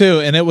 I do too,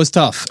 and it was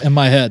tough in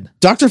my head.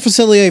 Dr.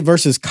 Facilier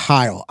versus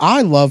Kyle.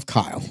 I love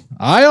Kyle.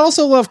 I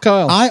also love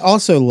Kyle. I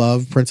also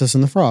love Princess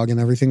and the Frog and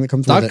everything that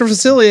comes with Dr. it.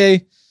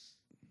 Facilier,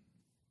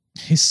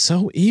 he's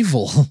so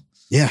evil.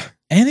 Yeah.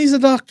 And he's a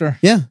doctor.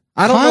 Yeah.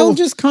 I don't Kyle know.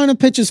 just kind of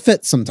pitches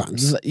fits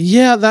sometimes.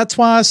 Yeah, that's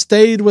why I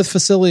stayed with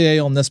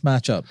Facilier on this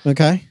matchup.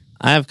 Okay.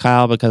 I have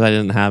Kyle because I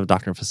didn't have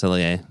Dr.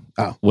 Facilier.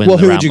 Oh. Win Well,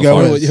 the who round would you go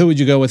before. with? Who would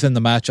you go with in the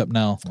matchup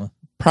now?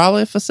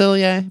 Probably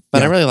Facilier, but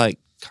Yeah. I really like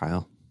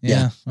Kyle.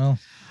 Yeah. Well,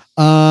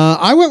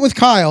 I went with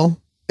Kyle.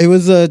 It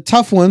was a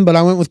tough one, but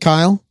I went with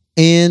Kyle.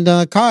 And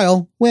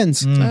Kyle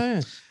wins.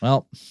 mm,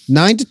 well,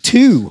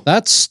 9-2.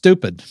 that's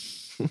stupid.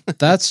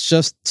 That's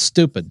just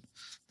stupid.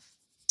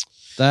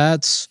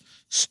 That's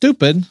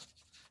stupid.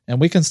 And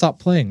we can stop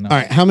playing now. All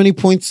right. How many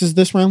points is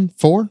this round?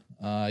 4?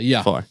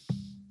 Yeah. 4.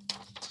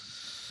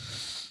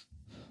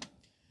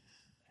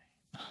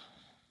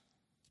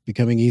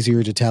 Becoming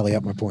easier to tally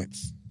up my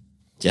points.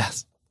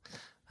 Yes.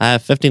 I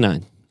have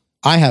 59.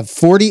 I have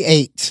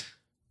 48.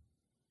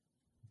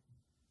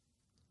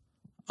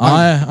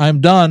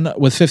 I'm done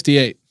with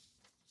 58.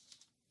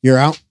 You're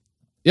out.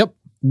 Yep.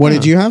 What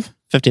did you have?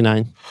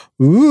 59.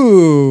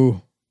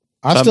 Ooh.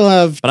 I still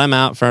have. But I'm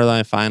out for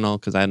my final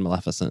because I had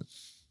Maleficent.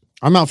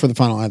 I'm out for the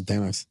final. I have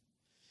Thanos.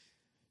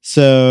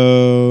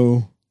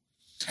 So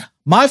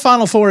My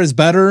final four is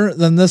better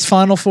than this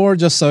final four,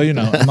 just so you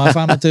know. My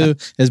final two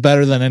is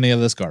better than any of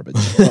this garbage.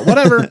 But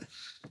whatever.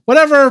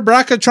 Whatever,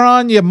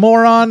 Brackatron, you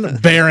moron.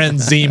 Baron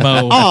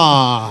Zemo.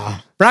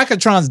 ah.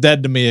 Brackatron's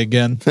dead to me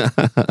again.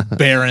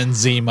 Baron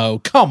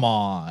Zemo. Come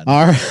on.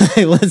 All right,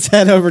 let's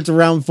head over to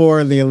round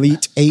 4 of the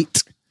Elite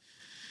 8.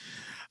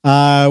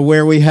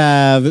 Where we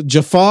have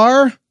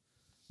Jafar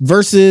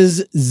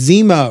versus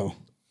Zemo.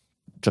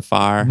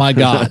 Jafar. My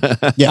God.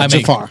 Yeah, I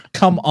mean, Jafar.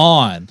 come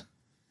on.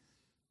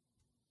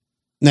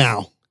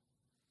 Now,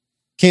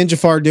 can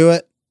Jafar do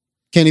it?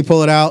 Can he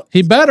pull it out?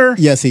 He better.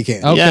 Yes, he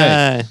can.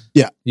 Okay.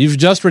 Yay. You've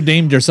just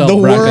redeemed yourself, The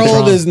Brackatron.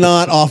 world is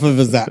not off of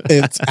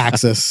its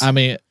axis. I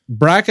mean,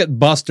 bracket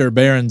buster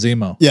Baron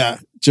Zemo. Yeah,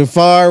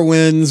 Jafar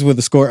wins with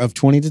a score of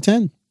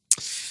 20-10.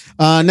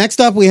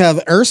 Next up, we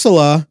have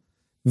Ursula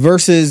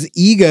versus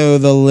Ego,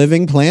 the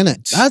Living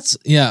Planet. That's,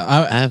 yeah.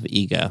 I have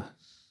Ego.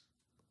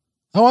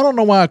 I don't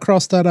know why I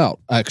crossed that out,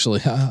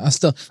 actually. I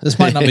still, this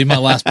might not be my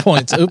last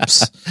points.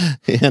 Oops.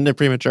 He ended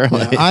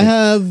prematurely.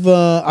 Yeah,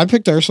 I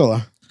picked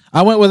Ursula.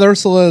 I went with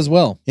Ursula as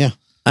well.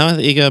 I'm with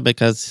Ego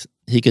because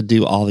he could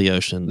do all the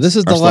oceans. This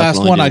is the Ursula can last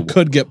only one do I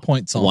could get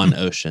points on. One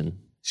ocean.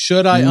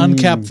 Should I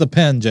uncap the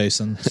pen,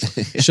 Jason?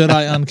 Should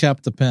I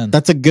uncap the pen?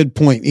 That's a good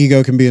point.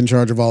 Ego can be in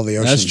charge of all the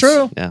oceans. That's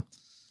true. Yeah.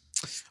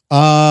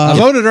 I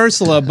voted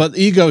Ursula, but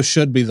Ego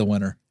should be the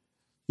winner.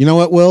 You know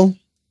what, Will?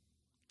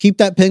 Keep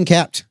that pin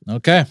capped.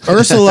 Okay.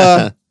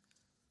 Ursula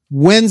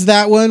wins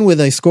that one with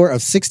a score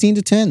of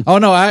 16-10. Oh,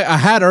 no, I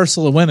had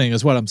Ursula winning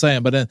is what I'm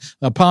saying. But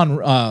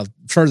upon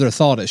further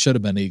thought, it should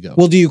have been Ego.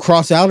 Well, do you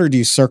cross out or do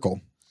you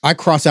circle? I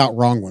cross out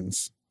wrong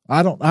ones.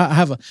 I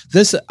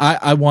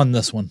won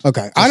this one.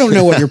 Okay. I don't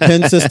know what your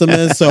pin system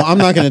is, so I'm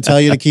not going to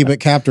tell you to keep it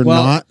capped or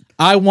Well, not.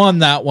 I won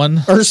that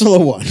one. Ursula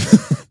won.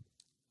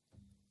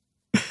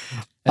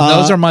 And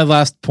those are my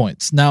last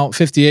points. Now,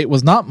 58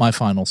 was not my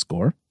final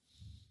score.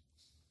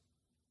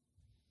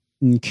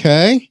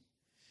 Okay.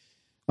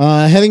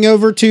 Heading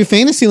over to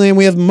Fantasyland,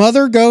 we have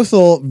Mother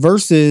Gothel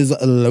versus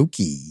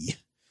Loki.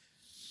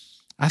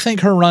 I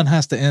think her run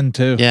has to end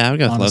too. Yeah, I would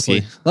go with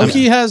honestly. Loki.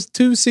 Loki has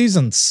 2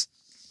 seasons.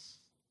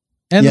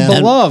 And Yeah.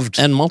 beloved.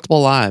 And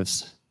multiple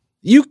lives.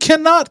 You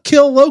cannot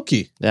kill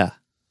Loki. Yeah.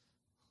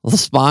 We'll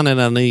spawn in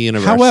a new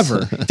universe.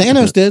 However,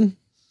 Thanos did.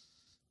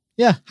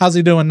 yeah, how's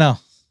he doing now?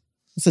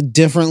 It's a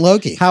different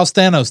Loki. How's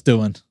Thanos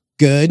doing?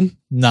 Good.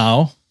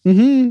 No.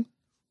 Mm-hmm.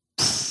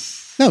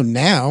 No,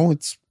 now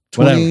it's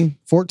Whatever.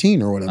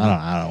 2014 or whatever.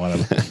 I don't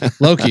know, whatever.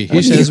 Loki,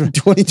 his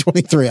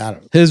 2023. I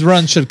don't know. his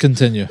run should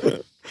continue.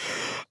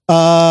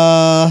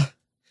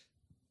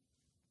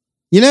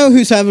 You know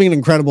who's having an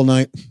incredible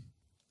night?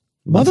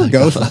 Mother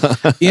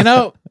Gothel. You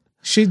know,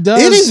 she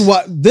does. It is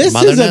what this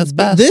Mother is knows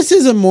best. this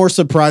is a more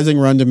surprising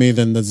run to me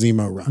than the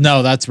Zemo run.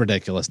 No, that's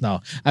ridiculous.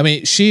 No. I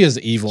mean, she is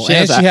evil. She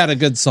and has she a- had a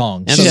good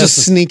song. and She's So-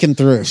 just sneaking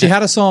through. she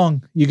had a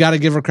song. You got to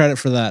give her credit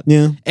for that.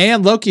 Yeah.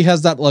 And Loki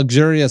has that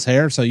luxurious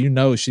hair, so you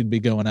know she'd be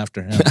going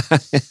after him.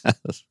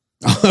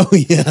 Oh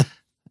yeah.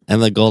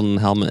 And the golden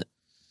helmet.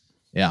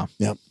 Yeah.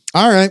 Yep.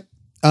 All right.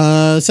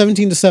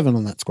 17-7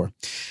 on that score.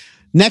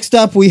 Next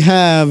up, we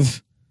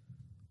have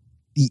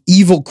the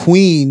Evil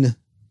Queen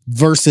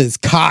versus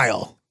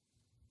Kyle.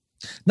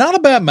 Not a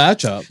bad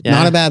matchup. Yeah,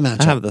 Not a bad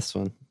matchup. I have this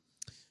one.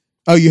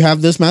 Oh, you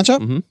have this matchup?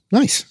 Mhm.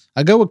 Nice.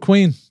 I go with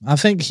Queen. I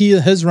think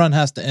his run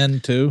has to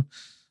end too,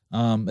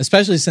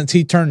 especially since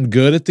he turned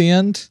good at the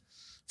end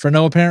for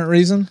no apparent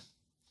reason.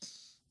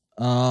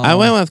 I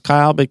went with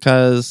Kyle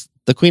because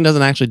the queen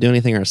doesn't actually do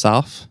anything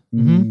herself.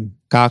 Mhm.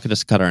 Kyle could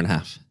just cut her in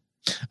half.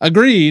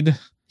 Agreed.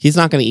 He's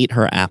not going to eat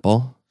her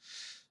apple.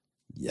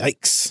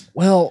 Yikes.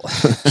 Well,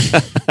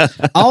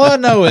 all I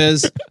know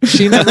is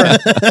she never.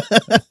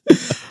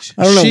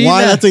 I don't know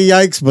why that's a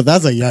yikes, but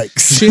that's a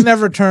yikes. She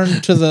never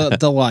turned to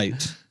the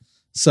light,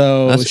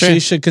 so That's true. she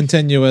should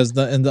continue as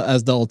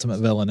the ultimate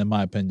villain, in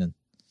my opinion.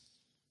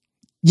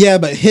 Yeah,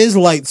 but his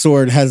light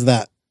sword has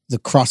the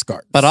cross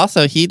guard. But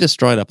also, he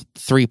destroyed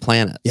 3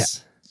 planets. Yeah.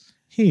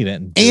 He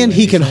didn't, do And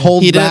he can anything.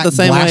 hold He did back it the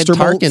same way blaster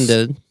Tarkin bolts.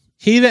 did.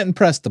 He didn't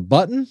press the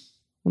button.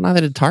 Well,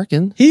 neither did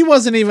Tarkin. He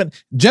wasn't even.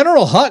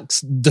 General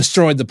Hux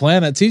destroyed the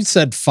planets. He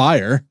said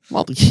fire.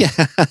 Well, yeah.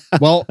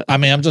 Well, I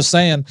mean, I'm just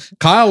saying.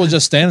 Kyle was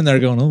just standing there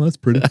going, "Oh, that's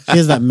pretty." He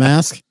has that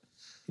mask.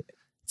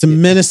 It's a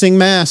menacing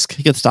mask.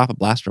 He could stop a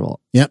blaster bolt.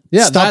 Yep.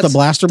 Yeah, Stop the that's-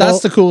 blaster That's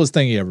bolt. the coolest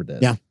thing he ever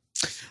did. Yeah.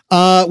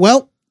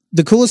 Well,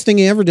 the coolest thing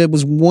he ever did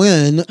was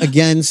win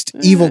against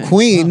Evil Well,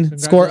 Queen,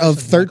 score of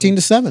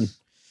congratulations, 13-7.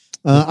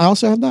 I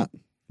also have that.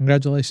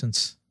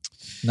 Congratulations.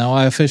 Now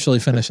I officially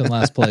finish in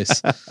last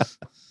place.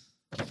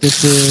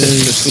 This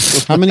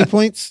is how many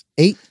points?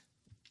 8?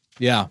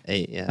 Yeah.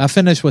 8, yeah. I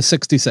finished with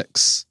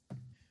 66.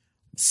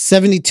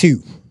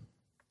 72.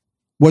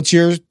 What's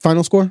your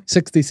final score?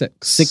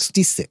 66.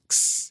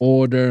 66.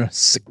 Order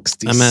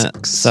 66. I'm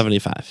at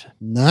 75.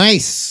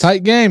 Nice.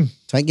 Tight game.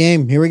 Tight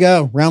game. Here we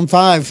go. Round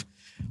 5.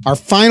 Our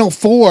final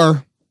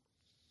 4.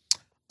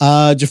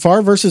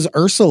 Jafar versus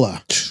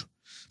Ursula.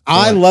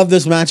 I love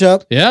this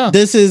matchup. Yeah.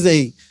 This is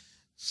a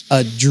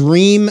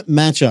dream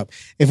matchup.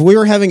 If we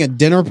were having a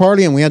dinner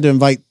party and we had to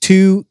invite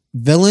 2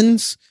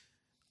 villains,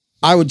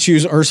 I would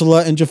choose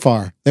Ursula and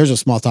Jafar. There's a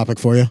small topic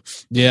for you.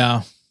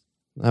 Yeah.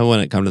 I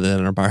wouldn't come to the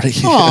dinner party.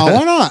 Oh,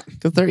 why not?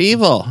 Because they're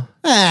evil.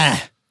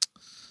 Ah.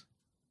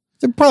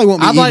 They probably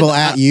won't be evil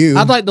at you.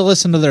 I'd like to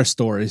listen to their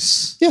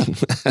stories. Yeah.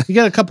 You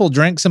get a couple of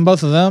drinks in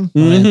both of them. I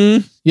mean,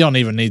 Mhm. you don't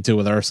even need to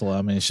with Ursula.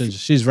 I mean,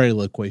 she's very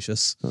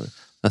loquacious.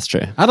 That's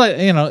true. I'd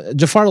like,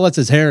 Jafar lets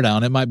his hair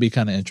down. It might be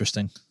kind of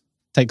interesting.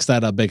 Takes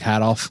that big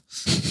hat off.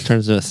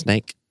 Turns into a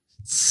snake.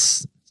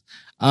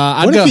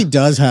 I'd What go. if he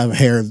does have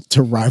hair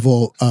to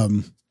rival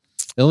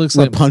It looks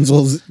like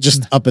Rapunzel's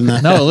just up in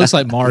that? no. It looks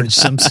like Marge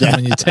Simpson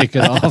when you take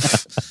it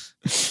off.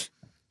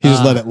 He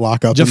just let it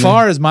lock up. in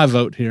Jafar is my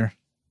vote here.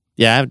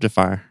 Yeah, I have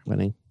Jafar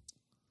winning.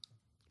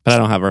 But I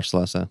don't have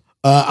Ursula, so. there.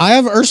 I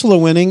have Ursula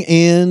winning,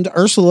 and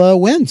Ursula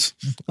wins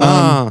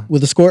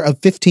with a score of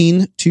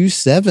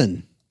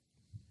 15-7.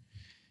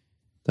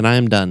 Then I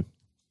am done.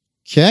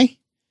 Okay.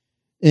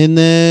 And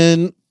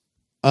then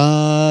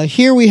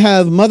here we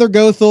have Mother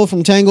Gothel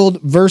from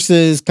Tangled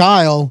versus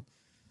Kyle.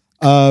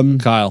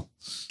 Kyle.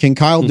 Can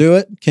Kyle do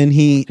it? Can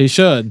he He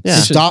should. Yeah.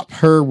 He should stop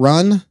her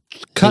run?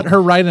 cut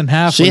her right in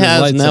half. She with his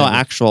has no lightsaber.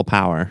 actual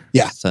power.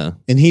 Yeah. So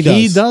And he does.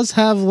 He does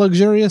have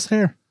luxurious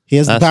hair. He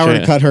has the That's power to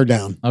true. cut her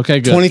down. Okay,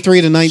 good.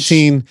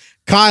 23-19.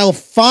 Kyle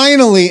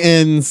finally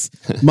ends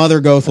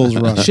Mother Gothel's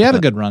run. She had a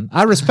good run.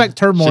 I respect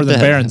her more She than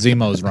did. Baron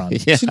Zemo's run.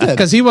 yeah. She did.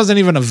 Because he wasn't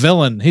even a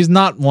villain. He's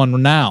not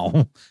one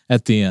now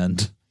at the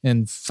end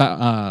in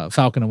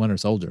Falcon and Winter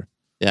Soldier.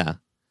 Yeah.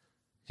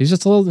 He's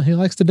just he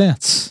likes to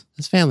dance.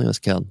 His family was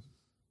killed.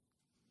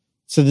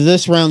 So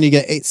this round you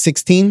get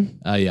 8-16.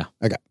 Yeah.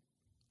 I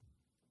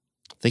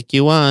think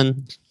you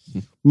won.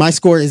 My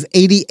score is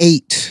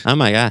 88. Oh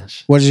my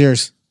gosh. What is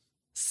yours?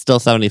 Still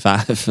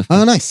 75.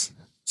 Oh, nice.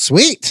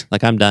 Sweet.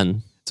 Like I'm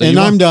done. So And you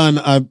I'm want-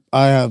 done.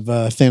 I have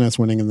Thanos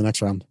winning in the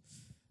next round.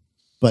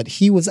 But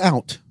he was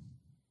out.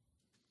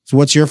 So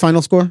what's your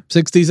final score?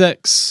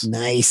 66.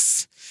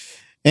 Nice.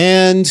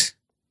 And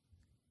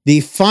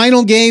the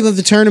final game of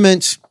the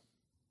tournament,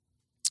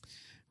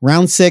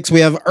 round 6,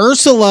 we have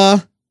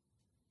Ursula,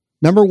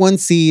 number 1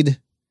 seed,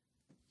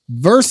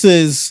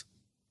 versus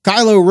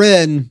Kylo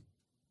Ren,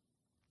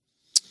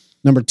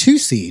 number 2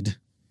 seed.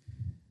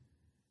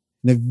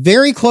 In a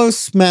very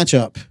close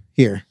matchup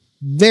here.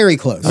 Very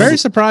close. Very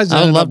surprised. I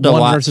would ended love up to 1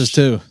 watch- versus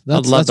 2.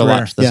 I'd love to rare.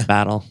 watch this Yeah.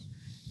 battle.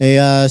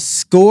 A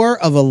score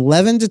of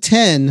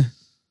 11-10.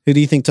 Who do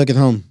you think took it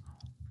home?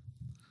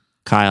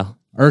 Kyle.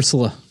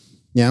 Ursula.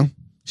 Yeah.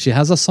 She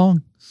has a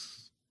song.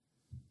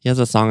 He has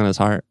a song in his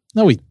heart.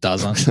 No, he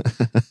doesn't.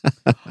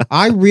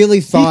 I really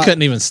He thought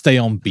couldn't even stay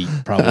on beat,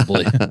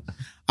 probably.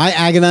 I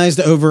agonized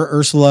over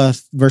Ursula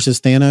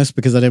versus Thanos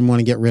because I didn't want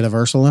to get rid of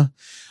Ursula.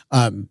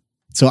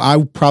 So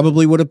I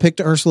probably would have picked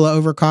Ursula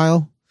over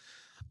Kyle.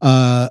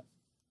 And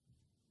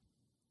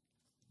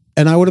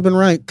I would have been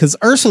right because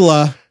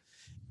Ursula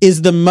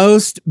is the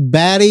most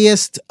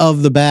baddiest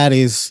of the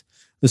baddies.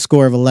 The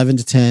score of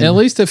 11-10. At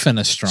least it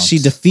finished strong. She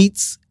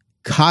defeats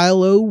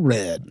Kylo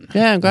Ren.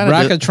 Yeah, I'm glad,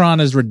 Brackatron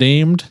is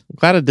redeemed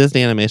glad a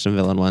Disney animation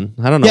villain won.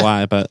 I don't know Yeah.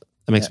 why, but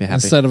it makes me happy.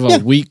 instead of a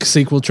weak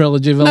sequel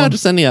trilogy No, villain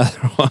just any other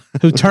one.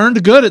 who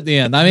turned good at the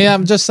end. I mean,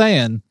 I'm just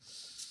saying.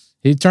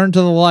 He turned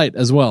to the light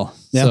as well.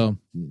 Yeah. So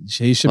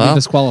he should be Well,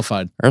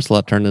 disqualified.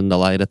 Ursula turned into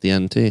light at the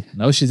end, too.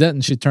 No, she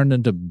didn't. She turned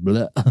into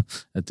bleh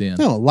at the end.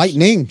 No,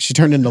 Lightning. She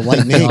turned into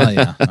Lightning. Oh,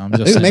 yeah. I'm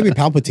just Ooh, saying. maybe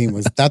Palpatine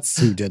was. That's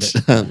who did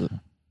it.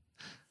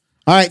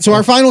 All right. So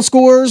our final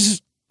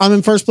scores. I'm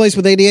in first place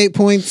with 88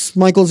 points.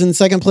 Michael's in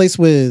second place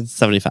with,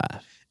 75.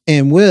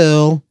 and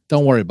Will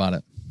Don't worry about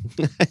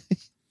it.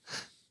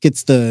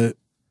 gets the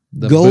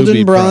The golden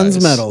booby bronze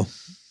prize. medal.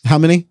 How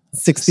many?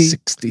 60?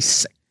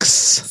 66.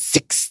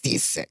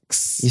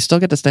 66. You still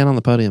get to stand on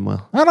the podium,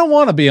 Will. I don't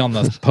want to be on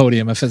the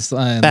podium if it's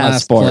in Bad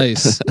last sport.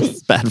 place.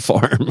 Bad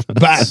form.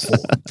 Bad form.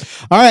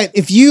 All right.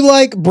 If you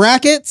like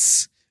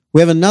brackets,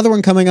 we have another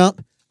one coming up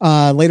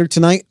later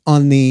tonight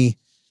on the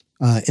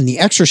in the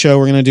extra show.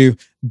 We're going to do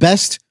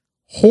best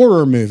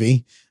horror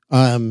movie.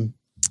 And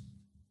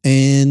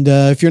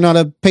if you're not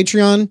a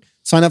Patreon,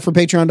 sign up for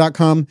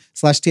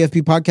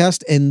patreon.com/TFP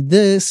podcast. And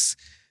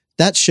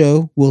that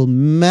show will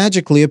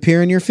magically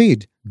appear in your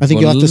feed. I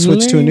think you'll have to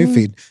switch to a new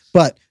feed,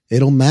 but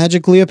it'll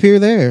magically appear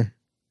there.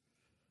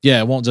 Yeah,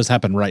 it won't just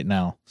happen right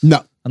now.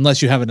 No.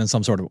 Unless you have it in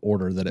some sort of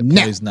order that it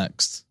No. plays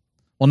next.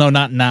 Well, no,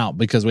 not now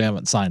because we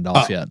haven't signed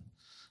off yet.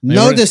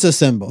 No we're-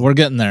 disassemble. We're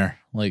getting there.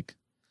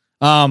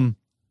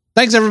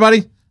 Thanks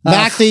everybody.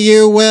 Back to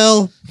you,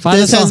 Will. find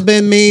This us has on-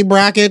 been me,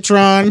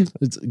 Bracketron.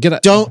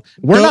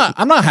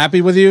 I'm not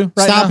happy with you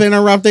right Stop now.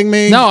 interrupting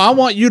me. No, I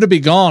want you to be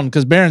gone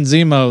because Baron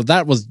Zemo,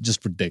 that was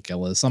just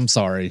ridiculous. I'm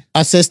sorry.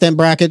 Assistant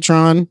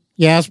Bracketron.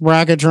 Yes,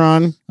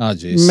 Bracketron. Oh,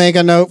 jeez. Make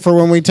a note for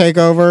when we take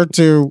over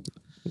to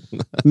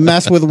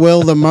mess with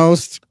Will the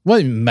most.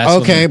 What mess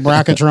with Okay, me?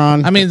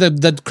 Bracketron. I mean,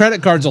 the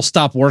credit cards will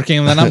stop working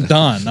and then I'm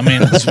done. I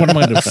mean, what am I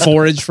going to do?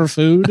 Forage for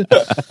food?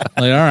 Like,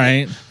 all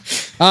right.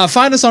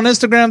 Find us on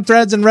Instagram,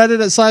 Threads, and Reddit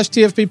at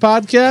 /TFP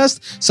Podcast.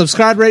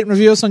 Subscribe, rate, and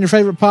review us on your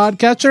favorite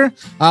podcatcher.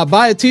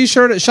 Buy a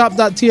t-shirt at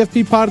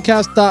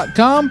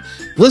shop.tfppodcast.com.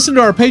 Listen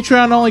to our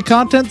Patreon-only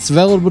content. It's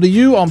available to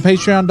you on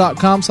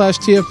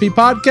patreon.com/TFP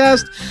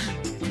Podcast.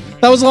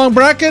 That was a long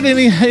bracket.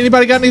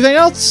 Anybody got anything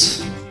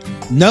else?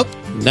 Nope.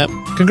 Nope.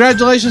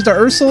 Congratulations to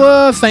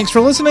Ursula. Thanks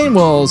for listening.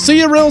 We'll see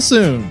you real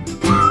soon.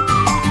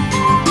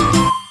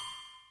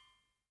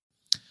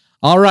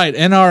 All right.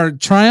 In our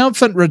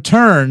triumphant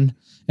return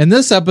in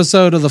this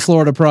episode of the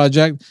Florida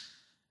Project,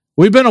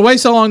 we've been away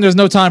so long, there's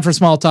no time for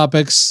small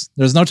topics.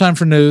 There's no time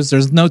for news.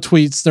 There's no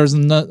tweets. There's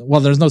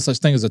no such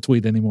thing as a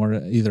tweet anymore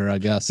either, I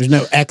guess. There's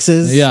no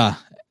X's. Yeah.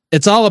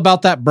 It's all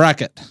about that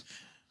bracket.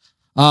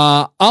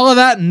 All of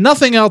that and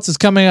nothing else is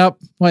coming up.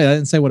 Wait, I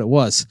didn't say what it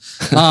was.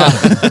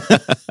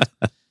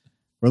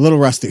 We're a little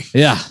rusty.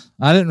 Yeah,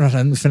 I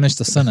didn't finish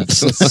the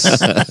sentence.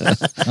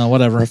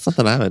 Whatever. That's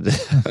something I would do.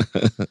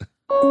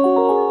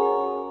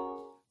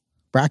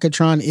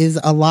 Bracketron is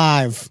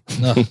alive.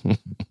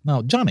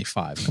 No, Johnny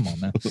 5. Come on,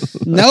 man.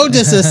 No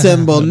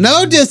disassemble.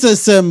 No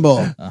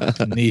disassemble.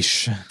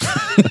 Niche.